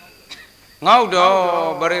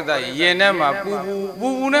ပရိသတ်ကြီးရင်ထဲမှာပူ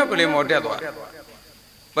နဲ့ပလင်မော်တက်သွား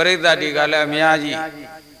ပရိသတ်တွေကလည်းအများကြီး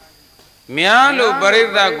များလို့ပရိ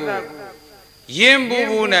သတ်ကိုရင်ပူ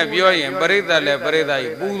နဲ့ပြောရင်ပရိသတ်လည်းပရိသတ်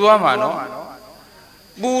ကြီးပူသွားမှာနော်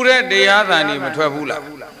ပူတဲ့တရားသံတွေမထွက်ဘူးလား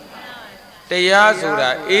တရားဆိုတာ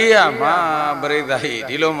အေးရမှာပရိသတ်ကြီး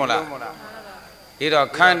ဒီလိုမဟုတ်လားဒီတော့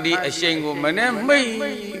ခန္တီအရှိန်ကိုမနဲ့မိတ်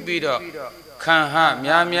ပြီးတော့ခံဟ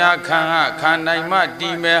များခံနိုင်မှတီ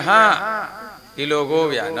မယ်ဟာဒီလိုကို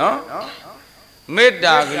ဗျာနော်မေတ္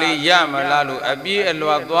တာကလေးရမလားလို့အပြေးအ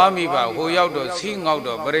လွှာသွားမိပါဟိုရောက်တော့စီးငေါက်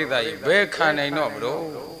တော့ပရိသတ်ကြီးဘယ်ခံနိုင်တော့မလို့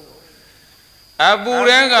အပူ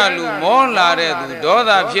ရန်ကလူမောလာတဲ့သူဒေါ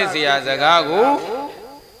သဖြစ်เสียစကားကို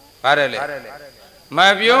ဗါတယ်လေမ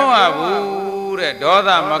ပြောရဘူးတဲ့ဒေါသ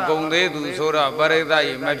မကုံသေးသူဆိုတော့ပရိသတ်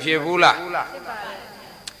ကြီးမဖြစ်ဘူးလား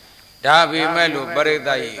ဒါပေမဲ့လို့ပရိသ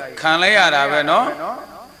တ်ကြီးခံလိုက်ရတာပဲနော်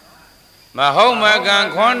မဟုတ်မကန်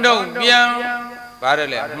ခွန်းတုံပြန်ဗါတယ်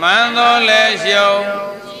လေမှန်တော်လဲရှုံ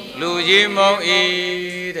လူကြီးမုံဤ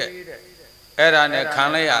တဲ့အဲ့ဒါနဲ့ခံ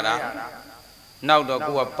လိုက်ရတာနောက်တော့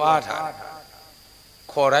ကိုကပါထား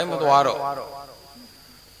ခေါ်တိုင်းမသွားတော့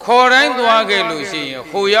ခေါ်တိုင်းသွားခဲ့လို့ရှိရင်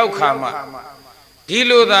ဟိုရောက်ခါမှဒီ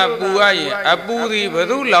လိုသာပူရရင်အပူသည်ဘယ်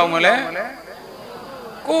သူလောင်မလဲ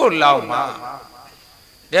ကိုလောင်မှာ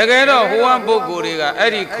တကယ်တော့ဟိုကပုဂ္ဂိုလ်တွေက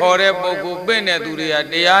အဲ့ဒီခေါ်တဲ့ပုဂ္ဂိုလ်ပင့်တဲ့သူတွေက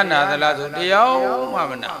တရားနာသလားဆိုတရားမှ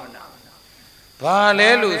မနာဘာလဲ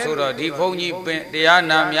လို့ဆိုတော့ဒီဘုန်းကြီးပင့်တရား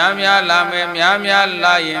နာများလာမယ်များ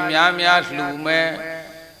လာရင်များလှူမယ်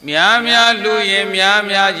များလှူရင်များ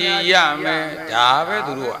ကြီးရမယ်ဒါပဲ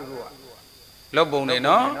သူတို့ကလောက်ပုံနေ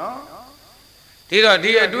နော်ဒီတော့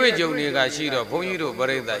ဒီအတွေ့အကြုံတွေကရှိတော့ဘုန်းကြီးတို့ပ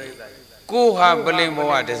ရိသတ်ကြီးကိုဟာပလင်ဘ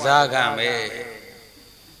ဝတစားခံပဲ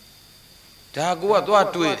ဒါကိုကသွား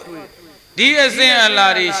တွေးတယ်ဒီအစဉ်အလာ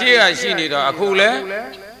တွေရှေ့ကရှိနေတော့အခုလဲ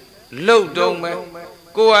လှုပ်တုံးပဲ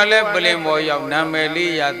ကိုကလည်းပလင်ဘောရောက်နာမည်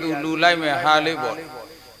လေးရသူလူလိုက်မဲ့ဟာလေးပေါ့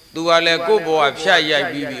သူကလည်းကို့ဘောကဖြတ်ရိုက်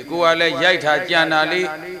ပြီးပြီကိုကလည်းရိုက်ထားကြံတာလေး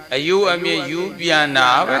အယိုးအမြင့်ယူပြန်တာ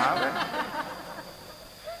ပဲ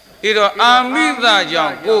ဒီတော့အာမိသကြော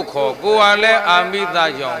င့်ကိုခေါ်ကိုဟာလည်းအာမိသ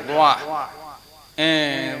ကြောင့်သွား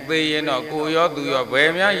သေရင်တော့ကိုရောသူရောဘယ်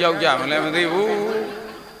များရောက်ကြမလဲမသိဘူး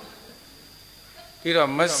ဒီတော့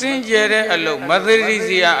မစင်ကြဲတဲ့အလုပ်မသတိစ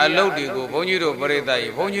ရာအလုပ်တွေကိုဘုန်းကြီးတို့ပရိသတ်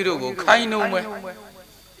ကြီးဘုန်းကြီးတို့ကိုခိုင်းနှုံးမယ်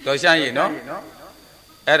တော်ရှာရင်နော်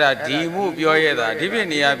အဲ့ဒါဒီမှုပြောရတာဒီဖြစ်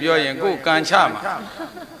နေရပြောရင်ကိုကံချမှာ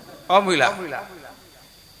ဟုတ်ပြီလား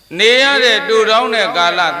နေရတဲ့တူတောင်းတဲ့ကာ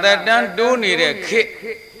လသက်တမ်းတိုးနေတဲ့ခေတ်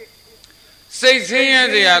စိတ်ဆင်းရဲ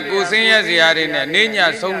စရာကိုယ်ဆင်းရဲစရာတွေနဲ့နေည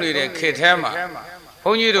ဆုံးနေတဲ့ခေတ်ထဲမှာ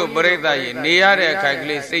ဘုန်းကြီးတို့ပရိသတ်ကြီးနေရတဲ့အခိုက်က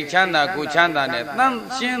လေးစိတ်ချမ်းသာကိုချမ်းသာနဲ့တန်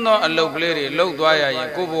ရှင်းသောအလုပ်ကလေးတွေလှုပ်သွားရရင်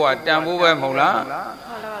ကိုယ့်ဘဝတန်ဖိုးပဲမဟုတ်လား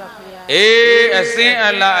အေးအစင်း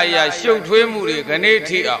အလားအရာရှုပ်ထွေးမှုတွေခဏ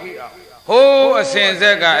ထိအောင်ဟိုးအစင်ဆ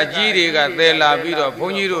က်ကအကြီးတွေကသယ်လာပြီးတော့ဘု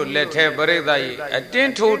န်းကြီးတို့လက်ထဲပရိသတ်ကြီးအတ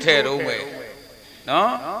င်းထိုးထဲတော့မယ်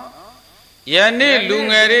နော်ယနေ့လူ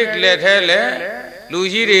ငယ်တွေလက်ထဲလဲလူ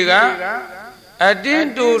ကြီးတွေကအတင်း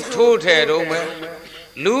ထိုးထဲတော့မယ်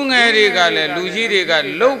လူငယ်တွေကလည်းလူကြီးတွေက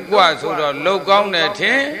လှုပ်กว่าဆိုတော့လှုပ်ကောင်းတဲ့ထ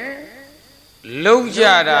င်လှုပ်ကြ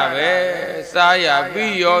တာပဲစားရ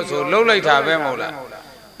ပြီးရောဆိုလှုပ်လိုက်တာပဲမဟုတ်လား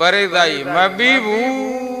ပရိသတ်ကြီးမပြီး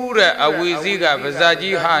ဘူးတဲ့အဝီစီးကပါဇာ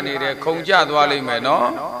ကြီးဟနေတဲ့ခုံကြသွားလိမ့်မယ်နော်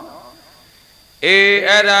အေး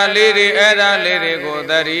အဲ့ဒါလေးတွေကို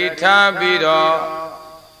သတိထားပြီးတော့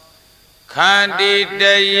ခန္တီတ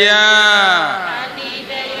ရား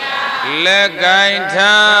လက်ကင်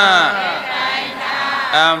ထား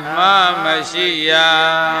အမှားမရှိရာ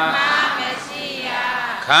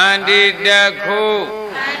ခန္တီတခု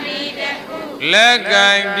လက်က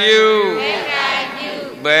င်ပြု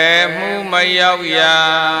ဘယ်မှုမရောက်ရာ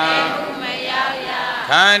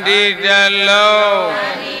ခန္တီတလုံး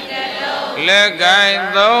လက်ကင်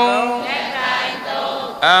သုံး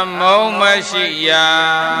အမုံမရှိရာ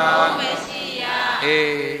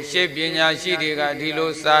အေးရှေ့ပညာရှိတွေကဒီ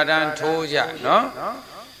လိုစာတန်းထိုးကြနော်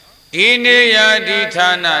ဒီနေရာဒီဌာ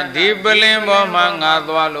နဒီပလင်ပေါ်မှာငါ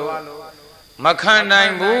သွားလို့မခံနို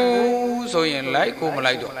င်ဘူးဆိုရင်လိုက်ကိုမ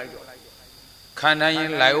လိုက်တော့ခံနိုင်ရ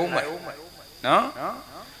င်လိုက်အောင်မယ်နော်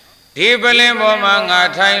ဒီပလင်ပေါ်မှာငါ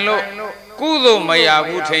ထိုင်လို့ကုသိုလ်မရ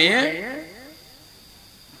ဘူးထင်ရင်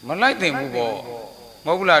မလိုက်သင့်ဘူးပေါ့မ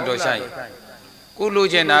ဟုတ်လားတော်ဆိုင်ကုလို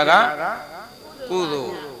ချင်တာကကု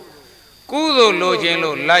သိုလ်လိုချင်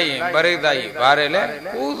လို့လိုက်ရင်ပရိသတ်ကြီးဗါတယ်လေ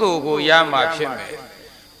ကုသိုလ်ကိုရမှဖြစ်မယ်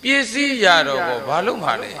ပစ္စည်းရတော့ကိုဘာလို့မှ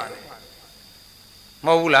လဲမ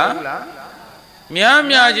ဟုတ်ဘူးလား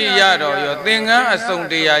များကြီးရတော့ရောသင်္ကန်းအစုံ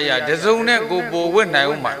တရားရတစုံနဲ့ကိုပိုဝတ်နိုင်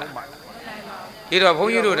ဦးမှာလားဒီတော့ဘု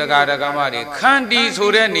န်းကြီးတို့တရားဓမ္မတွေခန္တီဆို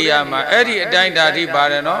တဲ့နေရာမှာအဲ့ဒီအတိုင်းဓာတိပါ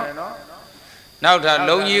တယ်နော်နောက်ထပ်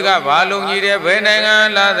လုံကြီးကဘာလုံကြီးတဲ့ဘယ်နိုင်ငံ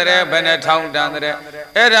လာတဲ့ဘယ်နဲ့ထောင်တန်းတဲ့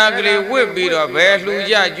အဲ့ဒါကလေးဝစ်ပြီးတော့ဘယ်လှူ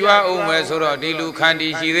ကြကြွားအောင်မယ်ဆိုတော့ဒီလူခန္တီ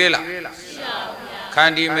ရှိသေးလားခ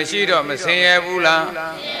န္တီမရှိတော့မဆင်းရဲဘူးလား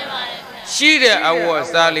ရှိတဲ့အဝတ်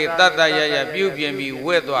စားလေးတတ်တရရပြုပြင်ပြီးဝ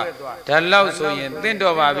က်သွားဒါလောက်ဆိုရင်သင့်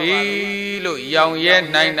တော်ပါပြီလို့ရောင်ရဲ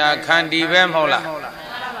နိုင်တာခန္တီပဲမဟုတ်လား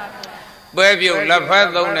ပွဲပြုတ်လက်ဖက်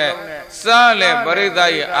သုံးတဲ့စားလေပရိသ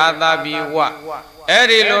တ်ရဲ့အာသာဘီဝအဲ့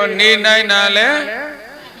ဒီလိုနေနိုင်တာလေ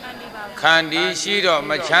ခန္တီရှိတော့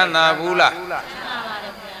မချမ်းသာဘူးလား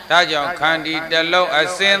ဒါကြောင့်ခန္တီတစ်လုံးအ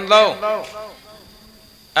စဉ်သုံး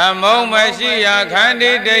အမုံမရှိရခန္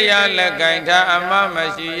တီတရားလက်ကင်ထားအမမ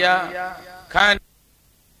ရှိရခန္တီ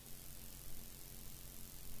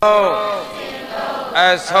အ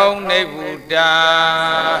ဆုံးနိဗ္ဗုဒ္ဓ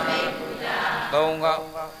သုံးကောက်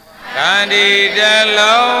ခန္တီတစ်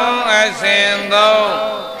လုံးအစဉ်သုံး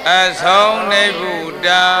အဆုံးနိဗ္ဗုဒ္ဓ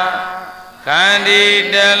ခန္တီ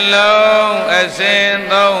တစ်လုံးအစဉ်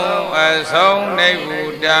သုံးအဆုံးနိဗ္ဗု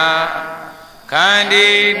ဒ္ဓခန္တီ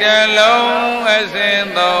တစ်လုံးအစဉ်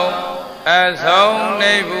သုံးအဆုံး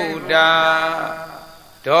နိဗ္ဗုဒ္ဓ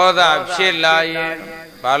ဒေါသဖြစ်လာရင်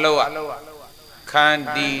ဘာလို့ခန္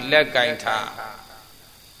တီလက်ကင်ထား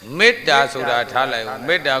မေတ္တာဆိုတာထားလိုက်ဦး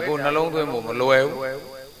မေတ္တာကိုနှလုံးသွင်းဖို့မလွယ်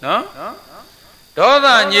ဘူးနော်ဒေါသ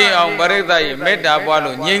ငြိမ်အောင်ပရိသတ်ရဲ့မေတ္တာပွား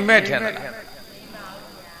လို့ငြိမ်မဲ့ထင်သလား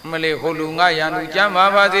အမလေးဟိုလူငါရန်သူကျမ်းပါ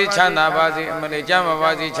ပါစေချမ်းသာပါစေအမလေးကျမ်းပါပါ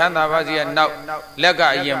စေချမ်းသာပါစေရဲ့နောက်လက်က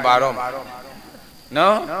အရင်ပါတော့မှာ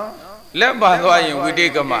နော်လက်ပါသွားရင်ဝိတိ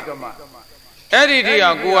ကမအဲ့ဒီတ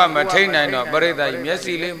ရားကိုကမထိန်နိုင်တော့ပရိသတ်ကြီးမျက်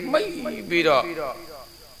စိလေးမိတ်ပြီးတော့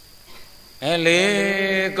လေ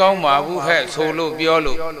ကောင်းပါဘူးဟဲ့ဆိုလို့ပြော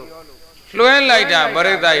လို့လွှဲလိုက်တာပ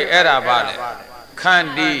ရိသတ်ကြီးအဲ့ဒါပါလေခန္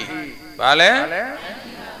တီဘာလဲ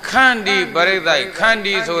ခန္တီပရိသတ်ခန္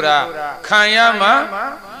တီဆိုတာခံရမှာ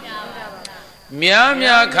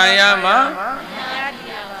များခံရမှာ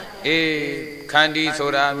အေးခန္တီဆို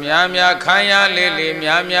တာများခံရလေး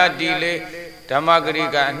များတီလေး ဓမ္မဂရိ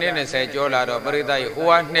ကအနှစ်20ကျော်လာတော့ပရိသတ်ကြီးဟို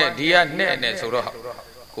ကနှစ်ဒီကနှစ်နဲ့ဆိုတော့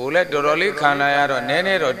ကိုလည်းတော်တော်လေးခံလာရတော့နည်းန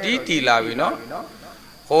ည်းတော့တီးလာပြီနော်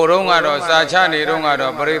ဟိုတုန်းကတော့စာချနေတုန်းက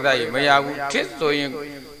တော့ပရိသတ်ကြီးမရဘူးထစ်ဆိုရင်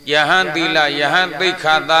ယဟန်သီလယဟန်သိက္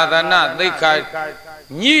ခာသာသနာသိက္ခာ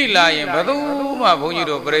ညှိလာရင်ဘယ်သူမှဘုန်းကြီး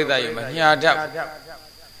တို့ပရိသတ်ကြီးမညာတတ်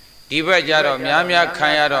ဒီဘက်ကျတော့များများခံ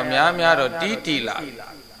ရတော့များတော့တီးလာ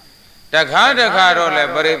တခါတော့လဲ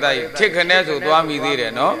ပရိသတ်ကြီးထစ်ခနဲ့ဆိုသွားမိသေးတ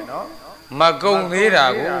ယ်နော်မကုံသေးတာ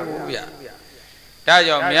ကိုဗျဒါ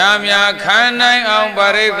ကြောင့်များခံနိုင်အောင်ပ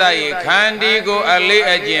ရိသတ်ကြီးခန္တီကိုအလေး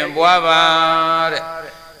အကျင့်ပွားပါတဲ့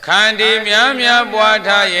ခန္တီများပွား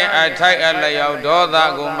ထားရင်အထိုက်အလျောက်ဒေါသ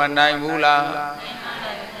ကိုမနိုင်ဘူးလား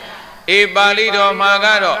အေပါဠိတော်မှာက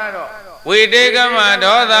တော့ဝိတေကမ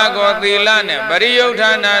ဒေါသကိုသီလနဲ့ပရိယု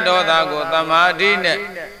ဌာဏဒေါသကိုသမာဓိနဲ့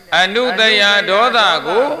အနုတယဒေါသ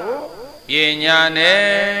ကိုပညာ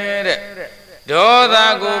နဲ့တဲ့ဒေါသ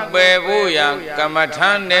ကိုပယ်ဖို့ရန်ကမ္မထ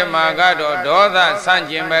မ်းနဲ့မှာကတော့ဒေါသဆန့်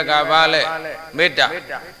ကျင်ဘက်ကပါလဲမေတ္တာ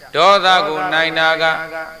ဒေါသကိုနိုင်တာက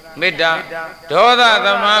မေတ္တာဒေါသသ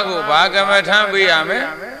မားကိုဘာကမ္မထမ်းပေးရမလဲ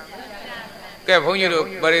ကဲဘုန်းကြီးတို့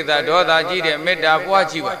ပရိသတ်ဒေါသကြီးတဲ့မေတ္တာပွား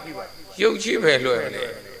ကြည့်ပါရုပ်ရှိပဲလွယ်လေ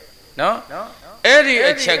နော်အဲ့ဒီ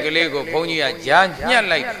အချက်ကလေးကိုဘုန်းကြီးကကြားညှက်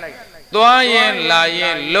လိုက်သွားရင်လာရ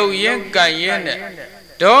င်လှုပ်ရင်ကန်ရင်နဲ့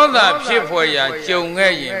ဒေါသဖြစ်ဖွယ်ရာကြုံ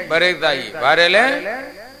ခဲ့ရင်ပရိသတ်ကြီးဗါတယ်လေ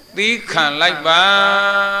သီးခံလိုက်ပါ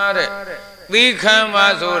တဲ့သီးခံပါ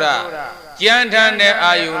ဆိုတာကြံထမ်းတဲ့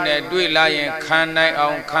အာယုနဲ့တွေ့လာရင်ခံနိုင်အော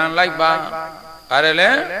င်ခံလိုက်ပါဗါတယ်လေ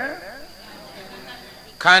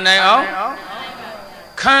ခံနိုင်အောင်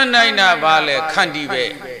ခံနိုင်တာပါလေခန့်တီးပဲ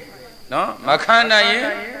နော်မခံနိုင်ရင်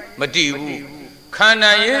မတည်ဘူးခံ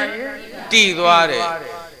နိုင်ရင်တည်သွားတယ်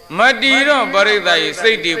မတည်တော့ပရိသတ်ကြီး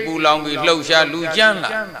စိတ်တွေပူလောင်ပြီးလှုပ်ရှားလူကြမ်း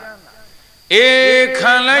လာအေး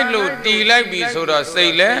ခံလိုက်လို့တည်လိုက်ပြီဆိုတော့စိ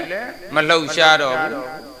တ်လည်းမလှုပ်ရှားတော့ဘူး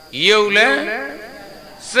ရုပ်လည်း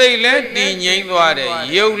စိတ်လည်းတည်ငြိမ်သွားတယ်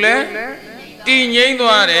ရုပ်လည်းတည်ငြိမ်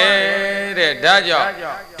သွားတယ်တဲ့ဒါကြောင့်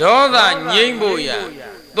ဒေါသငြိမ်ဖို့ရ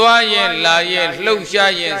သွားရင်လာရင်လှုပ်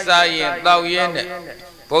ရှားရင်စားရင်တောက်ရင်နဲ့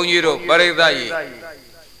ဘုန်းကြီးတို့ပရိသတ်ကြီး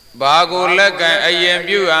ဘာကိုလက်ကံအရင်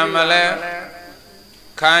ပြုရမလဲ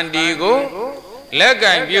ခန္တီကိုလက်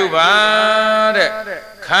ကံပြုပါတဲ့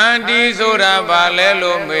ခန္တီဆိုတာဘာလဲ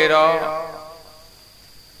လို့မေတော့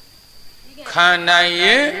ခန္ဓာ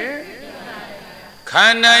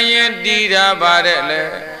ရင်တည်တာပါတဲ့လေ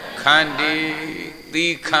ခန္တီသီ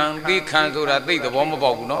ခံဆိုတာသိသဘောမ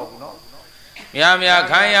ပေါက်ဘူးနော်များ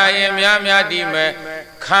ခံရရင်များတည်မယ်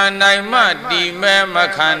ခံနိုင်မှတည်မယ်မ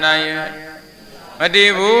ခံနိုင်ရင်မတ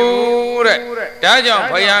ည်ဘူးတဲ့ဒါကြောင့်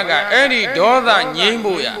ဘုရားကအဲ့ဒီဒေါသငြိမ်း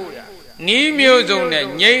ဖို့ရနီးမျိုးစုံနဲ့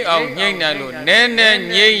ငြိမ်းအောင်ငြိမ်းတယ်လို့နည်းနည်း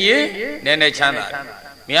ငြိမ်းရင်နည်းနည်းချမ်းသာတယ်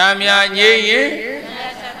များငြိမ်းရင်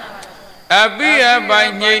အပိအပို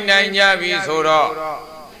င်းငြိမ်းနိုင်ကြပြီဆိုတော့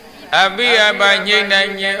အပိအပိုင်းငြိမ်းနို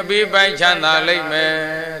င်ရင်အပိပိုင်းချမ်းသာလိမ့်မယ်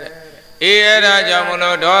တဲ့အေးအဲ့ဒါကြောင့်မ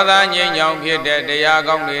လို့ဒေါသငြိမ်းချောင်ဖြစ်တဲ့တရား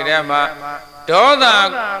ကောင်းတွေထဲမှာဒေါသ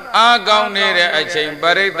အားကောင်းနေတဲ့အချိန်ပ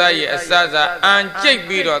ရိသတ်ရဲ့အစစအံကြိတ်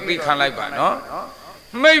ပြီးတော့သိခံလိုက်ပါနော်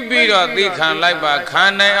မိတ်ပြီးတော့သိခံလိုက်ပါခံ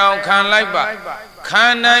နိုင်အောင်ခံလိုက်ပါခံ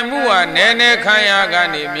နိုင်မှုဟာနည်းနည်းခံရက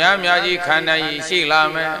နေများကြီးခံနိုင်ရရှိလာ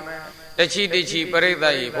မယ်တချီပရိသ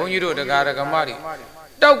တ်ရဲ့ဘုန်းကြီးတို့တရားဓမ္မတွေ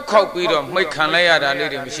တောက်ခေါက်ပြီးတော့မိတ်ခံလိုက်ရတာလေး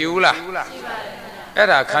တွေမရှိဘူးလားအဲ့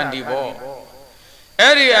ဒါခန္တီပေါ့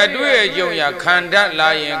အဲ့ဒီအတွေ့အကြုံရခန္ဓာလာ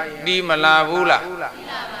ရင်ဒီမလာဘူးလား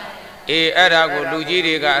အေးအဲ့ဒါကိုလူကြီး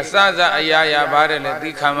တွေကအစအရာပါတယ်လေ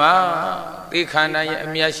သိခံပါသိခံနိုင်ရင်အ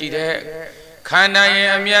မျက်ရှိတယ်ခန္ဓာရင်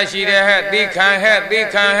အမျက်ရှိတယ်ဟဲ့သိခံ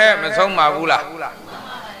ဟဲ့မဆုံးပါဘူးလား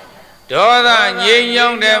ဒေါသငြိမ်းချော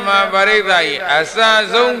င်းတယ်မှာပရိသတ်ကြီးအစ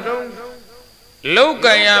ဆုံးလောက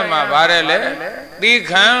ရမှာပါတယ်လေသိ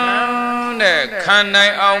ခံတဲ့ခံနို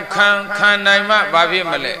င်အောင်ခံနိုင်မှဘာဖြစ်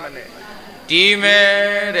မလဲဒီမဲ့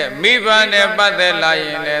တဲ့မိဘနဲ့ပတ်သက်လာရ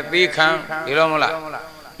င်လေသိခံဒီလိုမလား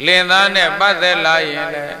လင်သားနဲ့ပတ်သက်လာရင်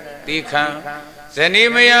လေသိခံဇ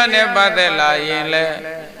နီးမယားနဲ့ပတ်သက်လာရင်လေ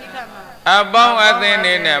အပေါင်းအသင်း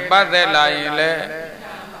တွေနဲ့ပတ်သက်လာရင်လေ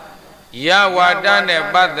ယဝါဒနဲ့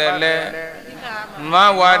ပတ်သက်လေမ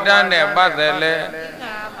ဝါဒနဲ့ပတ်သက်လေ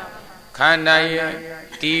ခန္ဓာရင်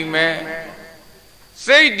ဒီမဲ့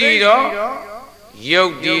စိတ်တည်တော့ရု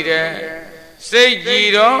ပ်တည်တယ်စိတ်ကြည်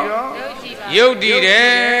တော့ရုပ်တည်တ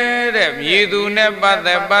ယ်တဲ့မြေသူနဲ့ပတ်သ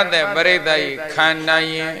က်ပရိသတ်ကြီးခန္ဓာ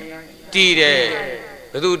ရင်တည်တယ်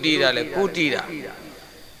ဘယ်သူတည်တာလဲကိုတည်တာ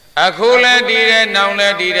အခုလည်းတည်တယ်နောက်လ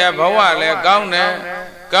ည်းတည်တယ်ဘဝလည်းကောင်းတယ်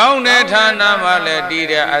ဌာနမှာလည်းတည်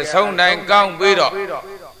တယ်အဆုံးတိုင်းကောင်းပြီးတော့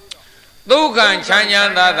ဒုက္ခချ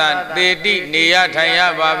မ်းသာသာတေတိနေရထိုင်ရ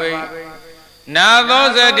ပါပြီ နာသော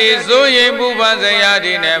စတိစိုးရင်ပူပစရာ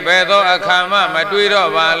တိနဲ့ဘယ်သောအခါမှမတွေ့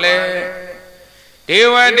တော့ပါလေဒေ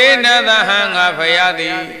ဝတေနသဟံငါဖယားသ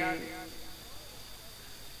ည်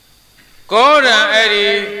ကောရံအဲ့ဒီ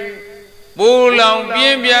ပူလောင်ပြ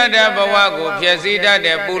င်းပြတဲ့ဘဝကိုဖြည့်ဆည်းတတ်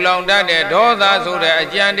တဲ့ပူလောင်တတ်တဲ့ဒေါသဆိုတဲ့အ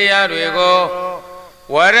ကြံတရားတွေကို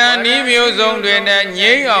ဝရဏီမျိုးစုံတွေနဲ့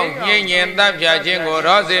ငြိမ့်အောင်ညှိညင်တပ်ဖြတ်ခြင်းကို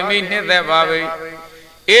ရောစေမိနှစ်သက်ပါပြီ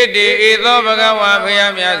ဣတိဤသောဘဂဝါဘု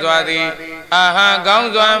ရားမြတ်စွာသည်အာဟံကောင်း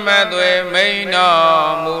စွာမဲ့သွေမိန်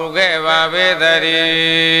တော်မူခဲ့ပါပေသတ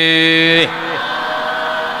ည်း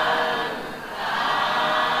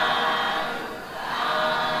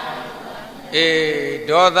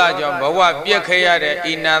ဒေါသကြောင့်ဘဝပြက်ခဲ့ရတဲ့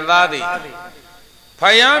ဤနတ်သားသည်ဖ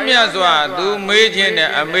ယားမြတ်စွာသူမေးခြင်း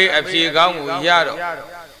နဲ့အမေးအဖြေကောင်းကိုရတော့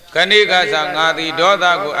ခဏိကသာငါသည်ဒေါသ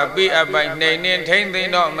ကိုအပိအပိုင်နှိမ်နှင်းထိမ့်သိ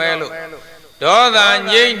မ့်တော့မဲလို့ဒေါသ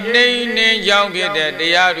ငြိမ့်နှိမ်နှင်းကြောင်းဖြစ်တဲ့တ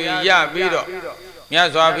ရားတွေရပြီးတော့မြတ်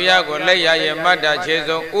စွာဘုရားကိုလက်ရရဲ့မတ္တခြေ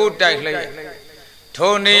ဆုံးဥတိုက်လျက်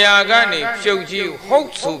ထိုနေရာကနေဖြုတ်ကြီးဟု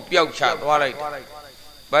တ်ဆူပျောက်ချသွားလိုက်တယ်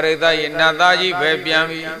ပရိသတ်ရဲ့နတ်သားကြီးပဲပြန်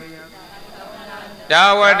ပြီဒါ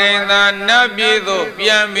ဝတိန်သာနတ်ပြည်သို့ပြ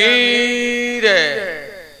န်ပြီတဲ့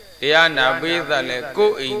တရားနာပိသတ်လဲကို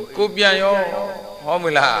ယ်အိမ်ကိုပြန်ရောဟောမ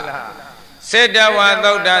လားစေတဝါ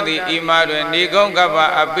သုတ်တံသည်ဤမှာတွင်နေကုန်းကပ္ပ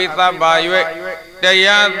အပိသဗ္ဗာ၍တ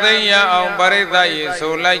ရားသိရအောင်ပရိသတ်ရေ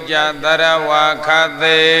ဆိုလိုက်ကြသရဝါခ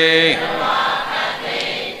သိ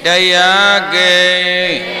တရားကိ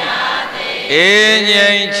အေးငြိ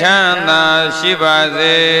မ်ချမ်းသာရှိပါ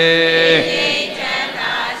စေ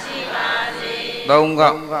သုံး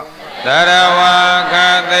ခေါက်သရဝါခ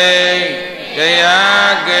သိတ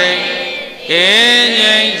ရားကိအေး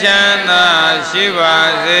ငြိမ်ချမ်းသာရှိပါ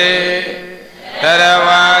စေသရ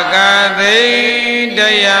ဝါခသိတ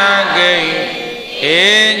ရားကိ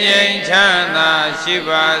အေးငြိမ်ချမ်းသာရှိ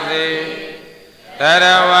ပါစေသရ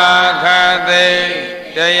ဝါခသိ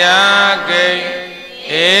တရားကိ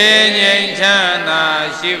အေးငြိမ်ချမ်းသာ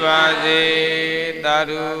ရှိပါစေသာ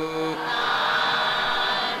ဓု